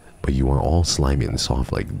 But you are all slimy and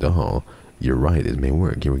soft like dough. You're right, it may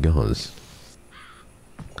work. Here it goes.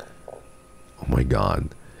 Oh my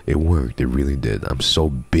god. It worked, it really did. I'm so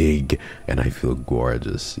big and I feel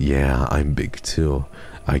gorgeous. Yeah, I'm big too.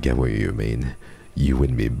 I get what you mean. You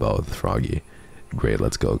and me both, Froggy. Great,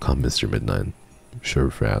 let's go. Come, Mr. Midnight. Sure,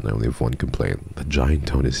 Fran, I only have one complaint. The giant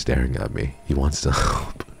toad is staring at me. He wants to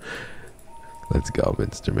help. Let's go,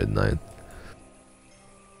 Mr. Midnight.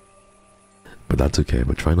 But that's okay,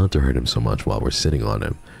 but try not to hurt him so much while we're sitting on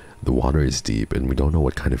him. The water is deep and we don't know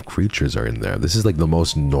what kind of creatures are in there. This is like the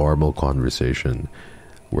most normal conversation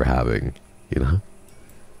we're having, you know?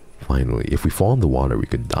 Finally, if we fall in the water, we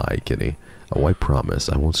could die, kitty. Oh, I promise,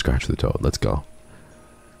 I won't scratch the toad. Let's go.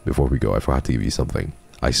 Before we go, I forgot to give you something.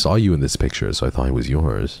 I saw you in this picture, so I thought it was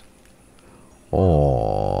yours.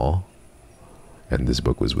 Aww. And this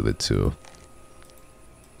book was with it too.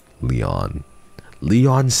 Leon.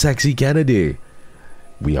 Leon Sexy Kennedy!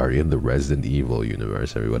 We are in the Resident Evil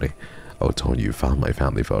universe, everybody. Oh, Tony, you found my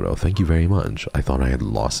family photo. Thank you very much. I thought I had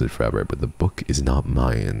lost it forever, but the book is not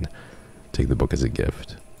mine. Take the book as a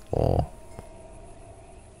gift. Oh.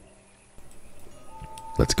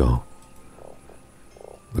 Let's go.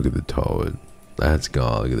 Look at the toad. Let's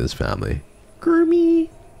go. Look at this family.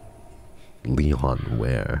 Kermie. Leon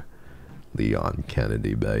where? Leon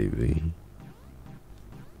Kennedy, baby.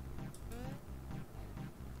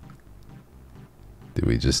 Did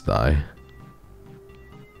we just die?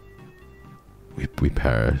 We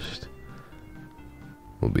perished.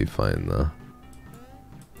 We'll be fine though.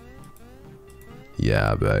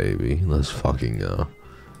 Yeah, baby. Let's fucking go.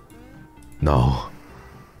 No.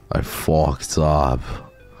 I fucked up.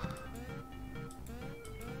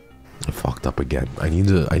 I fucked up again. I need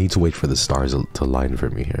to wait for the stars to line for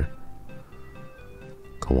me here.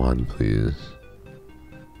 Come on, please.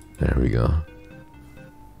 There we go.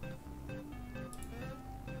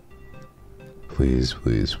 Please,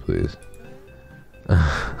 please, please.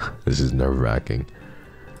 This is nerve-wracking.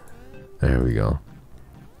 There we go.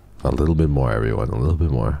 A little bit more, everyone. A little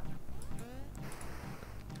bit more.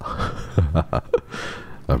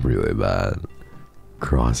 I'm really bad.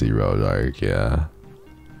 Crossy Road Arc, yeah.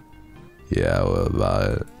 Yeah, what about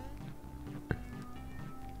it?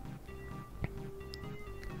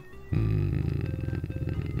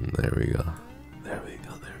 There we go. There we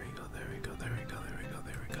go, there we go, there we go, there we go, there we go,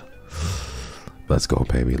 there we go. Let's go,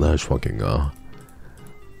 baby. Let's fucking go.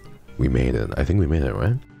 We made it. I think we made it,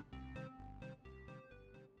 right?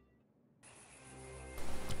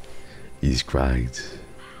 He's cracked.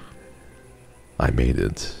 I made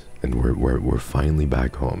it. And we're finally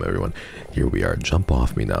back home, everyone. Here we are. Jump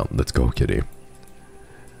off me now. Let's go, kitty.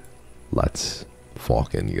 Let's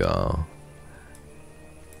fucking go.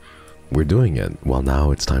 We're doing it. Well,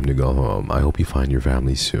 now it's time to go home. I hope you find your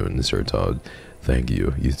family soon, Sir Toad. Thank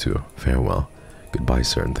you. You too. Farewell. Goodbye,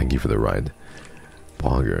 sir, and thank you for the ride.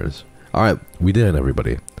 Poggers. Alright, we did it,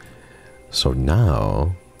 everybody. So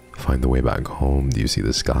now, find the way back home. Do you see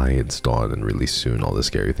the sky? It's dawn, and really soon all the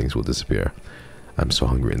scary things will disappear. I'm so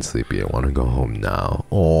hungry and sleepy. I want to go home now.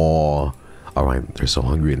 Oh, alright, they're so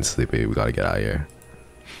hungry and sleepy. We gotta get out of here.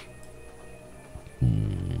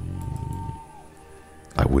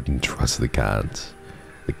 I wouldn't trust the cat.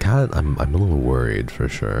 The cat, I'm a little worried for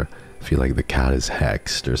sure. I feel like the cat is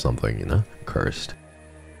hexed or something, you know? Cursed.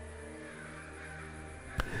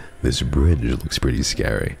 This bridge looks pretty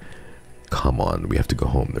scary. Come on, we have to go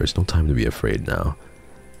home. There's no time to be afraid now.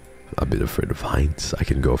 a bit afraid of heights. I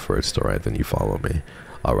can go first, alright? Then you follow me.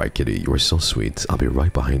 Alright, kitty, you are so sweet. I'll be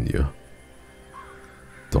right behind you.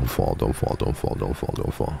 Don't fall, don't fall, don't fall, don't fall,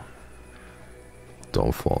 don't fall.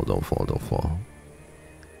 Don't fall, don't fall, don't fall.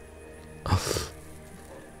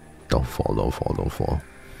 Don't fall, don't fall, don't fall.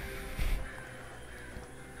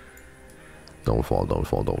 Don't fall, don't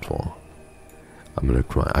fall, don't fall. I'm gonna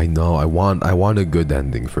cry. I know, I want a good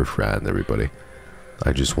ending for Fran, everybody.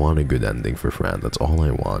 I just want a good ending for Fran. That's all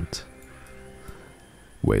I want.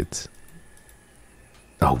 Wait.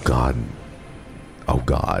 Oh god. Oh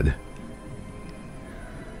god.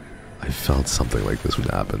 I felt something like this would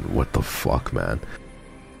happen. What the fuck, man?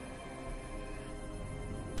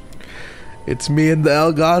 It's me and the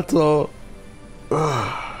El Gato.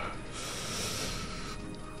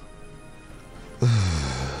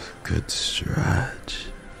 Good stretch.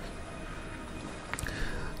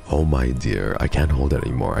 Oh my dear, I can't hold it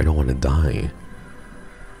anymore. I don't want to die.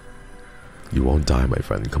 You won't die, my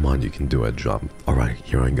friend. Come on, you can do it. Jump. Alright,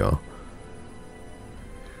 here I go.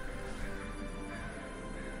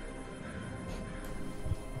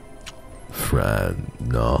 Fran,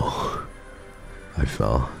 no. I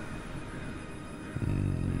fell.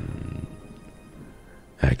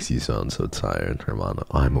 Hex, you sound so tired, hermano.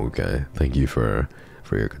 I'm okay. Thank you for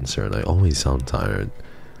your concern. I always sound tired.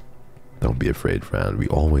 Don't be afraid, Fran. We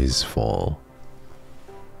always fall.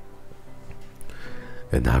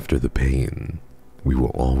 And after the pain, we will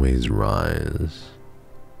always rise.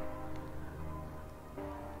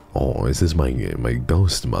 Oh, is this my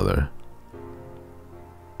ghost mother?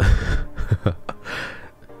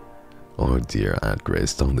 Oh dear, Aunt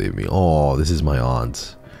Grace, don't leave me. Oh, this is my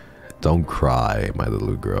aunt. Don't cry, my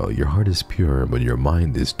little girl. Your heart is pure, but your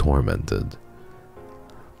mind is tormented.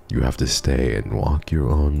 You have to stay and walk your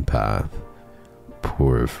own path.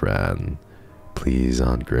 Poor Fran. Please,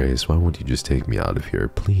 Aunt Grace, why won't you just take me out of here,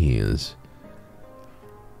 please?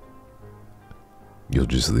 You'll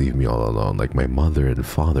just leave me all alone like my mother and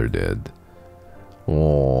father did.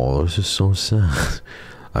 Oh, this is so sad.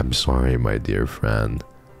 I'm sorry, my dear Fran.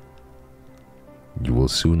 You will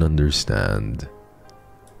soon understand.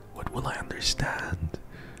 What will I understand?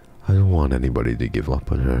 I don't want anybody to give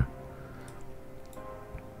up on her.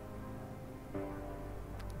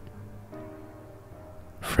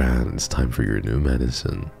 Fran, it's time for your new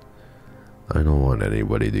medicine. I don't want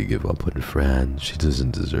anybody to give up on Fran. She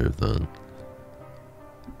doesn't deserve that.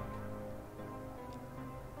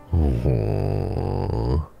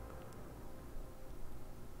 Oh,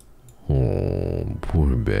 oh,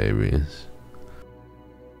 poor babies.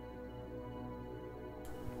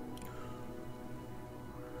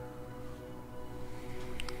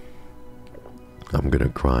 I'm gonna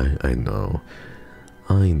cry. I know.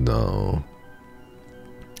 I know.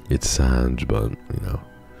 It's sad, but you know,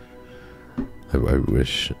 I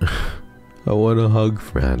wish. I want to hug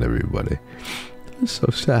Fran, everybody. It's so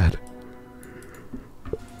sad.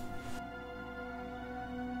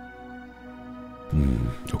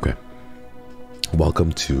 Okay.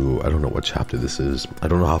 Welcome to, I don't know what chapter this is. I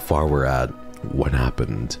don't know how far we're at. What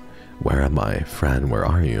happened? Where am I? Fran, where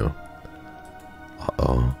are you?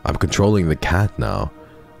 Uh-oh. I'm controlling the cat now.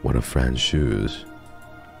 One of Fran's shoes.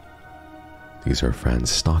 These are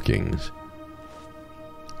Fran's stockings.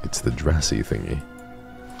 It's the dressy thingy.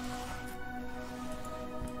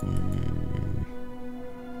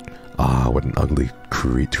 Ah, what an ugly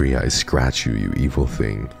tree. I scratch you, you evil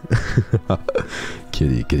thing.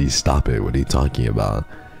 Kitty, stop it. What are you talking about?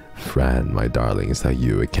 Fran, my darling, is that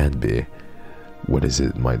you? It can't be. What is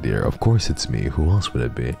it, my dear? Of course it's me. Who else would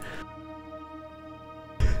it be?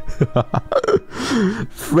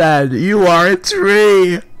 Fran, you are a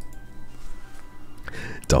tree!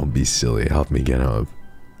 Don't be silly. Help me get up.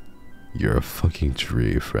 You're a fucking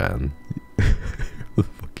tree, Fran. You're a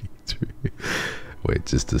fucking tree. Wait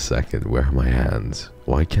just a second. Where are my hands?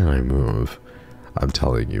 Why can't I move? I'm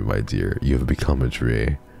telling you, my dear, you have become a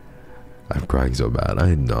tree. I'm crying so bad.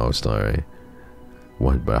 I know, sorry.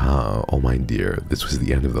 What, but how? Oh, my dear, this was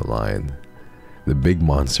the end of the line. The big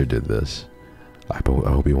monster did this. I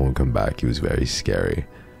hope he won't come back. He was very scary.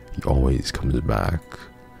 He always comes back.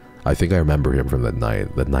 I think I remember him from that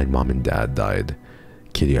night Mom and Dad died.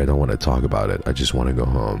 Kitty, I don't want to talk about it. I just want to go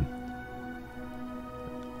home.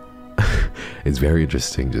 It's very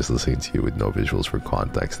interesting just listening to you with no visuals for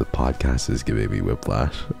context. The podcast is giving me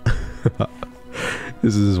whiplash.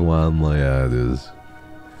 This is one my head is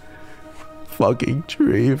fucking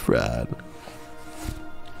tree, Fran.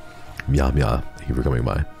 Mia, thank you for coming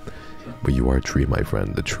by. But you are a tree, my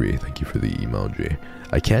friend. The tree. Thank you for the emoji.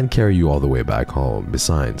 I can't carry you all the way back home.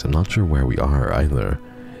 Besides, I'm not sure where we are either.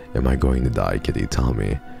 Am I going to die, Kitty? Tell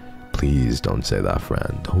me. Please don't say that,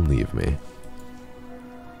 Fran. Don't leave me.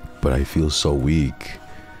 But I feel so weak.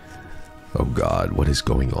 Oh god, what is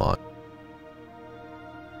going on?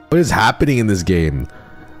 What is happening in this game?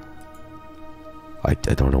 I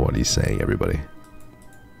don't know what he's saying, everybody.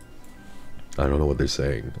 I don't know what they're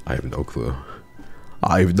saying. I have no clue.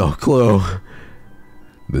 I have no clue.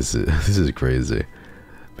 This is crazy.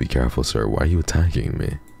 Be careful, sir. Why are you attacking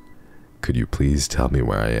me? Could you please tell me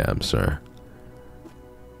where I am, sir?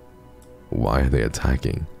 Why are they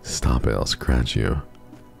attacking? Stop it, I'll scratch you.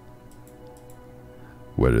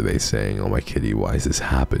 What are they saying? Oh my kitty, why is this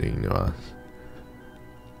happening to us?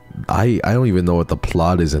 I don't even know what the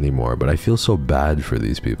plot is anymore, but I feel so bad for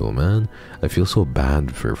these people, man. I feel so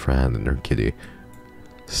bad for Fran and her kitty.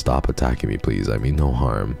 Stop attacking me, please. I mean no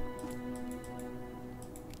harm.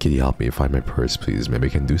 Kitty, help me find my purse, please. Maybe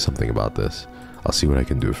I can do something about this. I'll see what I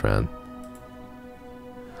can do, Fran.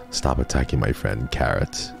 Stop attacking my friend,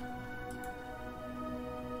 Carrot.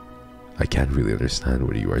 I can't really understand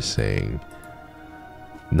what you are saying.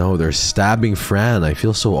 No, they're stabbing Fran. I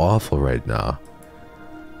feel so awful right now.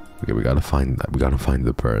 Okay, we gotta find that. We gotta find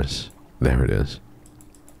the purse. There it is.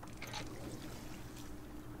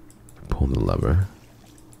 Pull the lever.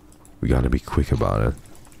 We gotta be quick about it.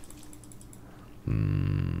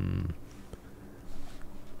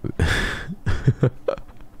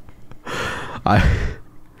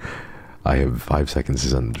 I have 5 seconds to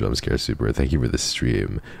send the jump scare super. Thank you for the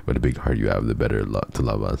stream. What a big heart you have, the better to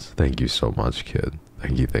love us. Thank you so much, kid.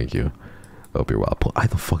 Thank you, thank you. I hope you're well. How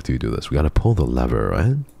the fuck do you do this? We gotta pull the lever,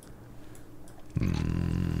 right?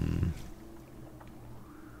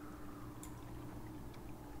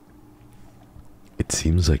 It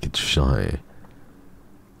seems like it's shy.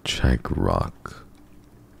 Check rock.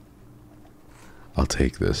 I'll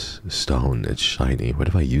take this stone. It's shiny. What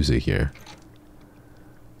if I use it here?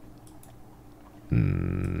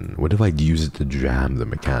 What if I use it to jam the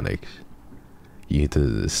mechanics? You need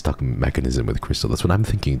to stuck mechanism with crystal. That's what I'm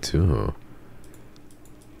thinking too.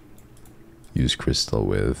 Use crystal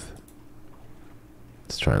with.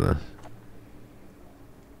 Let's try this.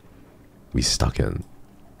 We stuck in.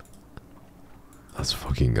 Let's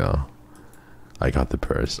fucking go. I got the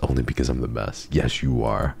purse only because I'm the best. Yes, you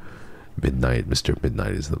are. Midnight, Mr.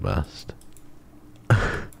 Midnight is the best.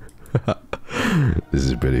 This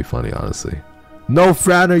is pretty funny, honestly. No,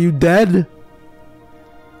 Fran, are you dead?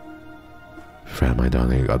 Fran, my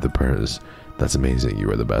darling, I got the purse. That's amazing.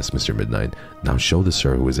 You are the best, Mr. Midnight. Now show the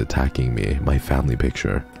sir who is attacking me my family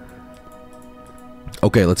picture.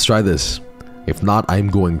 Okay, let's try this. If not, I'm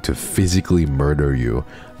going to physically murder you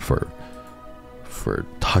for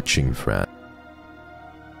touching Fran.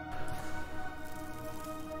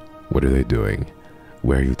 What are they doing?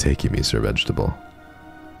 Where are you taking me, Sir Vegetable?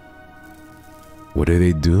 What are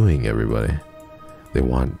they doing, everybody? They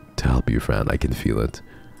want to help you, Fran. I can feel it.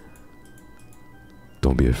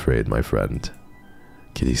 Don't be afraid, my friend.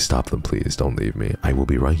 Kitty, stop them, please. Don't leave me. I will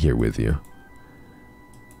be right here with you.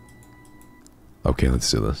 Okay, let's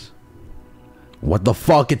do this. What the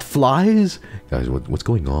fuck? It flies? Guys, what's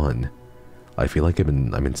going on? I feel like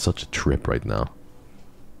I'm in such a trip right now.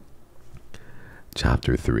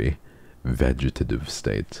 Chapter 3. Vegetative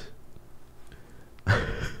state. What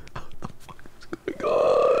the fuck is going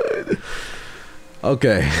on?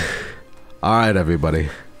 Okay. Alright, everybody.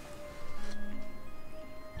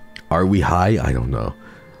 Are we high? I don't know.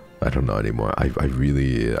 I don't know anymore. I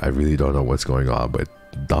really don't know what's going on, but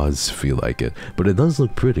it does feel like it. But it does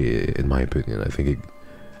look pretty, in my opinion. I think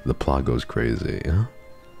the plot goes crazy, yeah?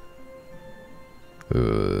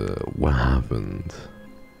 What happened?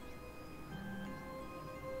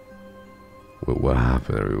 What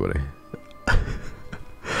happened, everybody?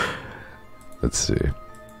 Let's see.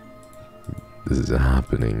 This is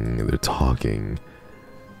happening. They're talking.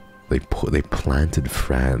 They planted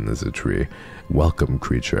Fran as a tree. Welcome,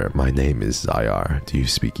 creature. My name is Zyar. Do you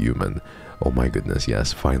speak human? Oh my goodness,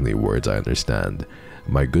 yes. Finally, words I understand.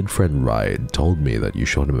 My good friend Ride told me that you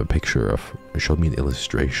showed him a picture of... showed me an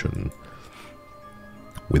illustration.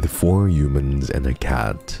 With 4 humans and a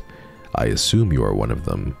cat. I assume you are one of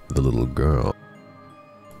them, the little girl.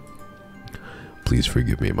 Please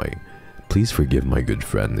forgive my good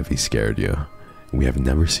friend if he scared you. We have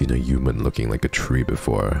never seen a human looking like a tree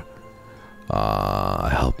before.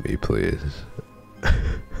 Help me, please.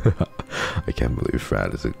 I can't believe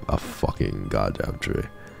Fran is a fucking goddamn tree.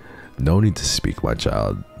 No need to speak, my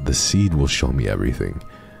child. The seed will show me everything.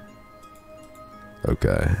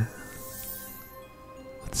 Okay.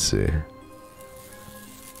 Let's see.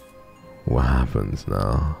 What happens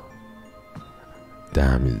now?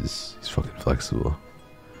 Damn, he's fucking flexible.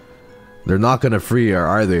 They're not gonna free her,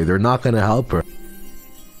 are they? They're not gonna help her.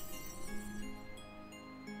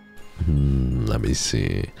 Let me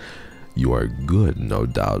see. You are good, no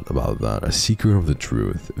doubt about that. A seeker of the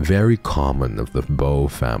truth. Very common of the Bow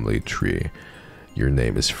family tree. Your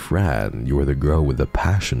name is Fran. You are the girl with a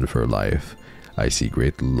passion for life. I see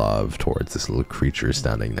great love towards this little creature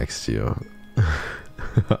standing next to you.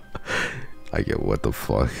 I get what the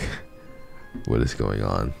fuck. What is going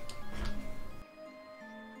on?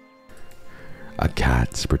 A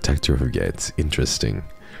cat, protector of gates. Interesting.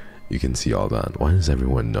 You can see all that. Why does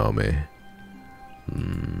everyone know me?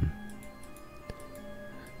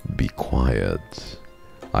 Be quiet.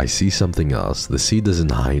 I see something else. The sea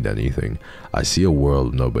doesn't hide anything. I see a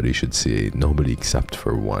world nobody should see. Nobody except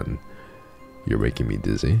for one. You're making me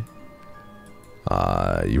dizzy.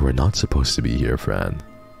 You are not supposed to be here, Fran.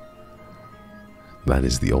 That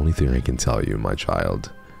is the only thing I can tell you, my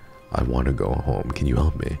child. I want to go home. Can you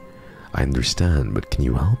help me? I understand, but can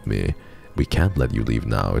you help me? We can't let you leave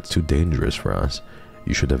now. It's too dangerous for us.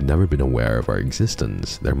 You should have never been aware of our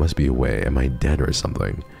existence. There must be a way. Am I dead or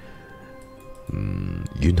something?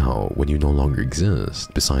 You know, when you no longer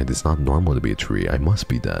exist. Besides, it's not normal to be a tree. I must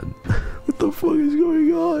be dead. What the fuck is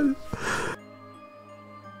going on?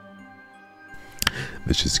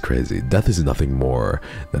 This is crazy. Death is nothing more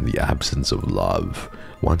than the absence of love.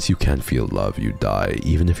 Once you can't feel love, you die,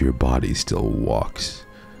 even if your body still walks.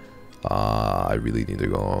 I really need to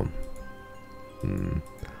go home.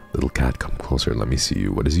 Little cat, come closer. Let me see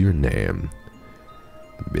you. What is your name?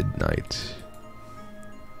 Midnight.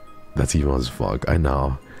 That's evil as fuck. I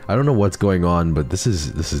know. I don't know what's going on, but this is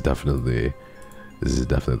definitely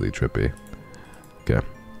trippy. Okay.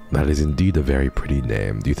 That is indeed a very pretty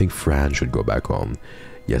name. Do you think Fran should go back home?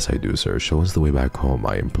 Yes, I do, sir. Show us the way back home,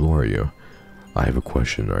 I implore you. I have a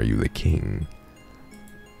question. Are you the king?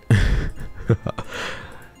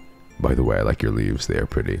 By the way, I like your leaves. They are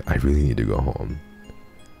pretty. I really need to go home.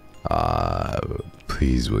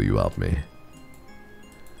 Please, will you help me?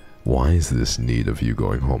 Why is this need of you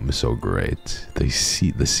going home so great? The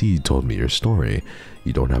sea told me your story.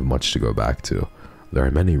 You don't have much to go back to. There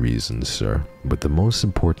are many reasons, sir, but the most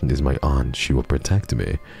important is my aunt. She will protect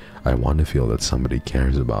me. I want to feel that somebody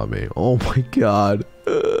cares about me. Oh my god.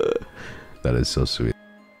 That is so sweet.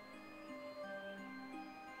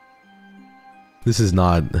 That's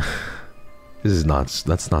not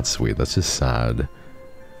sweet. That's just sad.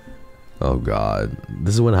 Oh god.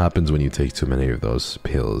 This is what happens when you take too many of those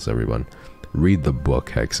pills, everyone. Read the book,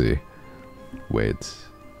 Hexy. Wait,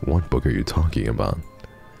 what book are you talking about?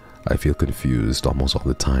 I feel confused almost all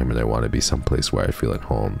the time and I want to be someplace where I feel at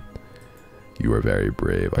home. You are very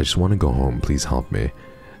brave. I just want to go home. Please help me.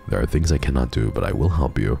 There are things I cannot do, but I will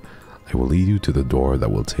help you. I will lead you to the door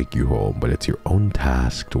that will take you home, but it's your own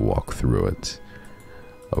task to walk through it.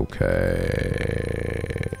 Okay.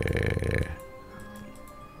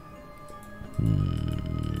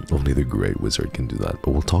 Only the great wizard can do that,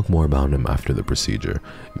 but we'll talk more about him after the procedure.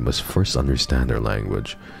 You must first understand their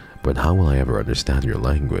language. But how will I ever understand your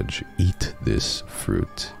language? Eat this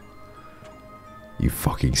fruit. You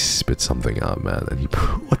fucking spit something out, man. And you...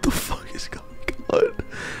 What the fuck is going on?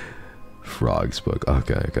 Frog's book.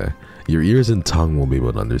 Okay. Your ears and tongue will be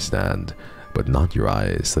able to understand, but not your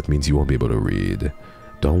eyes. That means you won't be able to read.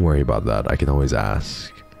 Don't worry about that. I can always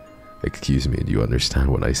ask. Excuse me, do you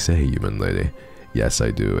understand what I say, human lady? Yes,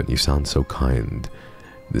 I do, and you sound so kind.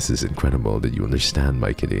 This is incredible. Did you understand,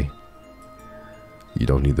 my kitty? You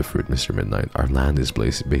don't need the fruit, Mr. Midnight. Our land is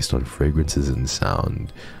based on fragrances and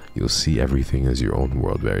sound. You'll see everything as your own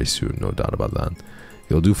world very soon, no doubt about that.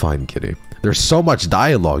 You'll do fine, kitty. There's so much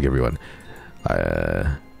dialogue, everyone.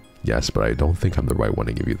 Yes, but I don't think I'm the right one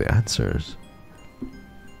to give you the answers.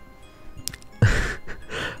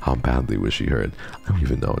 How badly was she hurt? I don't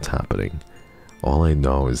even know what's happening. All I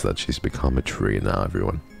know is that she's become a tree now,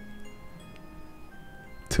 everyone.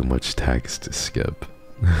 Too much text to skip.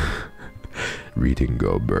 Reading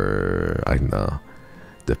go brr. I know.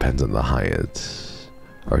 Depends on the height.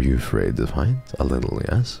 Are you afraid of height? A little,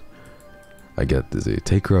 yes. I get dizzy.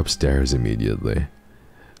 Take her upstairs immediately.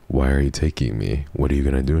 Why are you taking me? What are you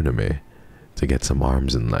gonna do to me? To get some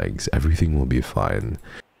arms and legs. Everything will be fine.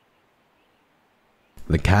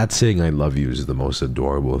 The cat saying I love you is the most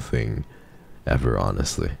adorable thing ever,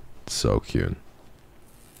 honestly. It's so cute.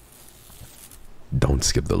 Don't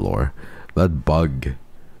skip the lore. That bug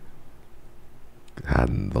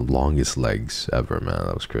had the longest legs ever, man.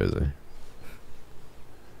 That was crazy.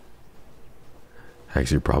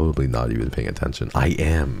 Hex, you're probably not even paying attention. I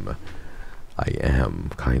am,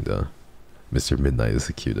 kinda. Mr. Midnight is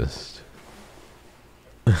the cutest.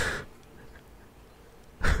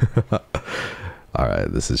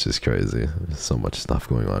 Alright, this is just crazy. There's so much stuff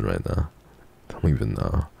going on right now. I don't even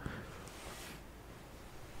know.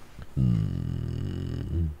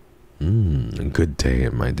 Good day,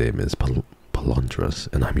 my name is Palantras,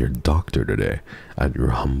 and I'm your doctor today, at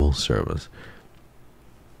your humble service.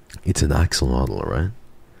 It's an axolotl, right?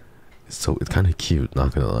 So it's kind of cute,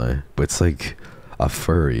 not gonna lie, but it's like a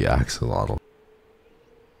furry axolotl.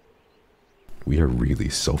 We are really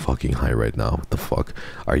so fucking high right now. What the fuck?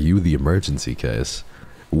 Are you the emergency case?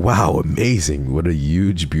 Wow, amazing. What a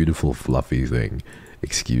huge, beautiful, fluffy thing.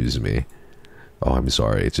 Excuse me. Oh, I'm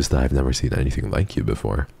sorry. It's just that I've never seen anything like you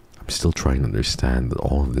before. I'm still trying to understand that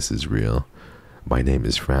all of this is real. My name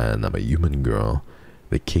is Fran. I'm a human girl.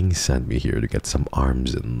 The king sent me here to get some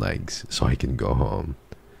arms and legs so I can go home.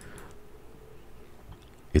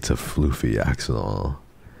 It's a floofy axolotl.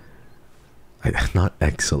 Not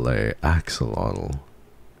XLA, axolotl.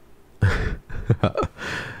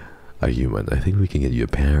 A human. I think we can get you a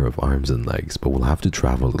pair of arms and legs, but we'll have to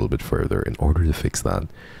travel a little bit further in order to fix that.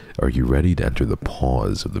 Are you ready to enter the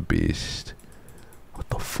paws of the beast? What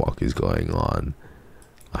the fuck is going on?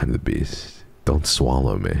 I'm the beast. Don't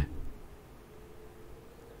swallow me.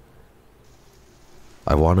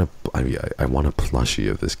 I want a plushie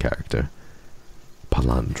of this character.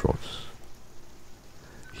 Palantros.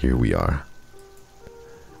 Here we are.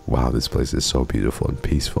 Wow, this place is so beautiful and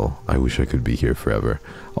peaceful. I wish I could be here forever.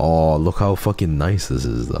 Oh, look how fucking nice this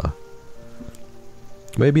is, though.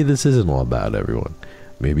 Maybe this isn't all bad, everyone.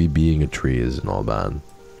 Maybe being a tree isn't all bad.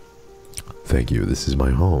 Thank you. This is my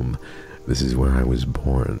home. This is where I was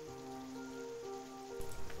born.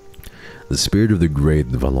 The spirit of the great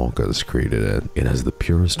Valokas created it. It has the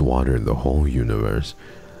purest water in the whole universe.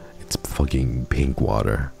 It's fucking pink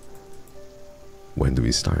water. When do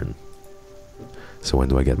we start? So when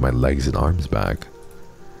do I get my legs and arms back?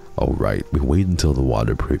 Oh right, we wait until the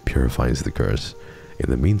water purifies the curse. In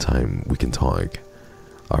the meantime, we can talk.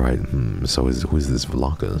 Alright, so who's this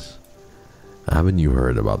Valokas? Haven't you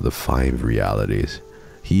heard about the 5 realities?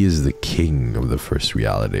 He is the king of the first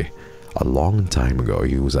reality. A long time ago,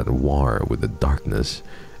 he was at war with the darkness,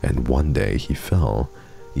 and one day he fell.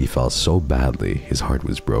 He fell so badly, his heart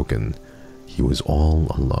was broken. He was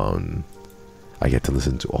all alone. I get to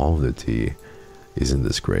listen to all of the tea. Isn't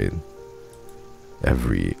this great?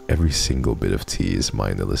 Every single bit of tea is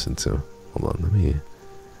mine to listen to. Hold on, let me...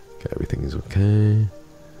 Okay, everything is okay.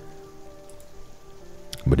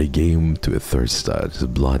 But he gave to a thirster. His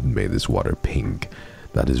blood made this water pink.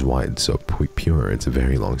 That is why it's so pure. It's a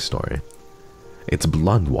very long story. It's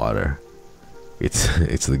blood water. It's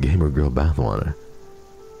the gamer girl bathwater.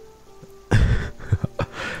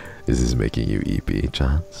 Is this making you EP,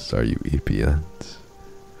 chance? Are you EP yet?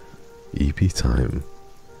 EP time.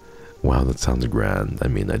 Wow, that sounds grand. I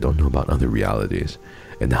mean, I don't know about other realities.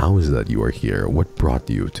 And how is that you are here? What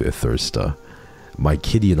brought you to Athursta? My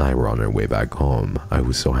kitty and I were on our way back home. I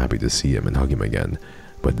was so happy to see him and hug him again.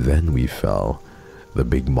 But then we fell. The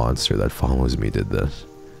big monster that follows me did this.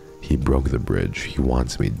 He broke the bridge. He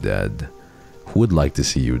wants me dead. Who would like to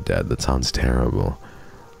see you dead? That sounds terrible.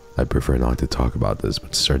 I prefer not to talk about this,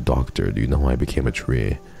 but Sir Doctor, do you know how I became a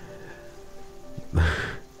tree?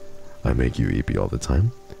 I make you EP all the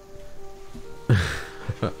time.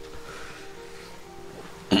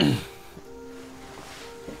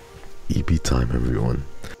 EP time, everyone.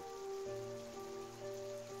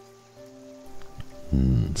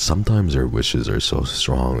 Sometimes our wishes are so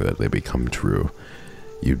strong that they become true.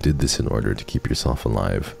 You did this in order to keep yourself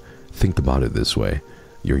alive. Think about it this way.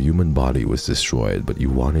 Your human body was destroyed, but you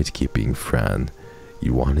wanted to keep being Fran.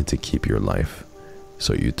 You wanted to keep your life.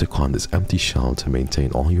 So you took on this empty shell to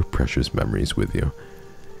maintain all your precious memories with you.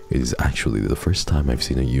 It is actually the first time I've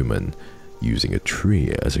seen a human using a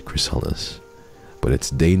tree as a chrysalis. But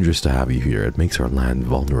it's dangerous to have you here. It makes our land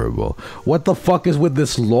vulnerable. What the fuck is with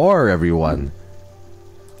this lore, everyone?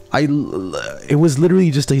 It was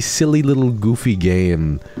literally just a silly little goofy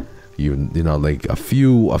game, you know, like a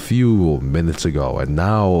few minutes ago, and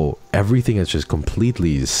now everything has just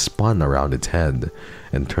completely spun around its head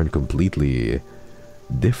and turned completely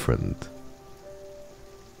different.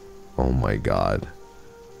 Oh my god.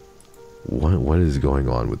 What is going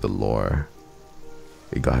on with the lore?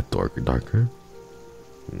 It got darker.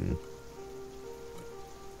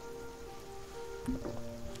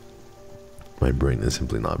 My brain is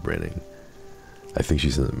simply not braining. I think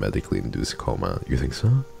she's in a medically induced coma. You think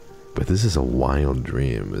so? But this is a wild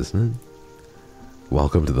dream, isn't it?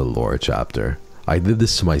 Welcome to the lore chapter. I did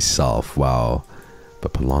this to myself, wow.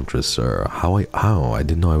 But Palantras, sir, how? I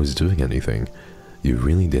didn't know I was doing anything. You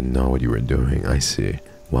really didn't know what you were doing, I see.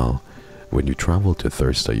 Well, when you travel to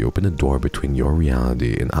Thirsta, you open a door between your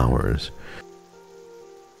reality and ours.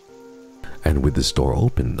 And with this door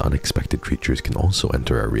open, unexpected creatures can also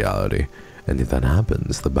enter our reality. And if that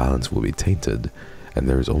happens, the balance will be tainted. and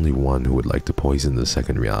there is only one who would like to poison the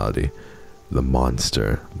second reality. The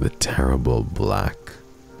monster, the terrible black.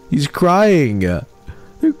 He's crying!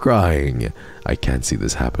 They're crying. I can't see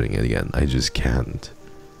this happening again. I just can't.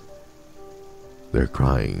 They're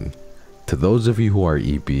crying. To those of you who are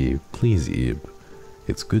EP, please EP.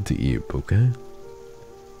 It's good to EP, okay?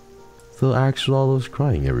 The axolotl is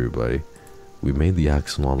crying, everybody. We made the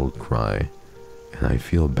axolotl cry, and I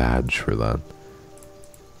feel bad for that.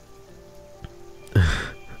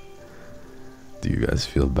 Do you guys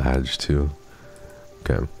feel bad too?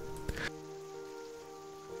 Okay.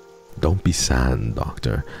 Don't be sad,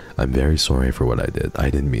 doctor. I'm very sorry for what I did. I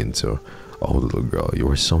didn't mean to. Oh, little girl, you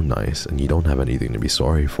are so nice, and you don't have anything to be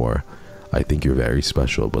sorry for. I think you're very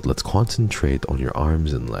special, but let's concentrate on your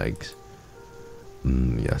arms and legs.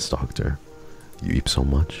 Yes, doctor. You eat so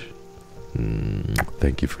much.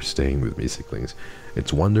 Thank you for staying with me, Sicklings.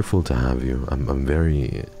 It's wonderful to have you. I'm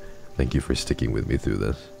very... Thank you for sticking with me through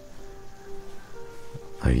this.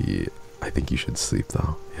 I think you should sleep,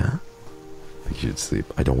 though. Yeah? I think you should sleep.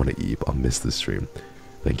 I don't want to eat. I'll miss the stream.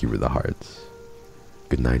 Thank you for the hearts.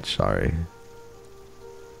 Good night, Shari.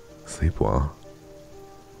 Sleep well.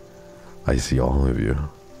 I see all of you.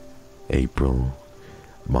 April,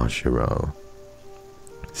 Mashiro,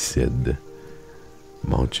 Sid,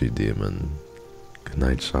 Mochi Demon. Good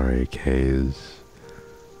night, Shari. Kaze,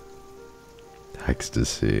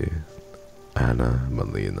 Ecstasy, Anna,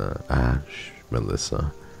 Melina, Ash,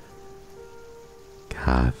 Melissa,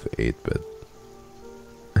 Kath, 8-bit,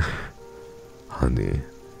 Honey,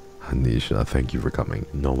 Hanisha, thank you for coming.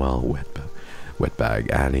 Noel,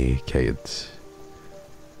 Wetbag, Annie, Kate,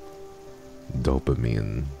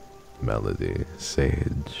 Dopamine, Melody,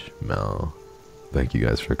 Sage, Mel. Thank you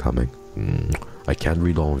guys for coming. I can't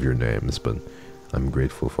read all of your names, but I'm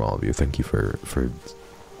grateful for all of you. Thank you for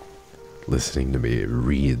listening to me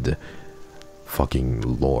read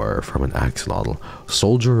fucking lore from an axolotl.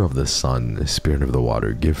 Soldier of the sun, spirit of the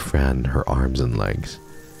water, give Fran her arms and legs.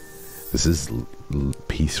 This is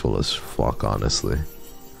peaceful as fuck, honestly.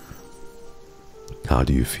 How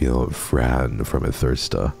do you feel, Fran from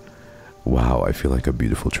Athirsta? Wow, I feel like a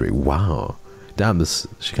beautiful tree. Wow. Damn,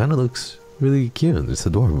 she kind of looks really cute. It's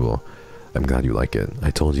adorable. I'm glad you like it.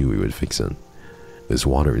 I told you we would fix it. This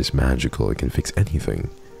water is magical. It can fix anything.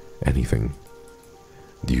 Anything.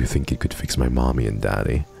 Do you think it could fix my mommy and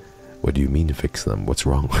daddy? What do you mean to fix them? What's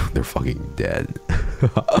wrong? They're fucking dead.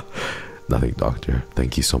 Nothing, doctor.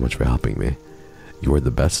 Thank you so much for helping me. You are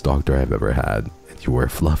the best doctor I've ever had. And you were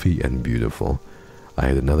fluffy and beautiful. I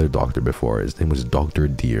had another doctor before. His name was Dr.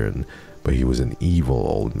 Deern, but he was an evil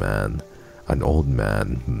old man. An old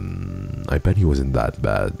man. I bet he wasn't that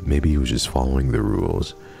bad. Maybe he was just following the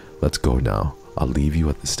rules. Let's go now. I'll leave you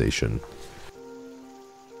at the station.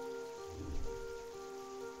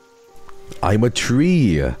 I'm a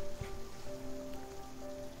tree.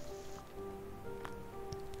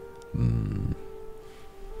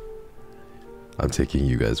 I'm taking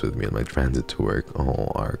you guys with me on my transit to work.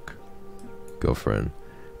 Oh, Ark. Girlfriend.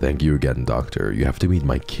 Thank you again, doctor. You have to meet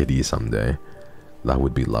my kitty someday. That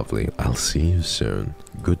would be lovely. I'll see you soon.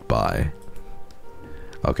 Goodbye.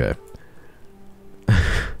 Okay.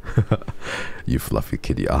 You fluffy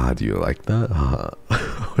kitty. Ah, do you like that?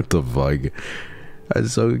 What the fuck?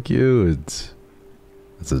 That's so cute.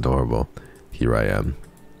 That's adorable. Here I am.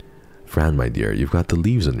 Fran, my dear, you've got the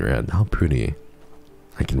leaves on your head. How pretty.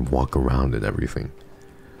 I can walk around and everything.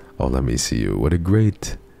 Oh, let me see you. What a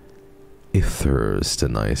great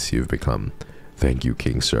nice you've become. Thank you,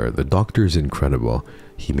 King Sir. The doctor is incredible.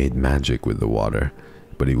 He made magic with the water.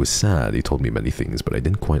 But he was sad. He told me many things, but I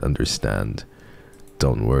didn't quite understand.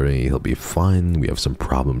 Don't worry, he'll be fine. We have some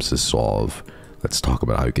problems to solve. Let's talk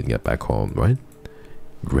about how you can get back home, right?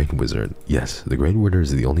 Great Wizard. Yes, the Great Wizard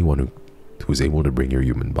is the only one who's able to bring your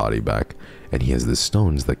human body back. And he has the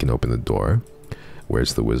stones that can open the door.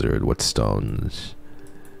 Where's the wizard? What stones?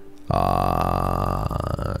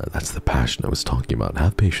 That's the passion I was talking about.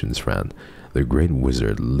 Have patience, Fran. The Great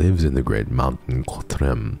Wizard lives in the Great Mountain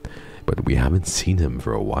Kotrem, but we haven't seen him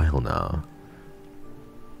for a while now.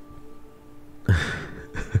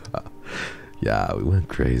 Yeah, we went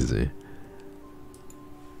crazy.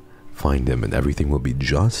 Find him and everything will be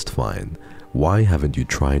just fine. Why haven't you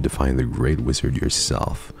tried to find the Great Wizard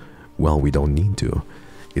yourself? Well, we don't need to.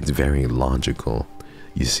 It's very logical.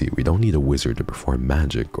 You see, we don't need a wizard to perform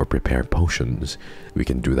magic or prepare potions. We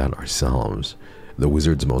can do that ourselves. The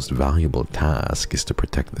wizard's most valuable task is to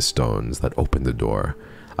protect the stones that open the door.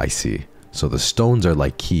 I see. So the stones are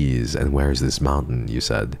like keys, and where's this mountain, you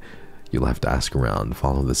said? You'll have to ask around,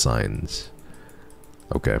 follow the signs.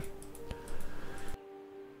 Okay.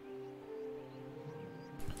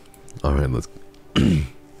 Alright,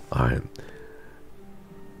 Alright.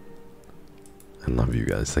 I love you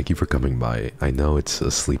guys. Thank you for coming by. I know it's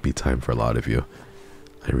a sleepy time for a lot of you.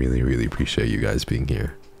 I really, really appreciate you guys being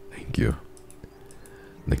here. Thank you.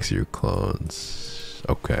 Next to your clothes.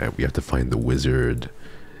 Okay, we have to find the wizard.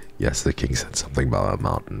 Yes, the king said something about a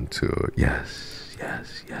mountain too. Yes,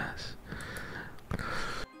 yes, yes.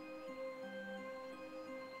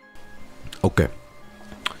 Okay.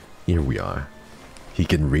 Here we are. He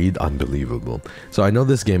can read, unbelievable. So I know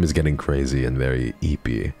this game is getting crazy and very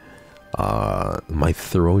eepy. My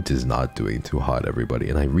throat is not doing too hot, everybody,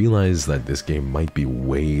 and I realize that this game might be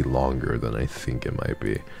way longer than I think it might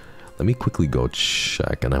be. Let me quickly go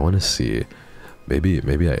check, and I want to see.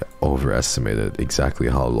 Maybe I overestimated exactly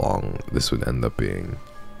how long this would end up being.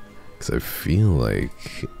 Because I feel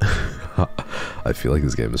like I feel like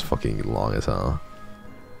this game is fucking long as hell.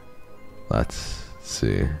 Let's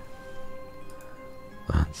see.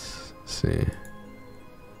 Let's see.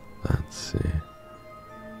 Let's see.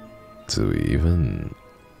 Do we even...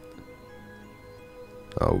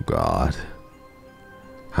 Oh god.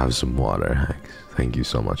 Have some water, Hex. Thank you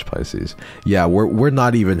so much, Pisces. Yeah, we're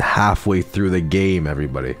not even halfway through the game,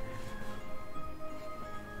 everybody.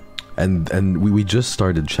 And we just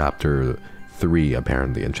started chapter 3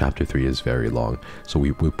 apparently, and chapter 3 is very long. So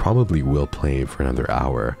we probably will play for another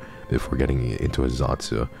hour before getting into a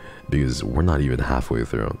Zatsu, because we're not even halfway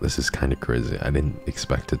through. This is kind of crazy. I didn't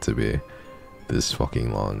expect it to be this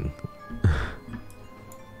fucking long.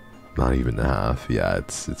 Not even half. Yeah,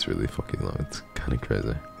 it's really fucking long. It's kind of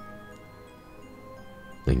crazy.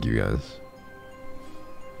 Thank you guys.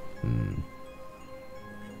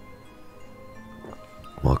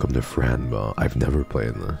 Welcome to Franbo. I've never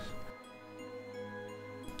played this.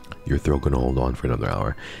 Your throat gonna hold on for another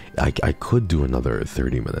hour. I could do another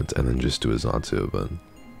 30 minutes and then just do a Zatsu, but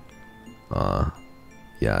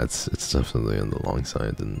yeah, it's definitely on the long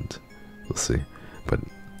side, and we'll see. But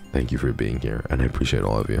thank you for being here, and I appreciate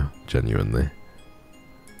all of you, genuinely.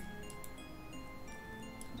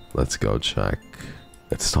 Let's go check.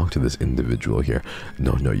 Let's talk to this individual here.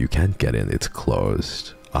 No, you can't get in. It's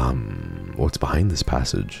closed. What's behind this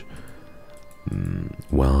passage?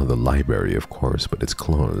 Well, the library, of course, but it's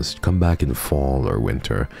closed. Come back in fall or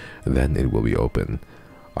winter, then it will be open.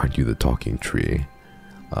 Aren't you the talking tree?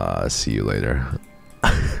 See you later.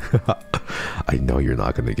 I know you're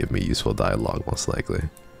not going to give me useful dialogue, most likely.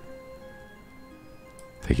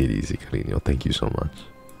 Take it easy, Carino. Thank you so much.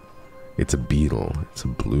 It's a beetle. It's a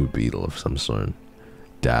blue beetle of some sort.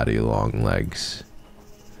 Daddy long legs.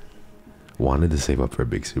 Wanted to save up for a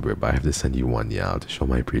big super, but I have to send you one Yao to show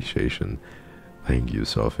my appreciation. Thank you,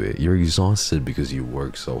 Sophie. You're exhausted because you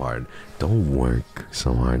work so hard. Don't work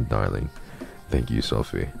so hard, darling. Thank you,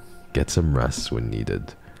 Sophie. Get some rest when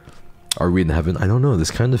needed. Are we in heaven? I don't know.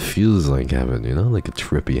 This kind of feels like heaven, you know? Like a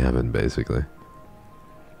trippy heaven, basically.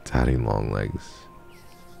 Daddy long legs.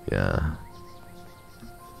 Yeah.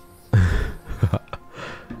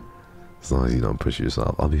 As long as you don't push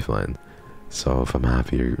yourself, I'll be fine. So if I'm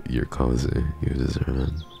happy you're cozy, you deserve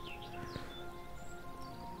it.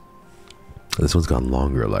 This one's got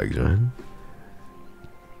longer legs, right?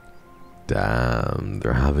 Damn,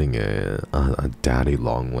 they're having a daddy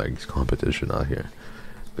long legs competition out here.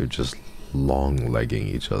 They're just long legging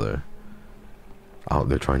each other.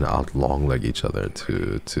 They're trying to out long leg each other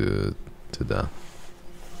to death.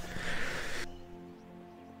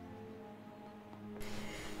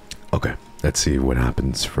 Okay, let's see what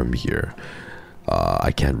happens from here.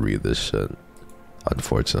 I can't read this shit,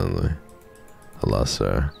 unfortunately. Hello,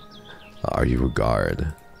 sir. Are you a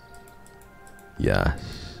guard?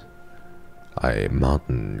 Yes.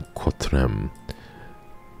 Mountain Kotrem.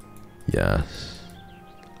 Yes.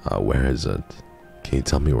 Where is it? Can you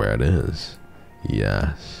tell me where it is?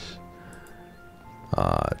 Yes.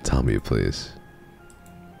 Tell me, please.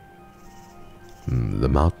 The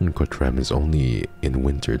mountain Kotrem is only in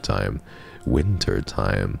winter time. Winter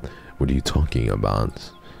time? What are you talking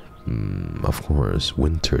about? Of course,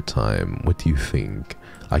 winter time. What do you think?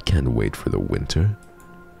 I can't wait for the winter.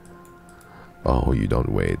 Oh, you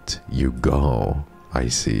don't wait. You go. I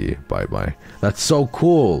see. Bye-bye. That's so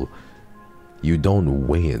cool. You don't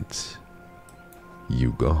wait.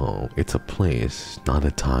 You go. It's a place, not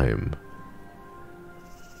a time.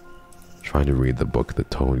 Try to read the book the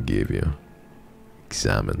toad gave you.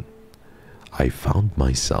 Examine. I found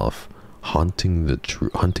myself hunting the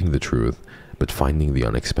truth, but finding the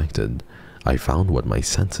unexpected. I found what my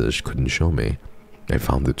senses couldn't show me. I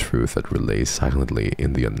found the truth that relays silently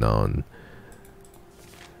in the unknown.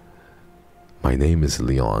 My name is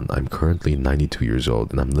Leon. I'm currently 92 years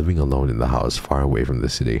old and I'm living alone in the house far away from the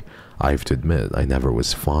city. I have to admit, I never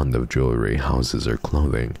was fond of jewelry, houses, or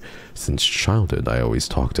clothing. Since childhood, I always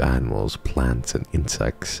talked to animals, plants, and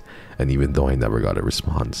insects, and even though I never got a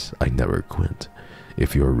response, I never quit.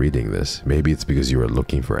 If you're reading this, maybe it's because you are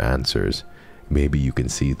looking for answers. Maybe you can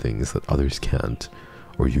see things that others can't,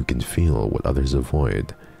 or you can feel what others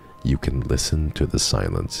avoid. You can listen to the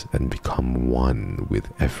silence and become one with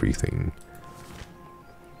everything.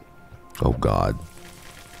 Oh God.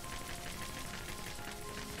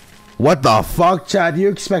 What the fuck, Chad? You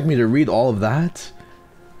expect me to read all of that?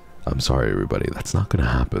 I'm sorry, everybody. That's not gonna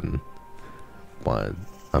happen. But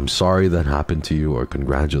I'm sorry that happened to you, or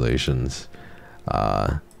congratulations.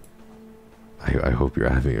 I hope you're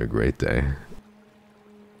having a great day.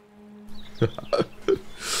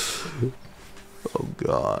 Oh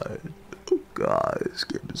God. Oh God, this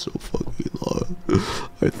game is so fucking long.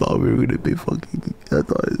 I thought we were gonna be fucking... I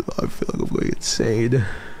feel like I'm going insane.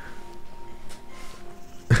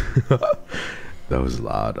 That was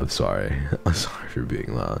loud. I'm sorry. I'm sorry for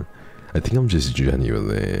being loud. I think I'm just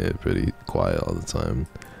genuinely pretty quiet all the time.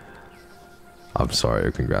 I'm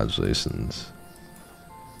sorry. Congratulations.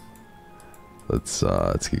 Let's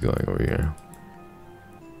keep going over here.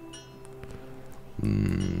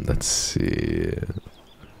 Let's see.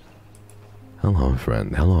 Hello,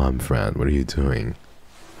 friend. Hello, I'm Fran. What are you doing?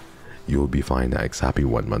 You will be fine, Hex. Happy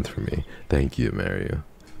 1 month for me. Thank you, Mario.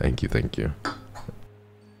 Thank you, thank you.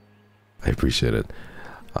 I appreciate it.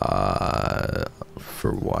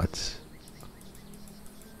 For what?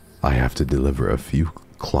 I have to deliver a few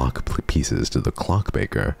clock pieces to the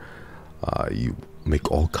clockmaker. You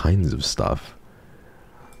make all kinds of stuff.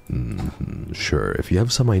 Sure, if you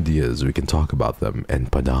have some ideas, we can talk about them.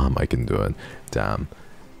 And Padam, I can do it. Damn,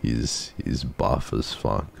 he's buff as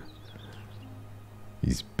fuck.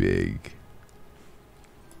 He's big.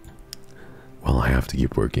 Well, I have to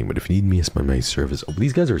keep working, but if you need me as my service... Oh,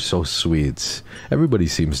 these guys are so sweet. Everybody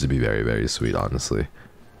seems to be very, very sweet, honestly.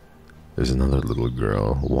 There's another little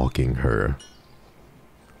girl walking her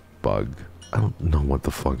bug. I don't know what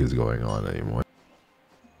the fuck is going on anymore.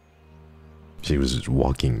 She was just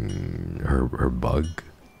walking her bug.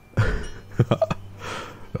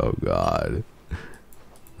 Oh God.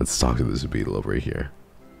 Let's talk to this beetle over here.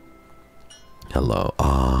 Hello.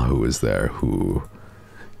 Who is there? Who?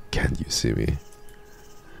 Can't you see me?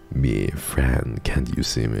 Me, Fran, can't you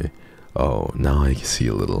see me? Oh, now I can see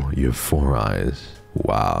a little. You have 4 eyes.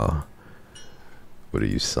 Wow. What are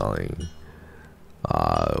you selling?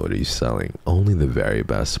 What are you selling? Only the very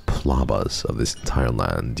best plabas of this entire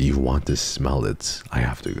land. Do you want to smell it? I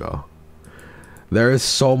have to go. There is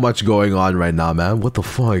so much going on right now, man. What the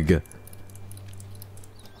fuck?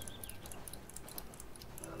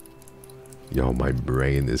 Yo, my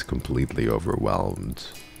brain is completely overwhelmed.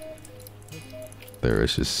 There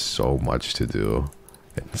is just so much to do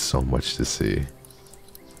and so much to see.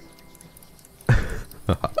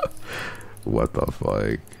 What the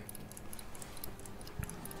fuck?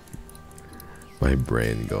 My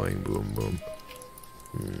brain going boom boom.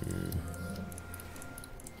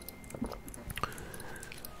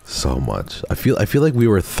 So much. I feel like we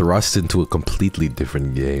were thrust into a completely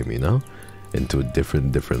different game, you know? Into a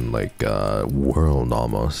different like world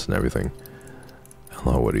almost and everything.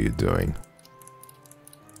 Hello, what are you doing?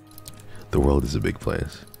 The world is a big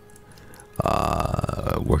place.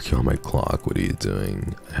 Working on my clock. What are you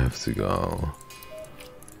doing? I have to go.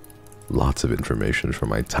 Lots of information for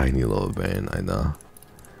my tiny little brain. I know.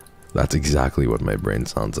 That's exactly what my brain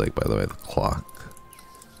sounds like, by the way. The clock.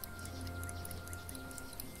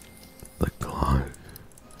 The clock.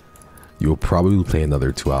 You'll probably play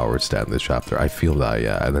another 2 hours to end this chapter. I feel that,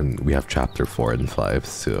 yeah. And then we have chapter 4 and 5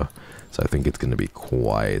 too. So I think it's gonna be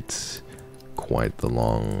quite the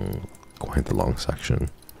long section.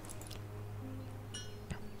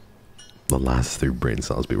 The last 3 brain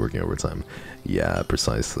cells be working overtime. Yeah,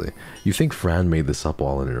 precisely. You think Fran made this up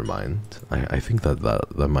all in her mind? I think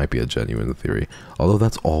that might be a genuine theory. Although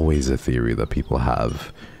that's always a theory that people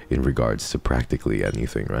have in regards to practically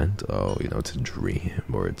anything, right? Oh, you know, it's a dream,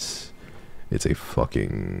 or it's a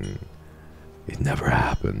fucking... It never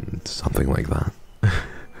happened. Something like that.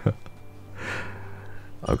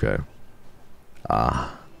 Okay.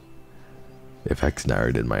 If Hex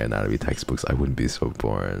narrated my anatomy textbooks, I wouldn't be so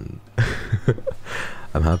boring.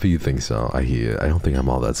 I'm happy you think so. I don't think I'm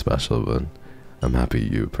all that special, but I'm happy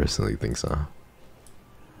you personally think so.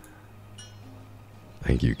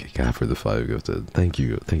 Thank you, Kit Kat, for the 5 gifted. Thank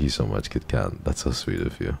you so much, Kit Kat. That's so sweet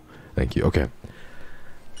of you. Thank you. Okay.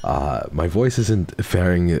 My voice isn't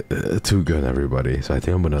faring too good, everybody. So I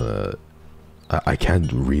think I can't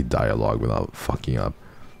read dialogue without fucking up.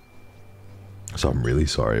 So I'm really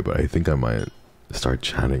sorry, but I think I might start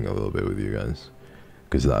chatting a little bit with you guys,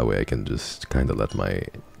 because that way I can just kind of let my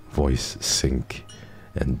voice sink,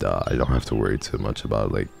 and I don't have to worry too much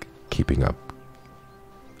about like keeping up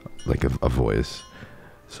like a voice.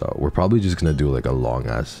 So we're probably just gonna do like a long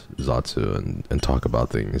ass Zatsu and talk about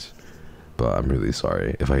things. But I'm really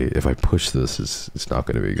sorry if I push this, it's not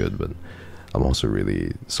gonna be good. But I'm also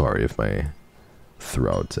really sorry if my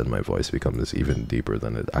throat and my voice becomes even deeper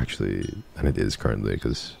than it is currently,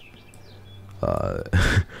 because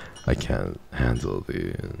I can't handle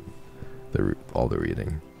all the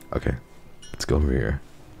reading. Okay, let's go over here.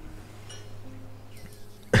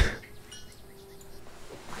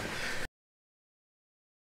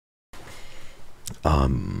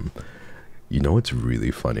 You know what's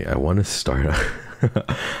really funny? I want to start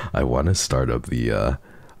I want to start up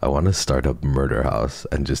Murder House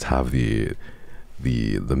and just have the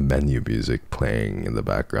menu music playing in the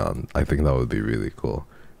background. I think that would be really cool,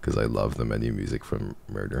 because I love the menu music from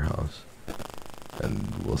Murder House.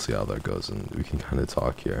 And we'll see how that goes, and we can kind of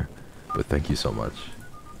talk here. But thank you so much.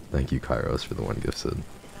 Thank you, Kairos, for the one gifted.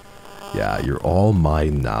 Yeah, you're all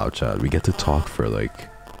mine now, Chad. We get to talk for like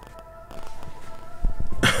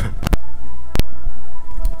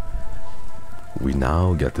we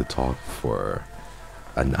now get to talk for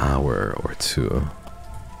an hour or two.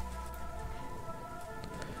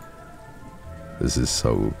 This is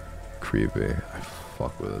so creepy. I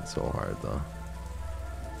fuck with it so hard though.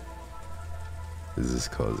 Is this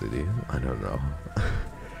cozy to you? I don't know.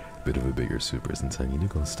 Bit of a bigger super since I need to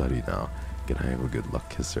go study now. Can I have a good luck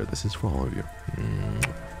kisser? This is for all of you.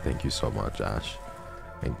 Thank you so much, Ash.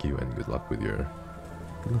 Thank you, and good luck with your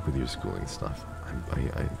schooling stuff.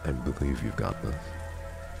 I believe you've got this.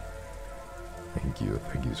 Thank you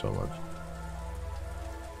so much.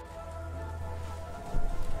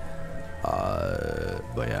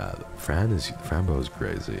 But yeah, Frambo is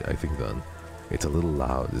crazy. I think that it's a little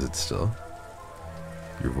loud. Is it still?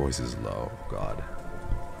 Your voice is low. God.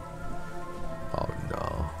 Oh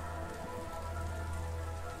no.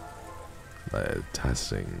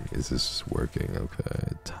 Testing. Is this working?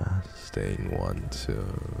 Okay. Testing 1, 2.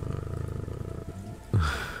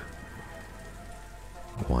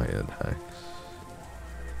 Quiet, Hex.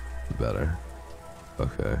 Better.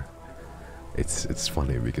 Okay. It's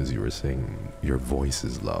funny because you were saying your voice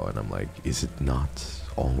is low, and I'm like, is it not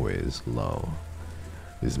always low?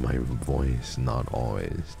 Is my voice not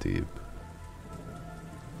always deep?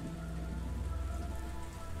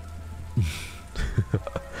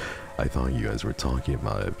 I thought you guys were talking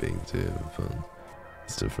about it being deep, but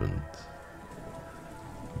it's different.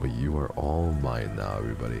 But you are all mine now,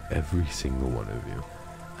 everybody. Every single one of you.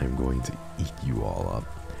 I'm going to eat you all up.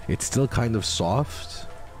 It's still kind of soft.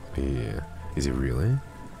 Yeah. Is it really?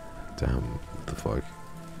 Damn, what the fuck?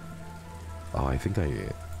 Oh, I think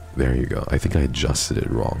there you go. I think I adjusted it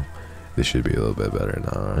wrong. This should be a little bit better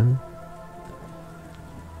now, right?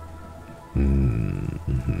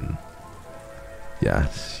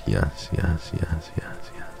 Yes.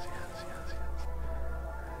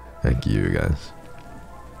 Thank you, guys.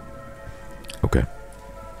 Okay.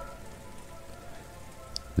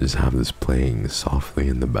 Just have this playing softly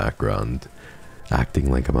in the background,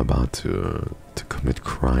 acting like I'm about to commit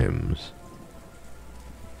crimes.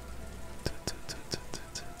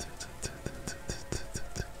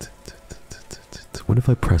 What if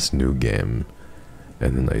I press new game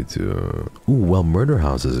and then I do... Ooh, well, Murder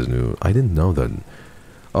House is a new... I didn't know that.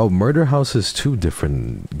 Oh, Murder House is 2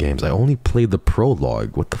 different games. I only played the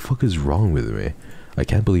prologue. What the fuck is wrong with me? I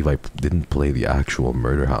can't believe I didn't play the actual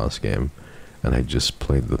Murder House game and I just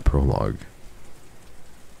played the prologue.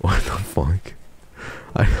 What the fuck?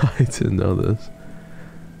 I didn't know this.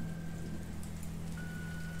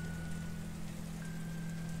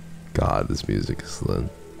 God, this music is lit.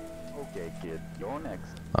 Okay, kid, you're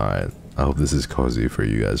next. Alright, I hope this is cozy for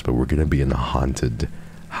you guys, but we're gonna be in a haunted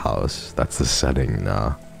house. That's the setting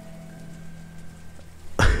now.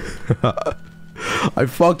 I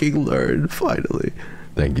fucking learned, finally.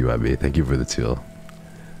 Thank you, Abby. Thank you for the teal.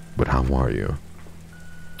 But how are you?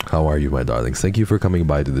 How are you, my darlings? Thank you for coming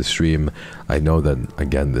by to the stream. I know that,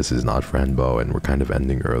 again, this is not Franbo, and we're kind of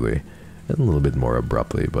ending early. And a little bit more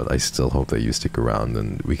abruptly, but I still hope that you stick around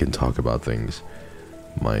and we can talk about things.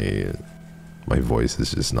 My voice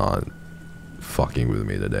is just not fucking with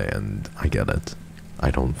me today, and I get it.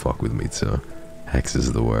 I don't fuck with me too. Hex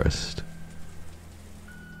is the worst.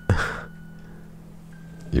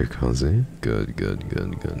 You're cozy? Good.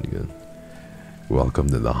 Welcome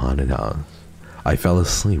to the haunted house. I fell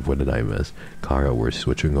asleep. What did I miss? Kara, we're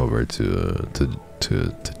switching over to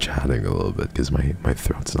chatting a little bit because my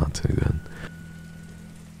throat's not too good.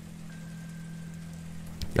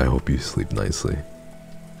 I hope you sleep nicely.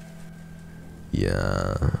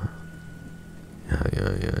 Yeah.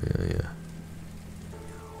 Yeah.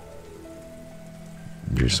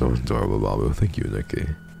 You're so adorable, Babu. Thank you, Nikki.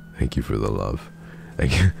 Thank you for the love.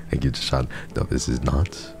 Thank you, Jashan. No, this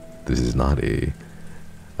is not a...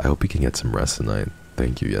 I hope you can get some rest tonight.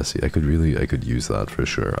 Thank you, Yessie. I could use that for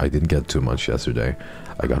sure. I didn't get too much yesterday.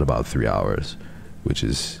 I got about 3 hours, which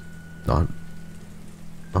is not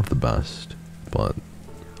the best, but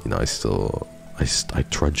you know, I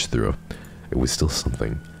trudged through. It was still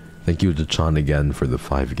something. Thank you to Chan again for the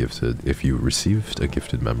 5 gifted. If you received a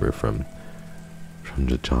gifted member from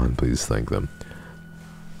Jachan, please thank them.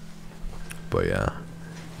 But yeah,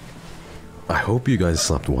 I hope you guys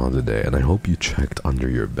slept well today, and I hope you checked under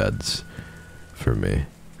your beds for me.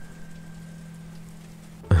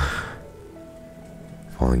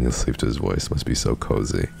 Falling asleep to his voice must be so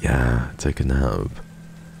cozy. Yeah, take a nap.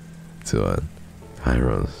 To it. Hi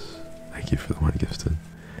Rose, thank you for the 1 gifted.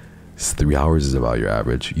 3 hours is about your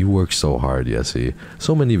average. You work so hard, Yessie.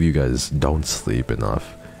 So many of you guys don't sleep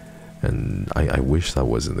enough, and I wish that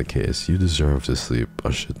wasn't the case. You deserve to sleep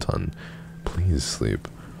a shit ton. Please sleep.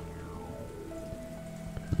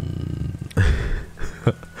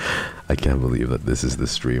 I can't believe that this is the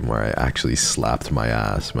stream where I actually slapped my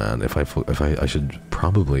ass, man. If I should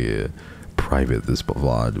probably private this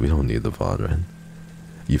VOD. We don't need the VOD, right?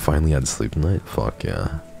 You finally had sleep tonight? Fuck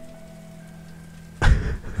yeah.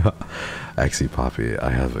 Axie Poppy, I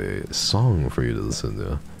have a song for you to listen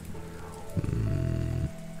to.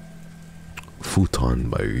 Futon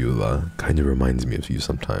by Yula. Kinda reminds me of you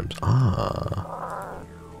sometimes. Ah.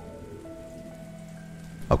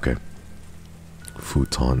 Okay.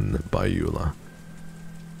 Futon by Yula.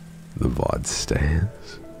 The VOD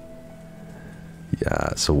stays.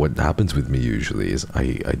 Yeah, so what happens with me usually is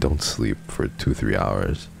I don't sleep for 2-3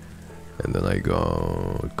 hours, and then I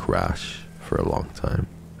go crash for a long time.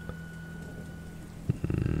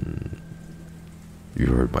 You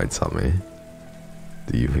heard my tummy?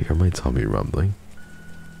 Do you hear my tummy rumbling?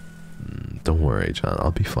 Don't worry, John,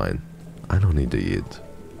 I'll be fine. I don't need to eat.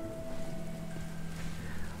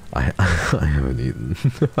 I haven't eaten.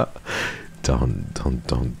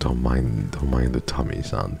 Don't mind the tummy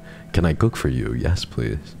sound. Can I cook for you? Yes,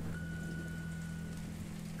 please.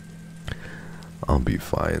 I'll be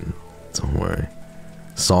fine. Don't worry.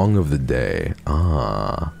 Song of the day.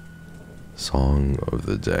 Ah. Song of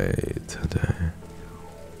the day today.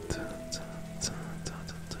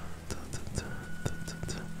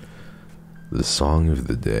 The song of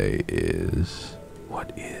the day is...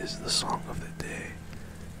 What is the song of the day?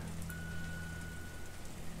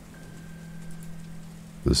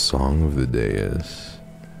 The song of the day is...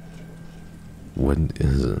 What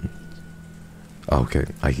is it? Okay,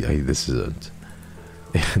 this is it.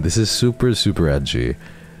 This is super edgy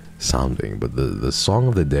sounding, but the song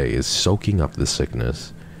of the day is Soaking Up the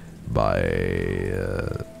Sickness by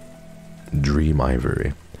Dream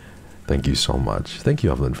Ivory. Thank you so much. Thank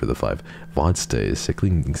you, Evelyn, for the 5. VOD stays.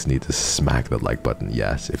 Sicklings need to smack that like button.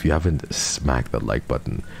 Yes, if you haven't smacked that like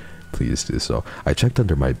button, please do so. I checked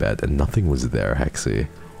under my bed and nothing was there, Hexy.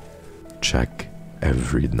 Check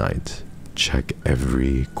every night. Check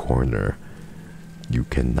every corner. You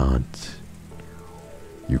cannot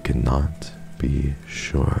be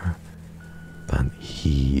sure that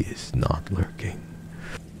he is not lurking.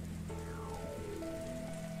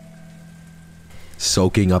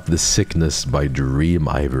 Soaking Up the Sickness by Dream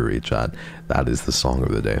Ivory, chat. That is the song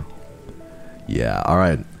of the day. Yeah,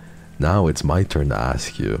 alright. Now it's my turn to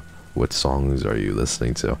ask you, what songs are you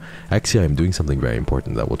listening to? Actually, I'm doing something very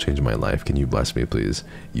important that will change my life. Can you bless me, please?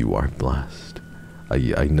 You are blessed.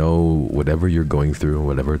 I know whatever you're going through,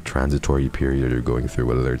 whatever transitory period you're going through,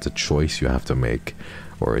 whether it's a choice you have to make,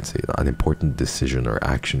 or it's an important decision or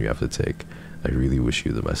action you have to take, I really wish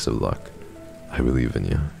you the best of luck. I believe in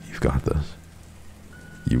you. You've got this.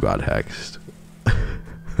 You got hexed.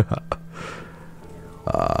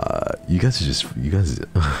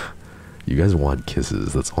 You guys want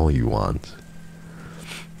kisses. That's all you want.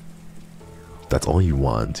 That's all you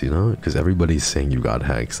want, you know? Because everybody's saying you got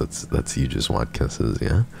hexed. That's you just want kisses,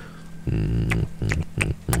 yeah?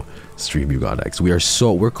 Stream you got hexed.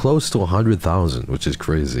 We're close to 100,000, which is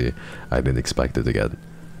crazy. I didn't expect it to get,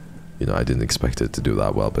 you know, I didn't expect it to do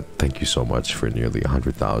that well, but thank you so much for nearly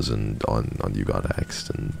 100,000 on you got hexed.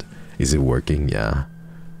 And is it working? Yeah.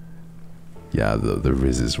 Yeah, the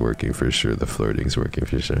Riz is working for sure. The flirting's working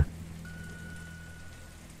for sure.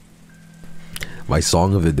 My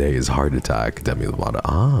song of the day is Heart Attack, Demi Lovato.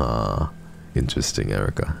 Ah, interesting,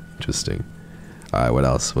 Erica. Interesting. Alright, what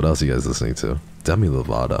else? What else are you guys listening to? Demi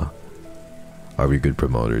Lovato. Are we good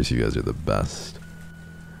promoters? You guys are the best.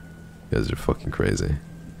 You guys are fucking crazy.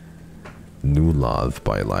 New Love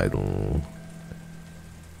by Lidl.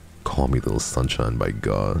 Call Me Little Sunshine by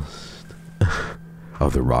Ghost. Oh,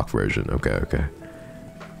 the rock version. Okay, okay.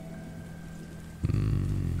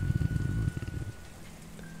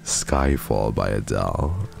 Skyfall by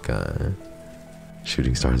Adele. Okay.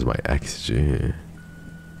 Shooting Stars by XG.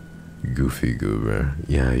 Goofy Goober.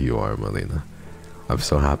 Yeah, you are, Melina. I'm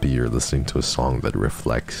so happy you're listening to a song that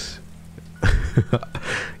reflects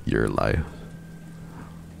your life.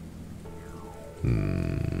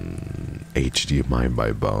 HDMI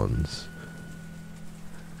by Bones.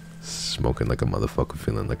 Smoking like a motherfucker,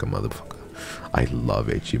 feeling like a motherfucker. I love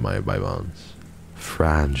HDMI by Bones.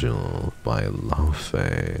 Fragile by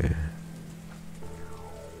Lofe.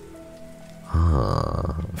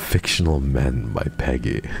 Ah, Fictional Men by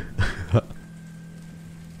Peggy.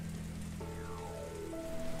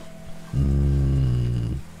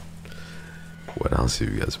 What else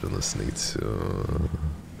have you guys been listening to?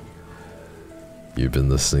 You've been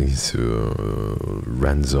listening to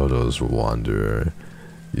Renzoto's Wanderer.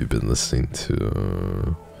 You've been listening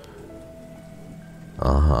to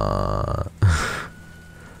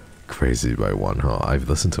Crazy by Wonho. I've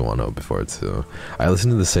listened to Wonho before too. I listen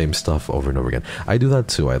to the same stuff over and over again. I do that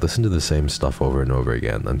too. I listen to the same stuff over and over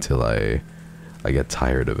again until I get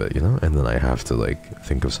tired of it, you know? And then I have to like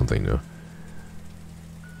think of something new.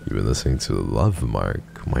 You've been listening to Love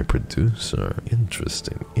Mark, my producer.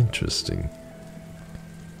 Interesting, interesting.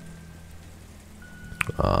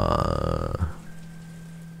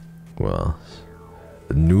 What else?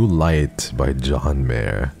 New Light by John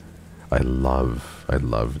Mayer. I love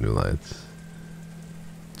New Lights.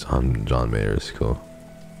 John Mayer is cool.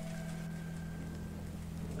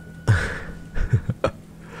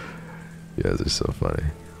 You guys are so funny.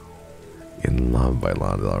 In Love by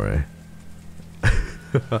Lana Del Rey.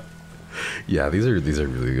 Yeah, these are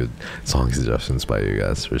really good song suggestions by you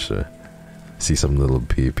guys for sure. See some Little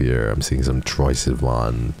Peep here. I'm seeing some Troye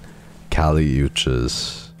Sivan, Kali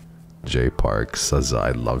Uchis, J Park, SZA.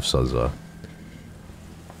 I love SZA.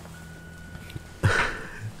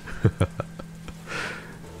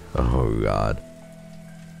 Oh god.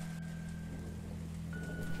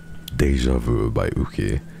 Deja Vu by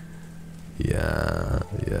Uki. Yeah,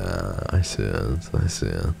 I see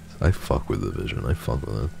it. I fuck with the vision. I fuck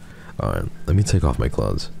with it. Alright, let me take off my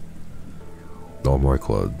clothes. No more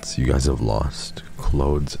clothes. You guys have lost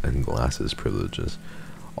clothes and glasses privileges.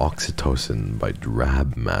 Oxytocin by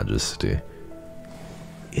Drab Majesty.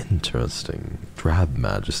 Interesting. Drab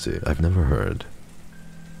Majesty. I've never heard.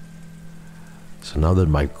 So now that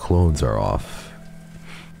my clothes are off,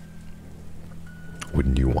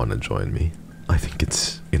 wouldn't you want to join me? I think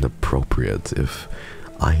it's inappropriate if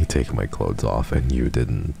I take my clothes off and you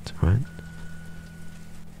didn't, right?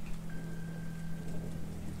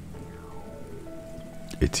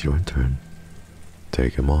 It's your turn.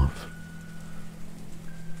 Take him off.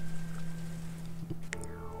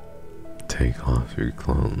 Take off your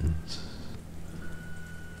clothes.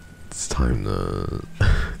 It's time to...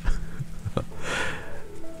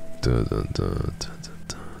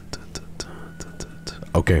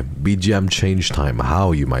 Okay, BGM change time.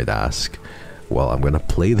 How, you might ask? Well, I'm going to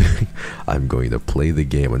play the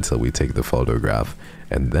game until we take the photograph,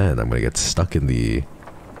 and then I'm going to get stuck in the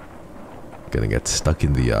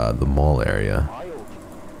the mall area.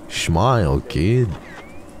 Smile, kid.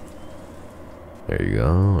 There you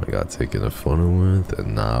go. I got taken a photo with,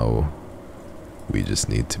 and now we just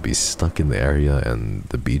need to be stuck in the area and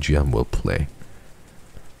the BGM will play.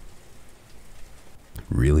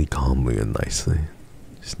 Really calmly and nicely.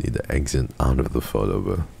 Just need to exit out of the photo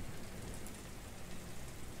booth.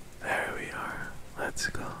 There we are. Let's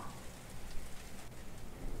go.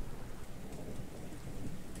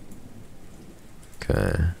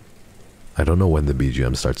 Okay. I don't know when the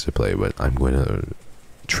BGM starts to play, but I'm going to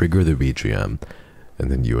trigger the BGM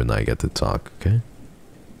and then you and I get to talk, okay?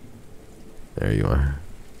 There you are.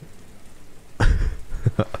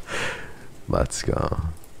 Let's go.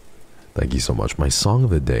 Thank you so much. My song of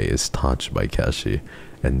the day is Touch by Keshi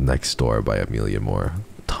and Next Door by Amelia Moore.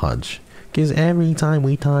 Touch. Cause every time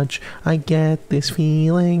we touch, I get this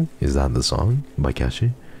feeling. Is that the song by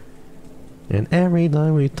Keshi? And every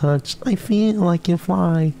time we touch, I feel like you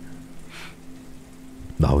fly.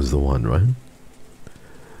 That was the one, right?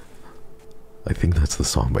 I think that's the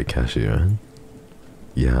song by Keshi, right?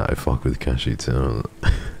 Yeah, I fuck with Keshi too.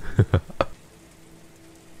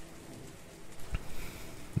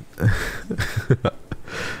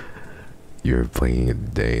 You're playing a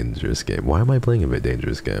dangerous game. Why am I playing a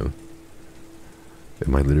dangerous game?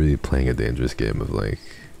 Am I literally playing a dangerous game of like...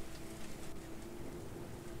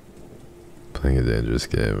 Playing a dangerous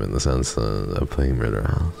game in the sense that I'm playing Murder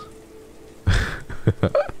House?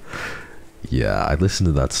 Yeah, I listened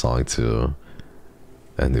to that song too.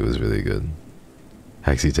 And it was really good.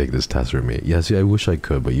 Hexy, take this test for me. Yes, yeah, I wish I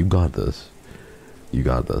could, but you got this. You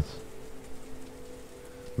got this.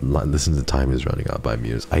 Listen to Time Is Running Out by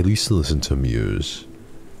Muse. I used to listen to Muse.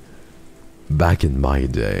 Back in my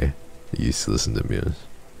day, I used to listen to Muse.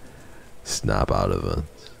 Snap out of it.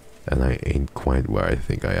 And I ain't quite where I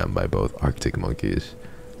think I am by both Arctic Monkeys.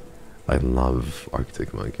 I love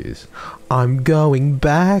Arctic Monkeys. I'm going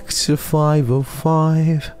back to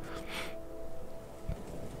 505.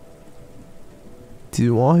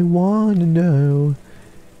 Do I wanna know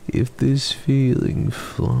if this feeling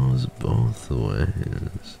flows both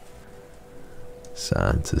ways?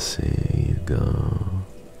 Sad to see you go.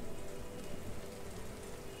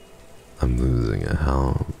 I'm losing it.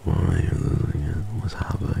 How? Why are you losing it? What's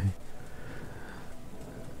happening?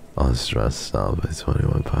 I was stressed out by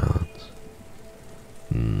 21 Pilots.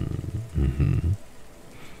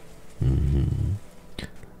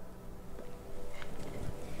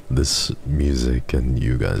 This music and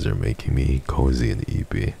you guys are making me cozy and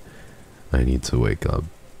eepy. I need to wake up.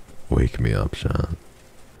 Wake me up, Sean.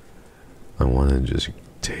 I want to just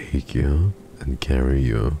take you and carry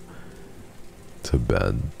you to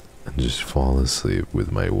bed and just fall asleep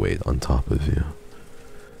with my weight on top of you.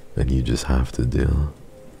 And you just have to deal.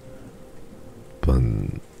 But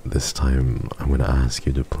this time, I'm gonna ask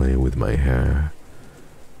you to play with my hair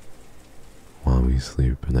while we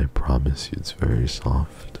sleep, and I promise you it's very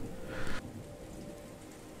soft.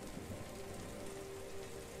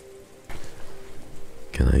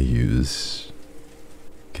 Can I use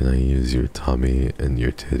your tummy and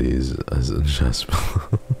your titties as a chest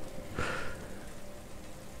pillow?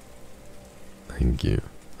 Thank you.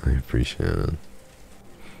 I appreciate it.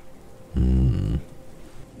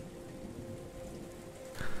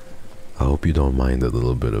 I hope you don't mind a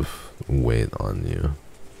little bit of weight on you.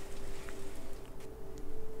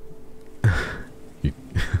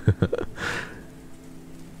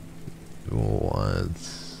 What?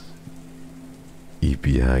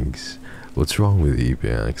 EPX? What's wrong with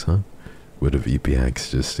EPX, huh? What if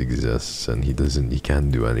EPX just exists and he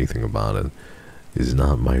can't do anything about it? It's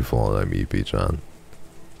not my fault I'm EP Chan.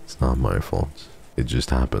 It's not my fault. It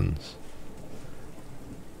just happens.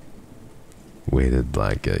 Weighted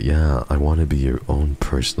blanket. Yeah, I want to be your own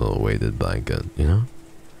personal weighted blanket, you know?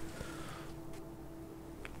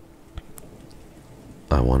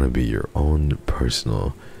 I want to be your own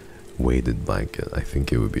personal weighted blanket. I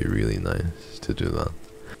think it would be really nice to do that.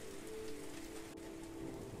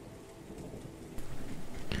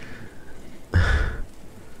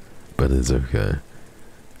 But it's okay.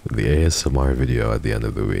 The ASMR video at the end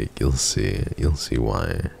of the week, you'll see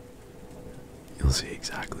why. You'll see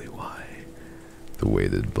exactly why. The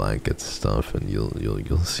weighted blanket stuff, and you'll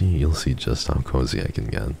see just how cozy I can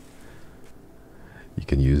get. You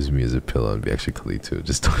can use me as a pillow and be actually clean too.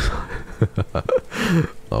 Just don't.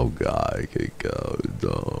 Oh god, I can go.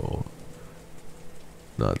 No,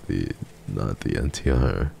 not the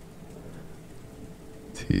NTR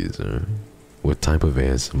teaser. What type of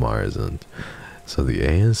ASMR isn't? So the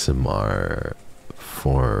ASMR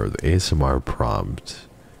prompt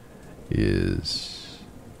is,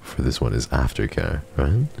 for this one, is aftercare,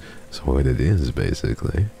 right? So what it is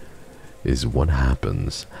basically is what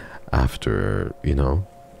happens after, you know,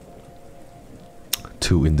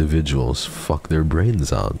 two individuals fuck their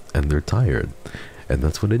brains out and they're tired. And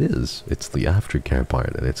that's what it is. It's the aftercare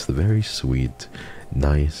part, and it's the very sweet,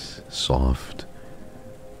 nice, soft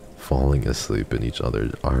falling asleep in each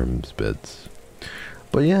other's arms bits.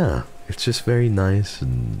 But yeah, it's just very nice.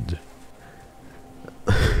 And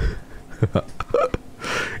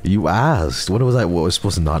you asked, what was I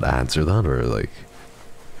supposed to not answer that, or like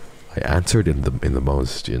I answered in the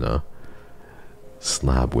most, you know.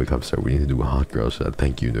 Slab, wake up, sir. We need to do a hot girl shot.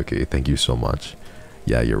 Thank you, Nuki. Thank you so much.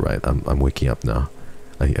 Yeah, you're right. I'm waking up now.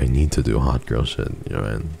 I need to do a hot girl shit. You're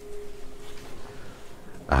right.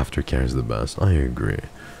 Aftercare is the best. I agree.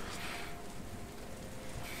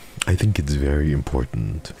 I think it's very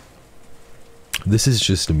important. This is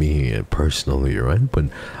just me personally, right? But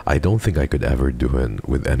I don't think I could ever do it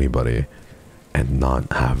with anybody and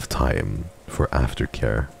not have time for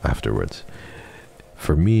aftercare afterwards.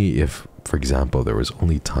 For me, if, for example, there was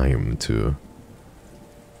only time to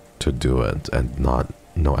do it and no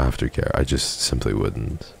aftercare, I just simply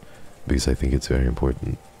wouldn't, because I think it's very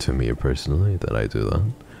important to me personally that I do that.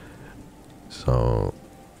 So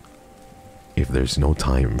if there's no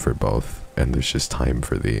time for both, and there's just time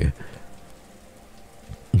for the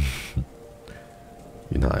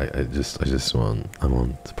you know, I just want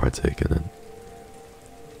to partake in it.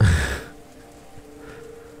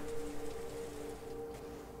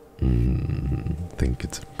 Think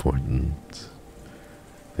it's important.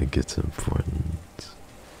 Think it's important.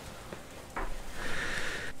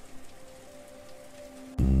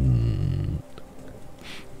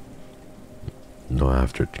 No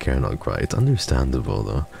aftercare, not cry. It's understandable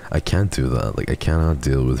though. I can't do that. Like, I cannot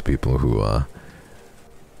deal with people who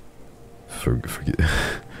forget.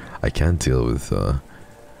 I can't deal with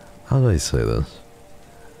how do I say this?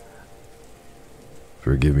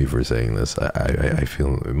 Forgive me for saying this. I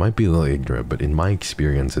feel it might be a little ignorant, but in my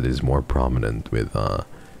experience, it is more prominent with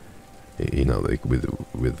you know, like with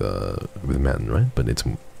men, right? But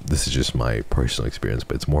this is just my personal experience,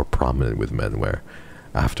 but it's more prominent with men, where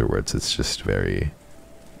afterwards it's just very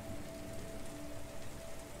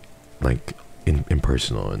like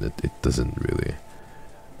impersonal, and it doesn't really,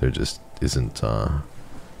 there just isn't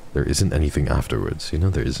there isn't anything afterwards, you know.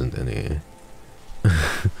 There isn't any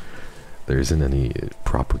there isn't any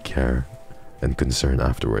proper care and concern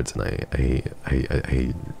afterwards, and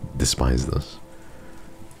I despise this.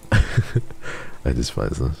 I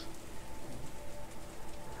despise this.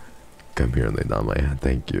 Come here and lay down my head.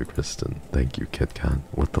 Thank you, Kristen. Thank you, Kit Kat.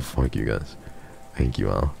 What the fuck, you guys? Thank you,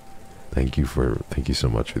 Al. Thank you so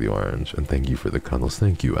much for the orange, and thank you for the cuddles.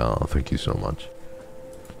 Thank you, Al. Thank you so much.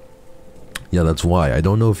 Yeah, that's why. I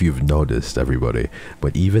don't know if you've noticed, everybody,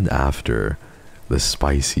 but even after the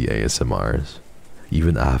spicy ASMRs,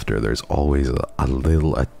 even after, there's always a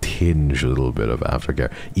little bit of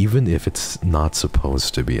aftercare, even if it's not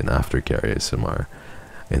supposed to be an aftercare ASMR,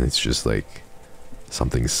 and it's just like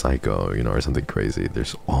something psycho, you know, or something crazy.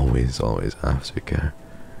 There's always aftercare,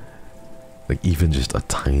 like even just a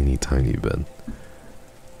tiny bit.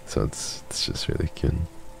 So it's just really cute.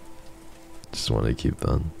 Just want to keep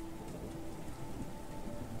that.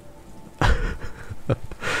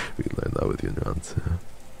 We learned that with you, Nuance.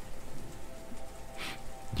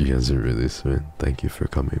 You guys are really sweet. Thank you for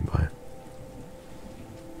coming by.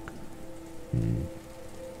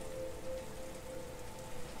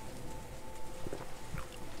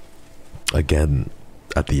 Again,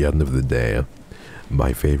 at the end of the day,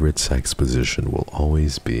 my favorite sex position will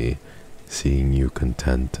always be seeing you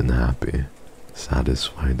content and happy,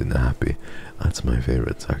 satisfied and happy. That's my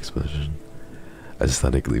favorite sex position.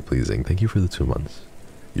 Aesthetically pleasing. Thank you for the 2 months.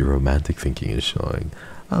 Your romantic thinking is showing.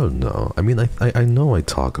 I don't know. I mean, I know I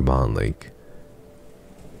talk about like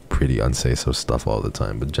pretty unsay-so stuff all the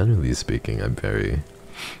time, but generally speaking, I'm very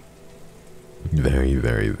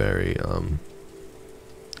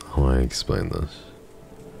how do I explain this?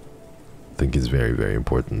 I think it's very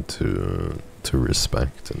important to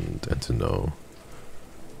respect and to know,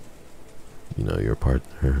 you know, your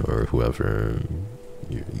partner or whoever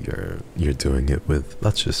you're doing it with.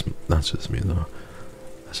 That's just me though.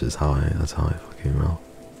 That's how I fucking roll.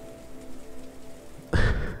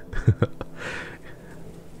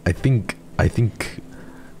 I think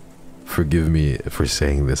forgive me for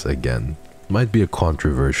saying this again. Might be a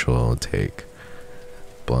controversial take,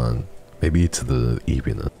 but maybe it's the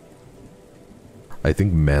eeriness. I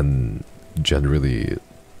think men generally,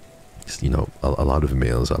 you know, a lot of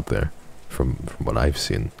males out there, from what I've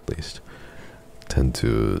seen at least, tend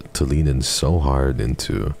to lean in so hard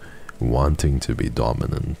into wanting to be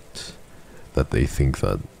dominant that they think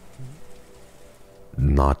that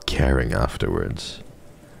not caring afterwards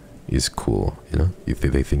is cool, you know?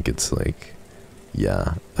 They think it's like,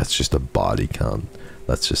 yeah, that's just a body count.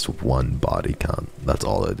 That's just one body count. That's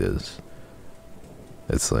all it is.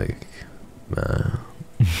 It's like, man,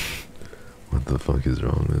 what the fuck is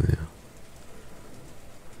wrong with you?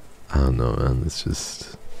 I don't know, man. It's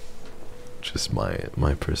just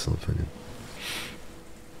my personal opinion.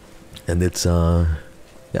 And it's yeah,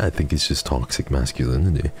 I think it's just toxic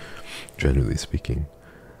masculinity, generally speaking.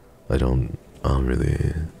 I don't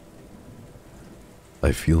really,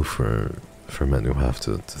 I feel for men who have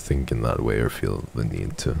to think in that way or feel the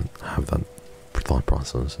need to have that thought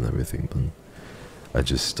process and everything, but I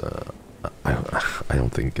just I don't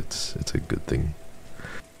think it's a good thing.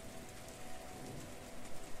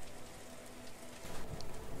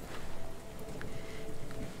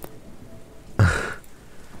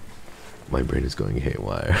 My brain is going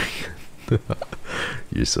haywire.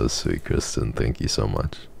 You're so sweet, Kristen. Thank you so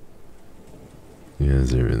much. You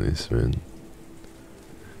guys are really sweet.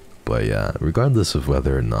 But yeah, regardless of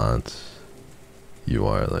whether or not you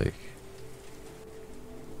are like,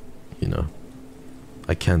 you know,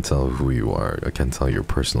 I can't tell who you are. I can't tell your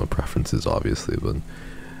personal preferences, obviously, but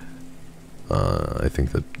I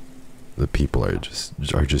think that the people are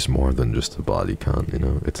just more than just a body count, you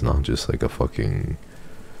know? It's not just like a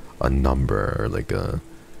number, or like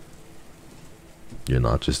you're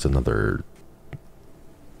not just another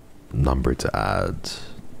number to add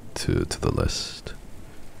to the list.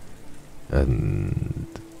 And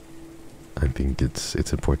I think it's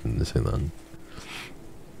important to say that.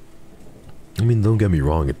 I mean, don't get me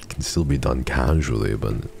wrong, it can still be done casually,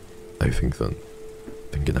 but I think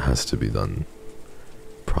it has to be done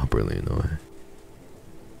properly in a way.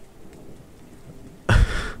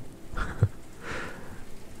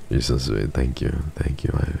 You're so sweet. Thank you.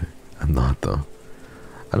 I'm not though.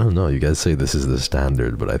 I don't know. You guys say this is the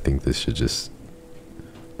standard, but I think this should just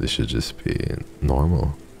be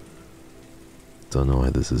normal. Don't know why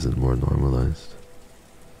this isn't more normalized.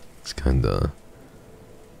 It's kinda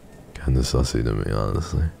sussy to me,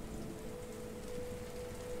 honestly.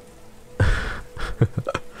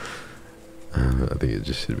 I think it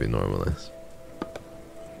just should be normalized.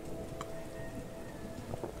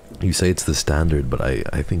 You say it's the standard, but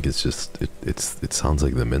I think it's just it sounds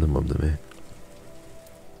like the minimum to me.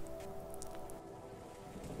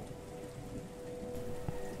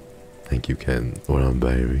 Thank you, Ken. What up,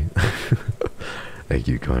 baby? Thank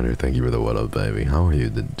you, Connor. Thank you for the what up, baby. How are you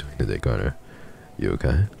doing today, Connor? You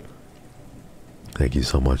okay? Thank you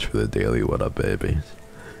so much for the daily what up, babies.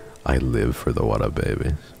 I live for the what up,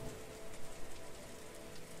 babies.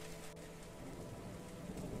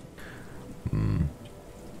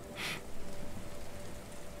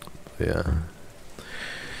 Yeah.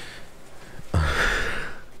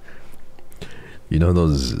 You know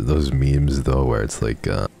those memes though, where it's like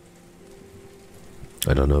I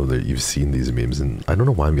don't know that you've seen these memes, and I don't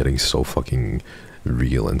know why I'm getting so fucking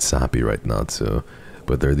real and sappy right now too,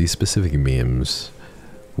 but there are these specific memes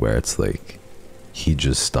where it's like he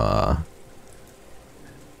just nutted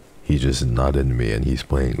me and he's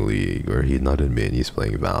playing League, or he nutted me and he's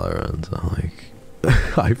playing Valorant. I'm like,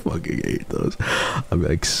 I fucking hate those. I'm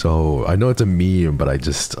like, so I know it's a meme, but I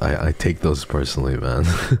take those personally, man.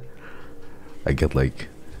 I get like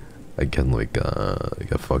a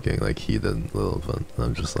fucking like heathen little bit.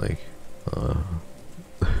 I'm just like,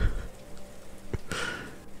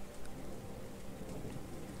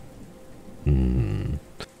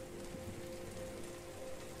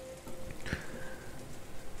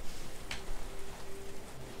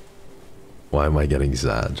 Why am I getting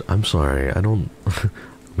sad? I'm sorry, I don't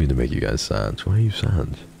mean to make you guys sad. Why are you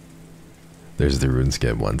sad? There's the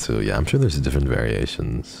RuneScape one too. Yeah, I'm sure there's different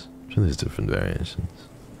variations.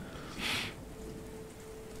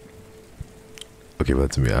 Okay,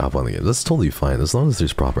 but to me, I hop on the games. That's totally fine, as long as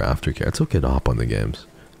there's proper aftercare. It's okay to hop on the games.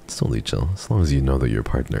 It's totally chill, as long as you know that your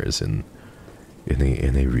partner is in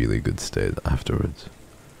a really good state afterwards.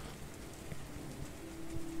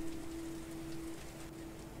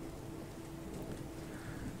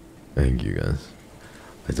 Thank you, guys.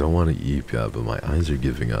 I don't want to eep yet, but my eyes are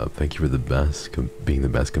giving up. Thank you for the best, being the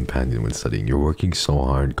best companion when studying. You're working so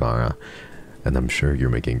hard, Gara, and I'm sure you're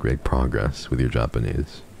making great progress with your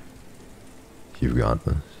Japanese. You've got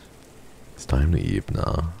this. It's time to eep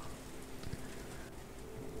now.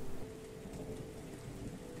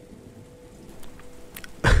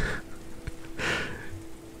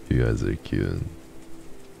 You guys are cute.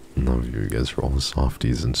 Love you guys for all the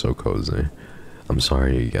softies and so cozy. I'm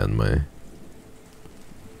sorry again,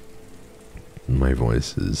 my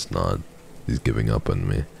voice is giving up on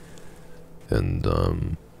me,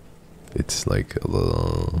 and it's like a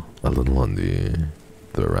little on the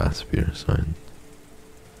raspier side.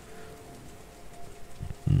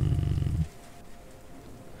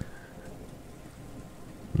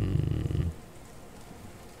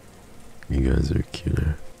 You guys are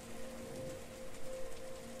cuter.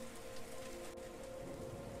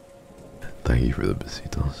 Thank you for the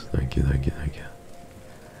besitos. Thank you.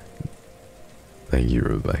 Thank you,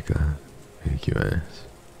 Rebecca. Thank you, Ace.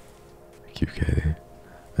 Thank you, Katie.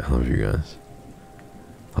 I love you guys.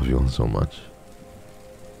 Love you all so much.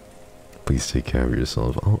 Please take care of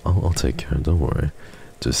yourself. I'll take care. Don't worry.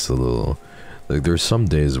 Just a little. Like, there's some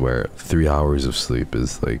days where 3 hours of sleep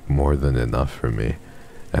is like more than enough for me,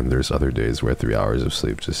 and there's other days where 3 hours of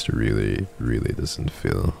sleep just really doesn't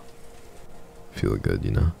feel good,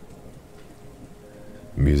 you know.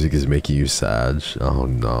 Music is making you sad. Oh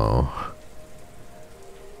no.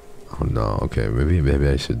 Oh no. Okay, maybe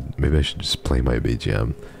I should just play my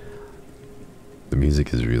BGM. The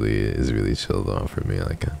music is really chill though for me.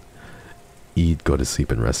 Like, eat, go to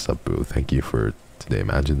sleep, and rest up, boo. Thank you for today.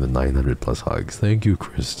 Imagine the 900+ hugs. Thank you,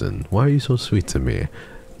 Kristen. Why are you so sweet to me?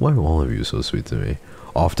 Why are all of you so sweet to me?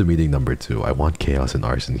 Off to meeting number 2. I want chaos and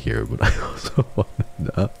arson here, but I also want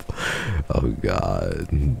a nap. Oh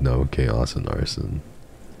god, no chaos and arson.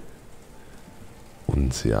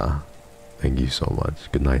 Unsia, thank you so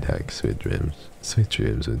much. Good night, Hex. Sweet dreams. Sweet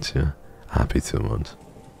dreams, Unsia. Happy 2 months.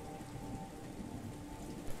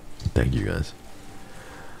 Thank you guys.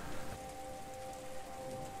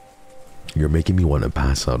 You're making me want to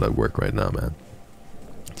pass out at work right now, man.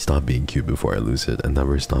 Stop being cute before I lose it, and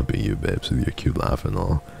never stop being you, babes, with your cute laugh and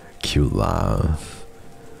all. Cute laugh.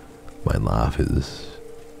 My laugh is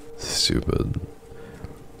stupid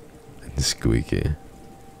and squeaky.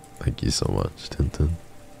 Thank you so much, Tintin.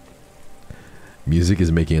 Music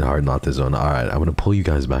is making it hard not to zone. Alright, I'm gonna pull you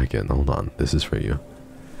guys back in. Hold on, this is for you.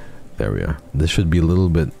 There we are. This should be a little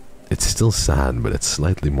bit... It's still sad, but it's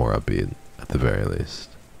slightly more upbeat, at the very least.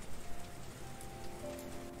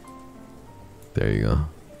 There you go.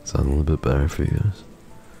 Sound a little bit better for you guys.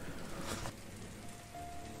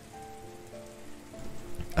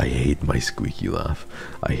 I hate my squeaky laugh.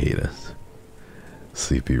 I hate it.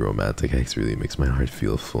 Sleepy romantic Hex really makes my heart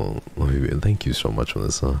feel full. Love you. Thank you so much,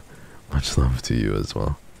 Melissa. Much love to you as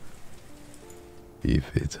well. EP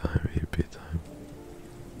time.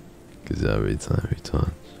 Cause every time we touch,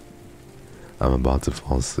 I'm about to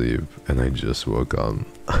fall asleep and I just woke up.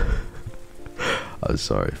 I'm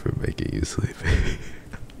sorry for making you sleepy.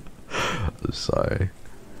 I'm sorry.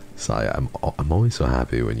 Sorry, I'm always so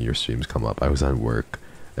happy when your streams come up. I was at work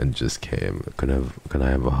and just came. Could I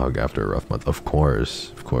have a hug after a rough month? Of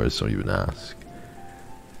course, don't even ask.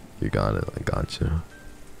 You got it, I got you.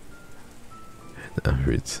 And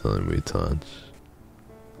every time we touch,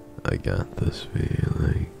 I got this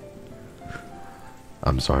feeling.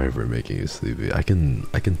 I'm sorry for making you sleepy. I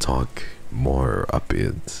can talk more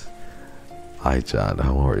upbeat. Hi Chad,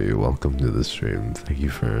 how are you? Welcome to the stream. Thank you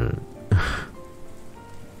for...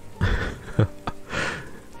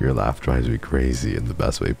 Your laugh drives me crazy in the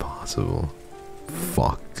best way possible.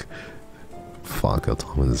 Fuck. Fuck, that's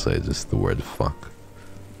all I'm gonna say, just the word fuck.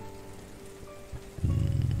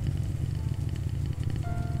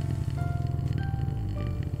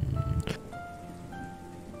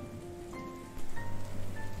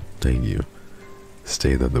 Thank you.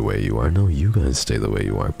 Stay the way you are. No, you guys stay the way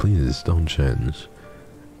you are. Please don't change.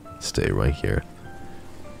 Stay right here.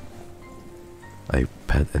 I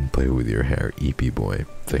pet and play with your hair, EP boy.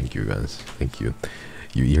 Thank you guys. Thank you.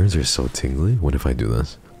 Your ears are so tingly. What if I do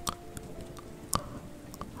this?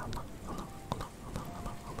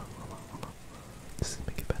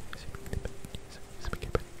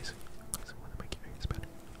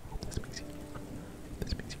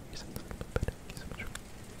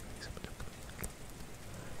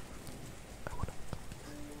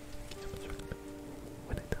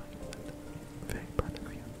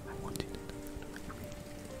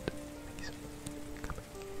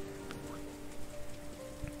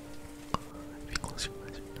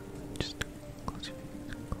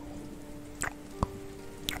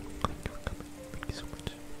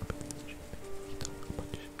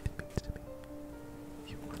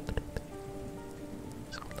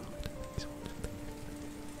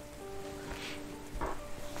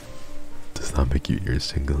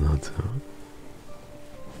 Single note.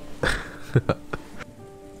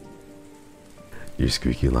 Your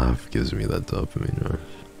squeaky laugh gives me that dopamine rush.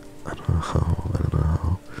 I don't know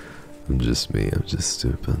how. I'm just me, I'm just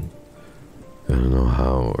stupid. I don't know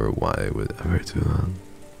how or why I would ever do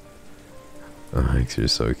that. Hex, you're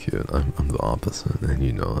so cute. I'm the opposite, and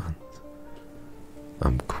you know it.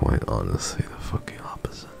 I'm quite honestly the fucking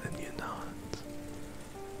opposite, and you know it.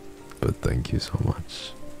 But thank you so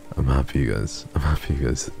much. I'm happy you guys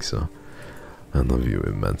think so. I love you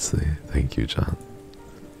immensely. Thank you, John.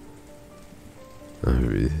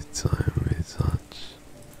 Every time we touch,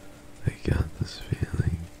 I get this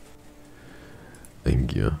feeling.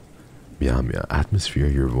 Thank you. Mia, atmosphere,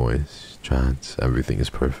 your voice, chat, everything is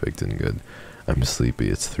perfect and good. I'm sleepy,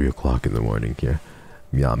 it's 3 o'clock in the morning here.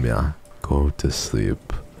 Mia, go to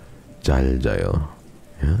sleep. 잘 자요.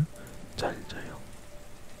 Yeah? 잘 자요.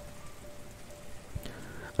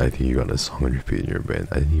 I think you got a song on repeat in your brain.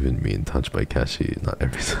 I didn't even mean Touch by Kashi, not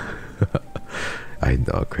every time. I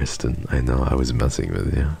know, Kristen. I know, I was messing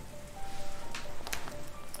with you.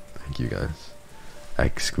 Thank you guys.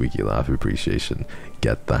 X squeaky laugh appreciation.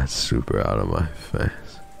 Get that super out of my face.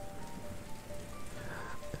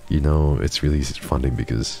 You know, it's really funny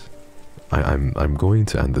because I'm going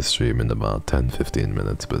to end the stream in about 10-15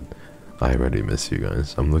 minutes, but I already miss you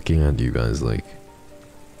guys. I'm looking at you guys like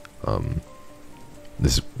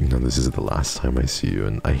this is the last time I see you,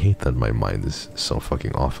 and I hate that my mind is so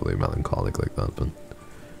fucking awfully melancholic like that, but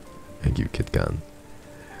thank you, KitKat.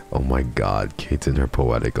 Oh my god, Kate's in her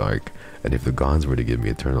poetic arc. And if the gods were to give me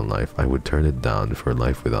eternal life, I would turn it down, for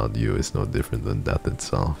life without you is no different than death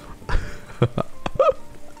itself.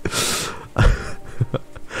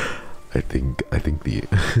 I think the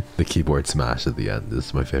the keyboard smash at the end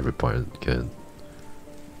is my favorite part, kid.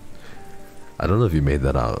 I don't know if you made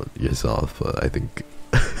that out yourself, but I think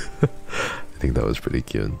I think that was pretty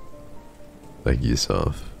cute. Thank you,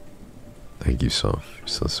 Soph. Thank you, Soph. You're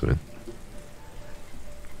so sweet.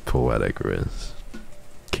 Poetic Riz.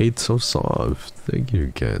 Kate's so soft. Thank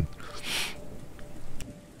you, Kate.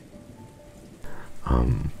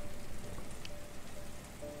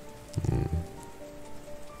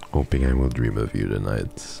 Hoping I will dream of you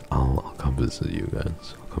tonight. I'll come visit you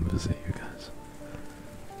guys. I'll come visit you guys.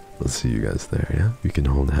 Let's see you guys there, yeah? You can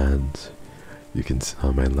hold hands. You can sit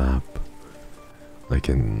on my lap. I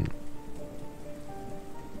can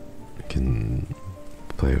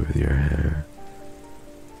play with your hair.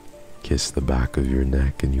 Kiss the back of your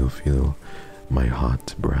neck and you'll feel my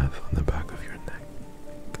hot breath on the back of your neck.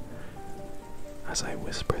 As I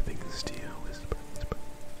whisper things to you, whisper, whisper.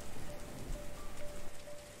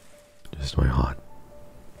 Just my hot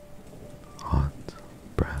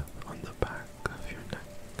breath on the back of your neck.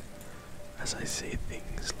 As I say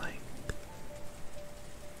things like,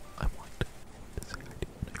 I want to say I do,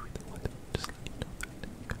 and I really want to just let you know that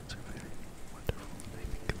you guys are very wonderful, and I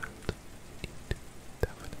think that you need to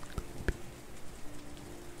definitely be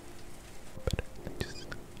better. Thank you so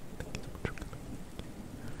much for coming.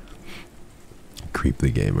 Creep the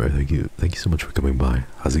Gamer, thank you so much for coming by.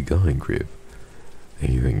 How's it going, Creep?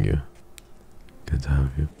 Thank you. Good to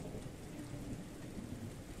have you.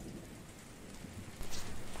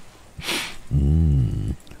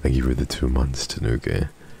 Thank you for the 2 months, Tanuki.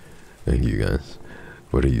 Thank you guys.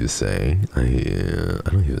 What are you saying? I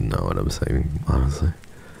don't even know what I'm saying, honestly.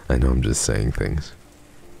 I know I'm just saying things.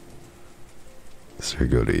 Sir,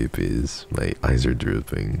 go to EPs. My eyes are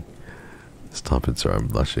drooping. Stop it, sir, I'm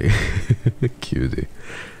blushing. Cutie.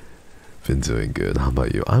 Been doing good. How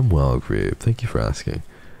about you? I'm well, Creep. Thank you for asking.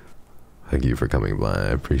 Thank you for coming by. I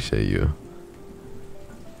appreciate you.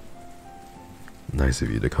 Nice of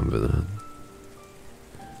you to come visit.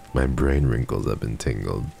 My brain wrinkles have been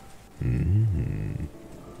tingled.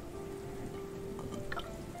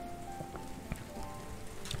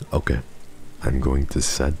 Okay. I'm going to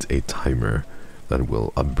set a timer that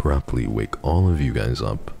will abruptly wake all of you guys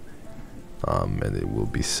up. And it will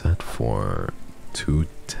be set for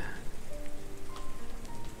toot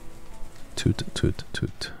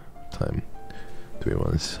time. Do we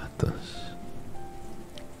want to set this?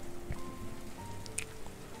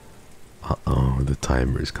 Uh-oh, the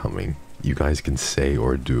timer is coming. You guys can say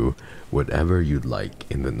or do whatever you'd like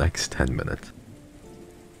in the next 10 minutes.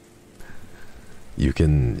 You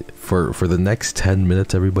can, for the next 10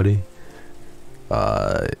 minutes, everybody,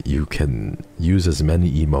 you can use as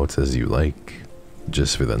many emotes as you like,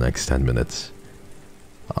 just for the next 10 minutes.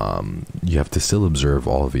 You have to still observe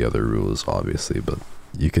all the other rules, obviously, but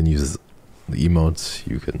you can use the emotes,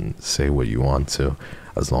 you can say what you want to,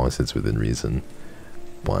 as long as it's within reason.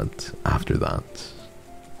 But after that,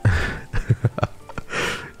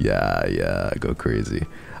 yeah, go crazy.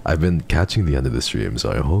 I've been catching the end of the stream,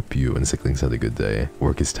 so I hope you and Sicklings had a good day.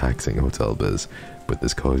 Work is taxing, hotel biz, but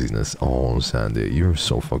this coziness. Oh, Sandy, you're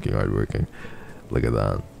so fucking hardworking. Look at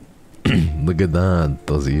that. Look at that,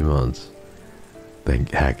 those emotes.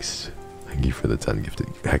 Thank Hex. Thank you for the 10 gifted.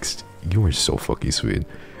 Hex, you are so fucking sweet.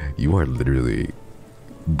 You are literally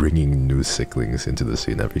bringing new Sicklings into the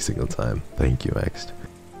scene every single time. Thank you, Hex.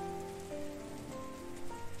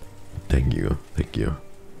 Thank you.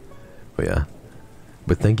 But yeah.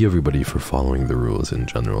 But thank you everybody for following the rules in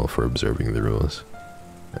general, for observing the rules.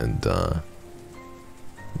 And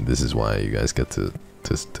this is why you guys get to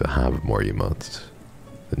have more emotes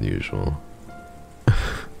than usual.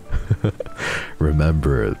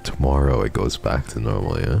 Remember, tomorrow it goes back to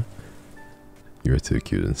normal, yeah? You're too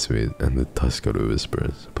cute and sweet, and the Tuscaro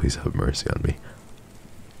whispers, please have mercy on me.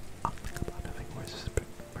 I'll think about having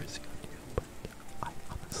mercy on you, but I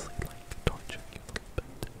honestly like torturing you a little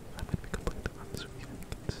bit. I'm gonna be completely honest with you,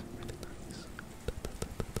 it's really nice.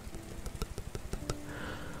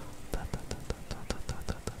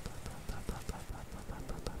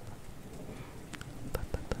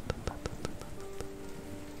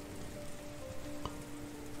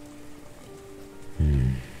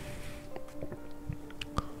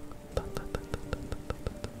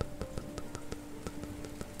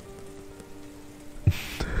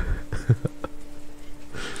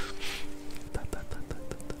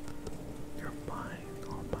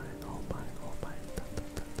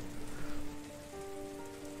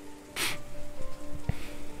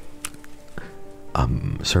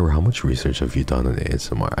 Sir, how much research have you done on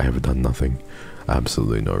ASMR? I have done nothing.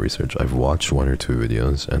 Absolutely no research. I've watched 1 or 2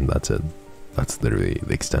 videos, and that's it. That's literally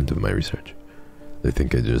the extent of my research. I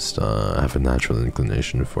think I just have a natural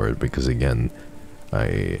inclination for it because, again,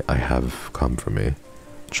 I have come from a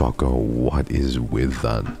Choco. What is with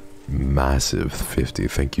that massive 50?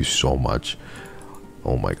 Thank you so much.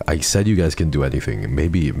 Oh my god! I said you guys can do anything.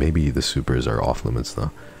 Maybe the supers are off limits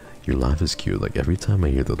though. Your laugh is cute. Like every time I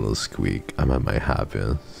hear the little squeak, I'm at my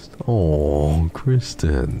happiest. Oh,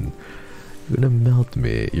 Kristen, you're gonna melt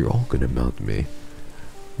me. You're all gonna melt me.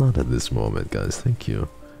 Not at this moment, guys. Thank you.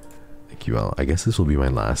 Thank you all. I guess this will be my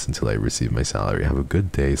last until I receive my salary. Have a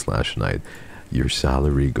good day / night. Your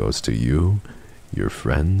salary goes to you, your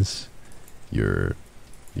friends,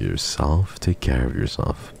 yourself. Take care of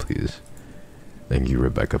yourself, please. Thank you,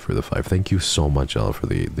 Rebecca, for the 5. Thank you so much, Elle, for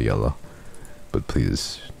the yellow. But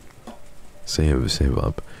please, save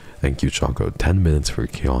up. Thank you, Choco. 10 minutes for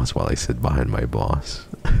chaos while I sit behind my boss.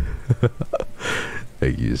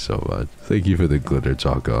 Thank you so much. Thank you for the glitter,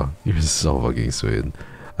 Choco. You're so fucking sweet.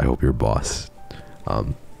 I hope your boss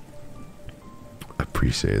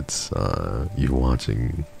appreciates you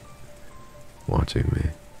watching me,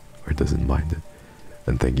 or doesn't mind it.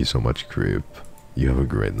 And thank you so much, Creep. You have a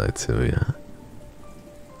great night too, yeah?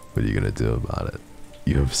 What are you gonna do about it?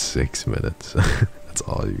 You have 6 minutes. That's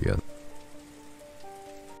all you get.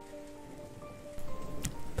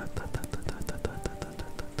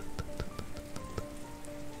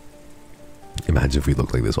 Imagine if we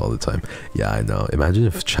looked like this all the time. Yeah, I know. Imagine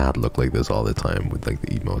if chat looked like this all the time with like the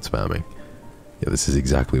emote spamming. Yeah, this is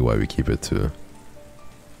exactly why we keep it to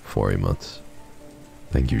 4 emotes.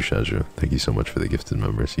 Thank you, Shaju. Thank you so much for the gifted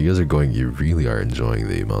members. You guys are going, you really are enjoying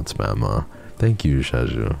the emote spam, huh? Thank you,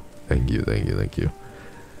 Shaju. Thank you.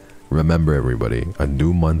 Remember, everybody, a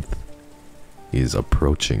new month is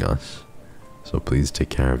approaching us. So please take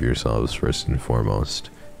care of yourselves first and foremost.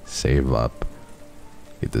 Save up.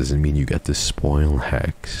 It doesn't mean you get to spoil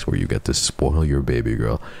Hex or you get to spoil your baby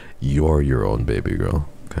girl. You're your own baby girl,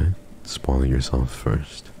 okay? Spoil yourself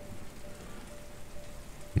first.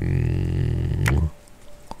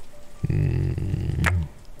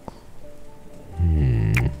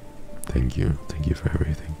 Thank you for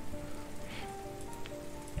everything.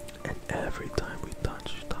 And every time we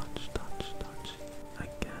touch, I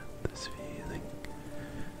get this feeling.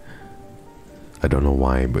 I don't know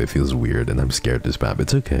why, but it feels weird and I'm scared to spam.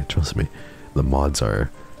 It's okay, trust me. The mods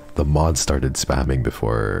started spamming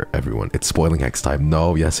before everyone. It's spoiling Hex time.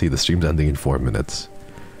 No, yeah, see, the stream's ending in 4 minutes.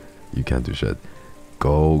 You can't do shit.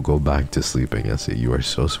 Go back to sleeping, Yessie. You are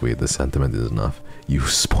so sweet. The sentiment is enough. You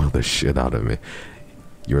spoil the shit out of me.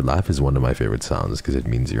 Your laugh is one of my favorite sounds because it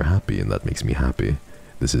means you're happy, and that makes me happy.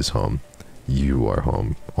 This is home. You are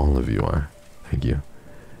home. All of you are. Thank you.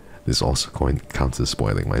 This also counts as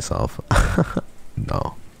spoiling myself.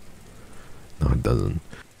 No. No, it doesn't.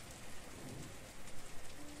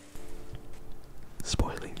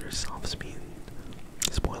 Spoiling yourself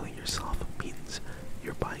means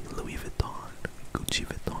you're buying Louis Vuitton, Gucci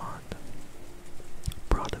Vuitton,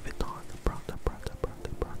 Prada Vuitton, Prada,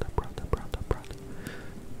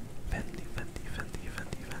 Fendi,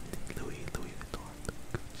 Louis Vuitton,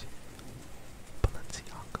 Gucci,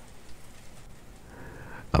 Balenciaga.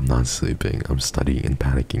 I'm not sleeping. I'm studying and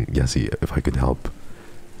panicking. Yessie, if I could help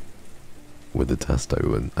with the test,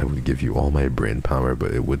 I would give you all my brain power,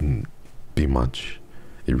 but it wouldn't be much.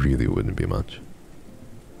 It really wouldn't be much.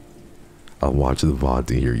 I'll watch the VOD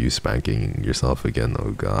to hear you spanking yourself again.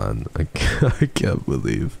 Oh god, I can't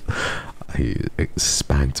believe I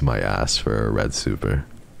spanked my ass for a red super.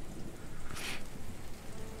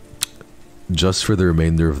 Just for the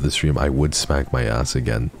remainder of the stream, I would spank my ass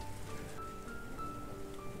again.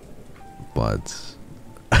 But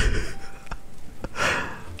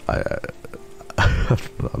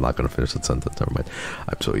I'm not gonna finish that sentence, never mind.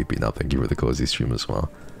 I'm so EP now. Thank you for the cozy stream as well.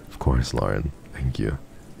 Of course, Lauren. Thank you.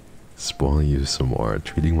 Spoiling you some more.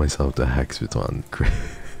 Treating myself to Hex Vuitton. Cringe.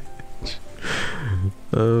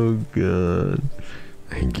 Oh god.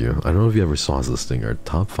 Thank you. I don't know if you ever saw us listing our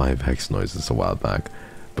top 5 Hex noises a while back,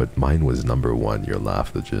 but mine was #1. Your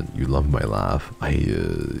laugh, legit. You love my laugh.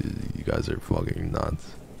 You guys are fucking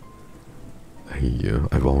nuts. Thank you.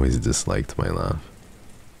 I've always disliked my laugh.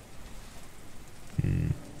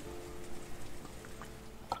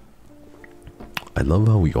 I love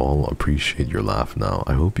how we all appreciate your laugh now.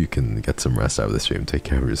 I hope you can get some rest out of the stream. Take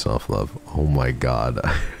care of yourself, love. Oh my god.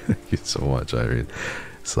 Thank you so much, Irene.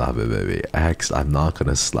 Slap it, baby. X, I'm not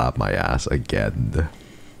gonna slap my ass again.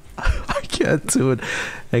 I can't do it.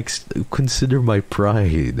 X, consider my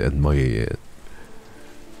pride and my...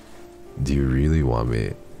 Do you really want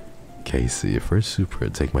me Casey, first super,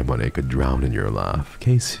 take my money, I could drown in your laugh.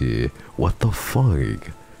 Casey, what the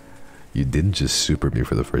fuck? You didn't just super me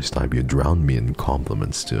for the first time, you drowned me in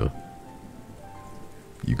compliments too.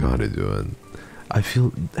 You gotta do it. I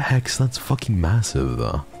feel, Hex, that's fucking massive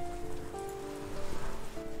though.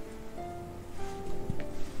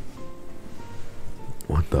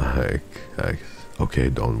 What the heck, Hex? Okay,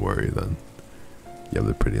 don't worry then. You have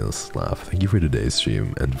the prettiest laugh. Thank you for today's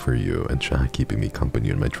stream and for you and chat keeping me company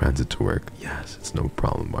in my transit to work. Yes, it's no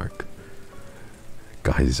problem, Mark.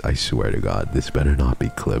 Guys, I swear to God, this better not be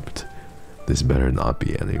clipped. This better not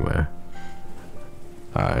be anywhere.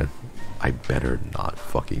 Alright, I better not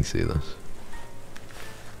fucking see this.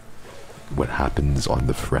 What happens on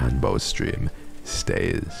the Franbo stream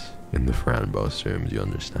stays in the Franbo stream. Do you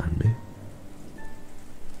understand me?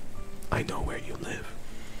 I know where you live.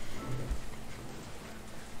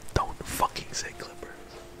 Don't fucking say Clippers.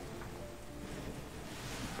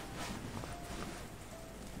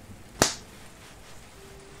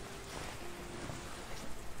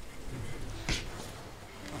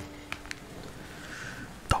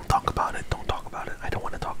 Don't talk about it. Don't talk about it. I don't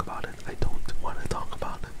want to talk about it. I don't want to talk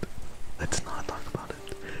about it. Let's not talk about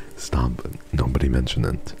it. Stop. Nobody mention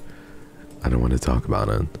it. I don't want to talk about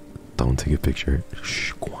it. Don't take a picture.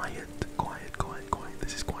 Shh, quiet. Quiet, quiet, quiet.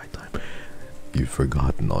 This is quiet time. You've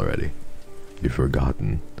forgotten already. You've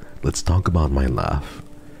forgotten. Let's talk about my laugh.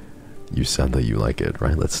 You said that you like it,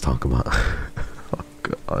 right? Let's talk about... Oh,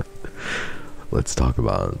 God. Let's talk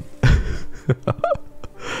about...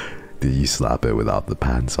 Did you slap it without the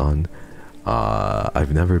pants on?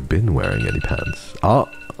 I've never been wearing any pants. Oh!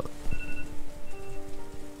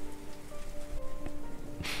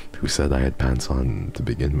 Who said I had pants on to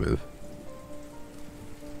begin with?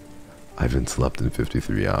 I haven't slept in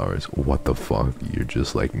 53 hours. What the fuck? You're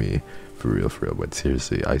just like me. For real, but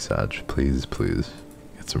seriously, Ice Edge, please, please,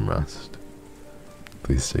 get some rest.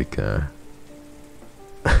 Please take care.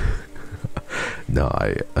 No,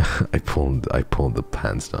 I pulled the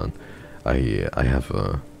pants down. I have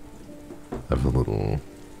a little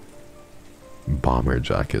bomber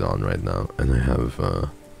jacket on right now, and I have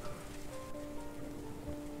a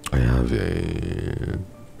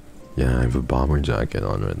bomber jacket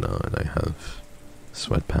on right now, and I have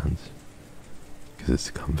sweatpants because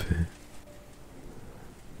it's comfy.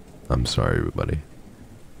 I'm sorry, everybody.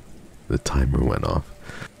 The timer went off.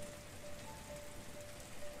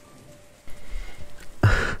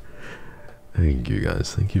 Thank you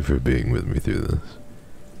guys. Thank you for being with me through this.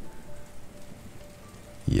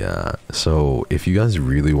 Yeah, so if you guys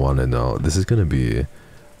really want to know, this is gonna be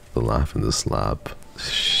the laugh and the slap.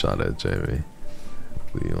 Shut it, Jamie.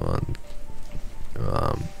 Leon.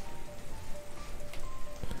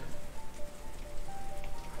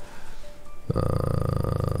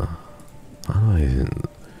 How do I...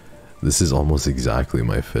 This is almost exactly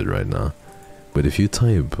my fit right now. But if you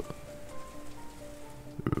type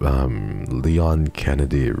Leon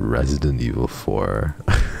Kennedy Resident Evil 4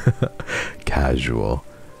 casual,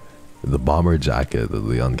 the bomber jacket that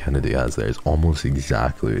Leon Kennedy has there is almost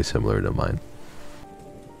exactly similar to mine.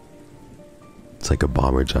 It's like a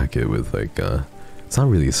bomber jacket with like it's not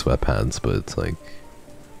really sweatpants, but it's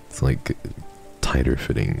like tighter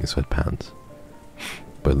fitting sweatpants.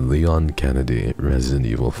 But Leon Kennedy Resident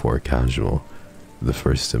Evil 4 casual, the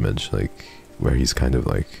first image, like where he's kind of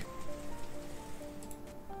like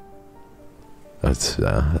that's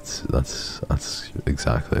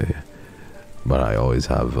exactly. But I always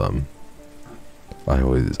have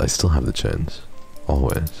I still have the chains,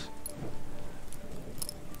 always.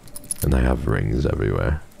 And I have rings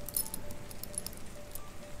everywhere.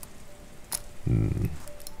 And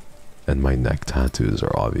my neck tattoos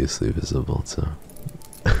are obviously visible too.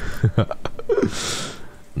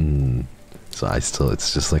 So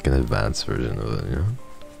it's just like an advanced version of it, you know?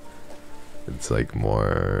 It's like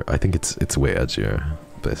more, I think it's way edgier,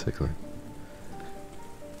 basically.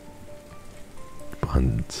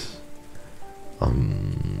 But,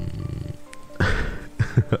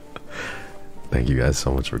 thank you guys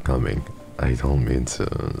so much for coming. I don't mean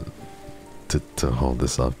to hold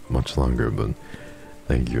this up much longer, but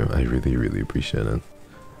thank you. I really, really appreciate it.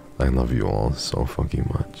 I love you all so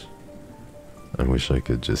fucking much. I wish I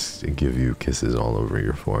could just give you kisses all over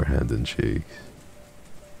your forehead and cheeks.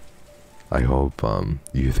 I hope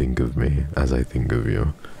you think of me as I think of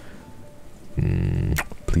you.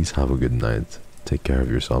 Please have a good night. Take care of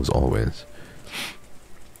yourselves always.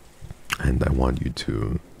 And I want you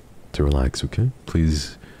to relax, okay?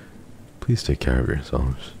 Please take care of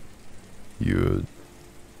yourselves. You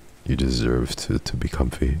deserve to be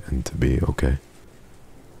comfy and to be okay.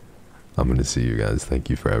 I'm gonna see you guys. Thank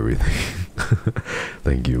you for everything.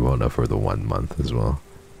 Thank you, Mona, for the 1 month as well.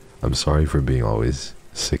 I'm sorry for being always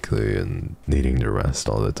sickly and needing to rest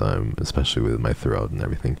all the time, especially with my throat and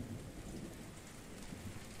everything.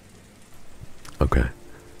 Okay,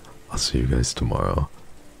 I'll see you guys tomorrow.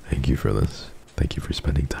 Thank you for this. Thank you for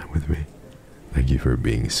spending time with me. Thank you for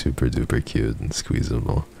being super duper cute and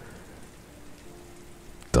squeezable.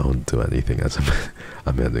 Don't do anything as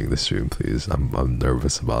I'm ending the stream, please. I'm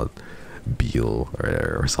nervous about Beal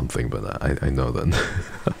or something, but I know that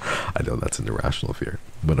I know that's an irrational fear.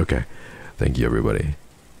 But okay, thank you everybody.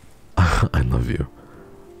 I love you.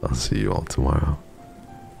 I'll see you all tomorrow.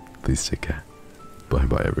 Please take care. Bye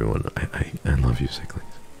bye everyone. I love you, Sicklings.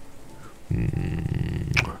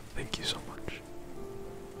 Thank you so much.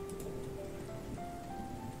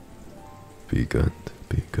 Be good.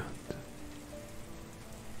 Be good.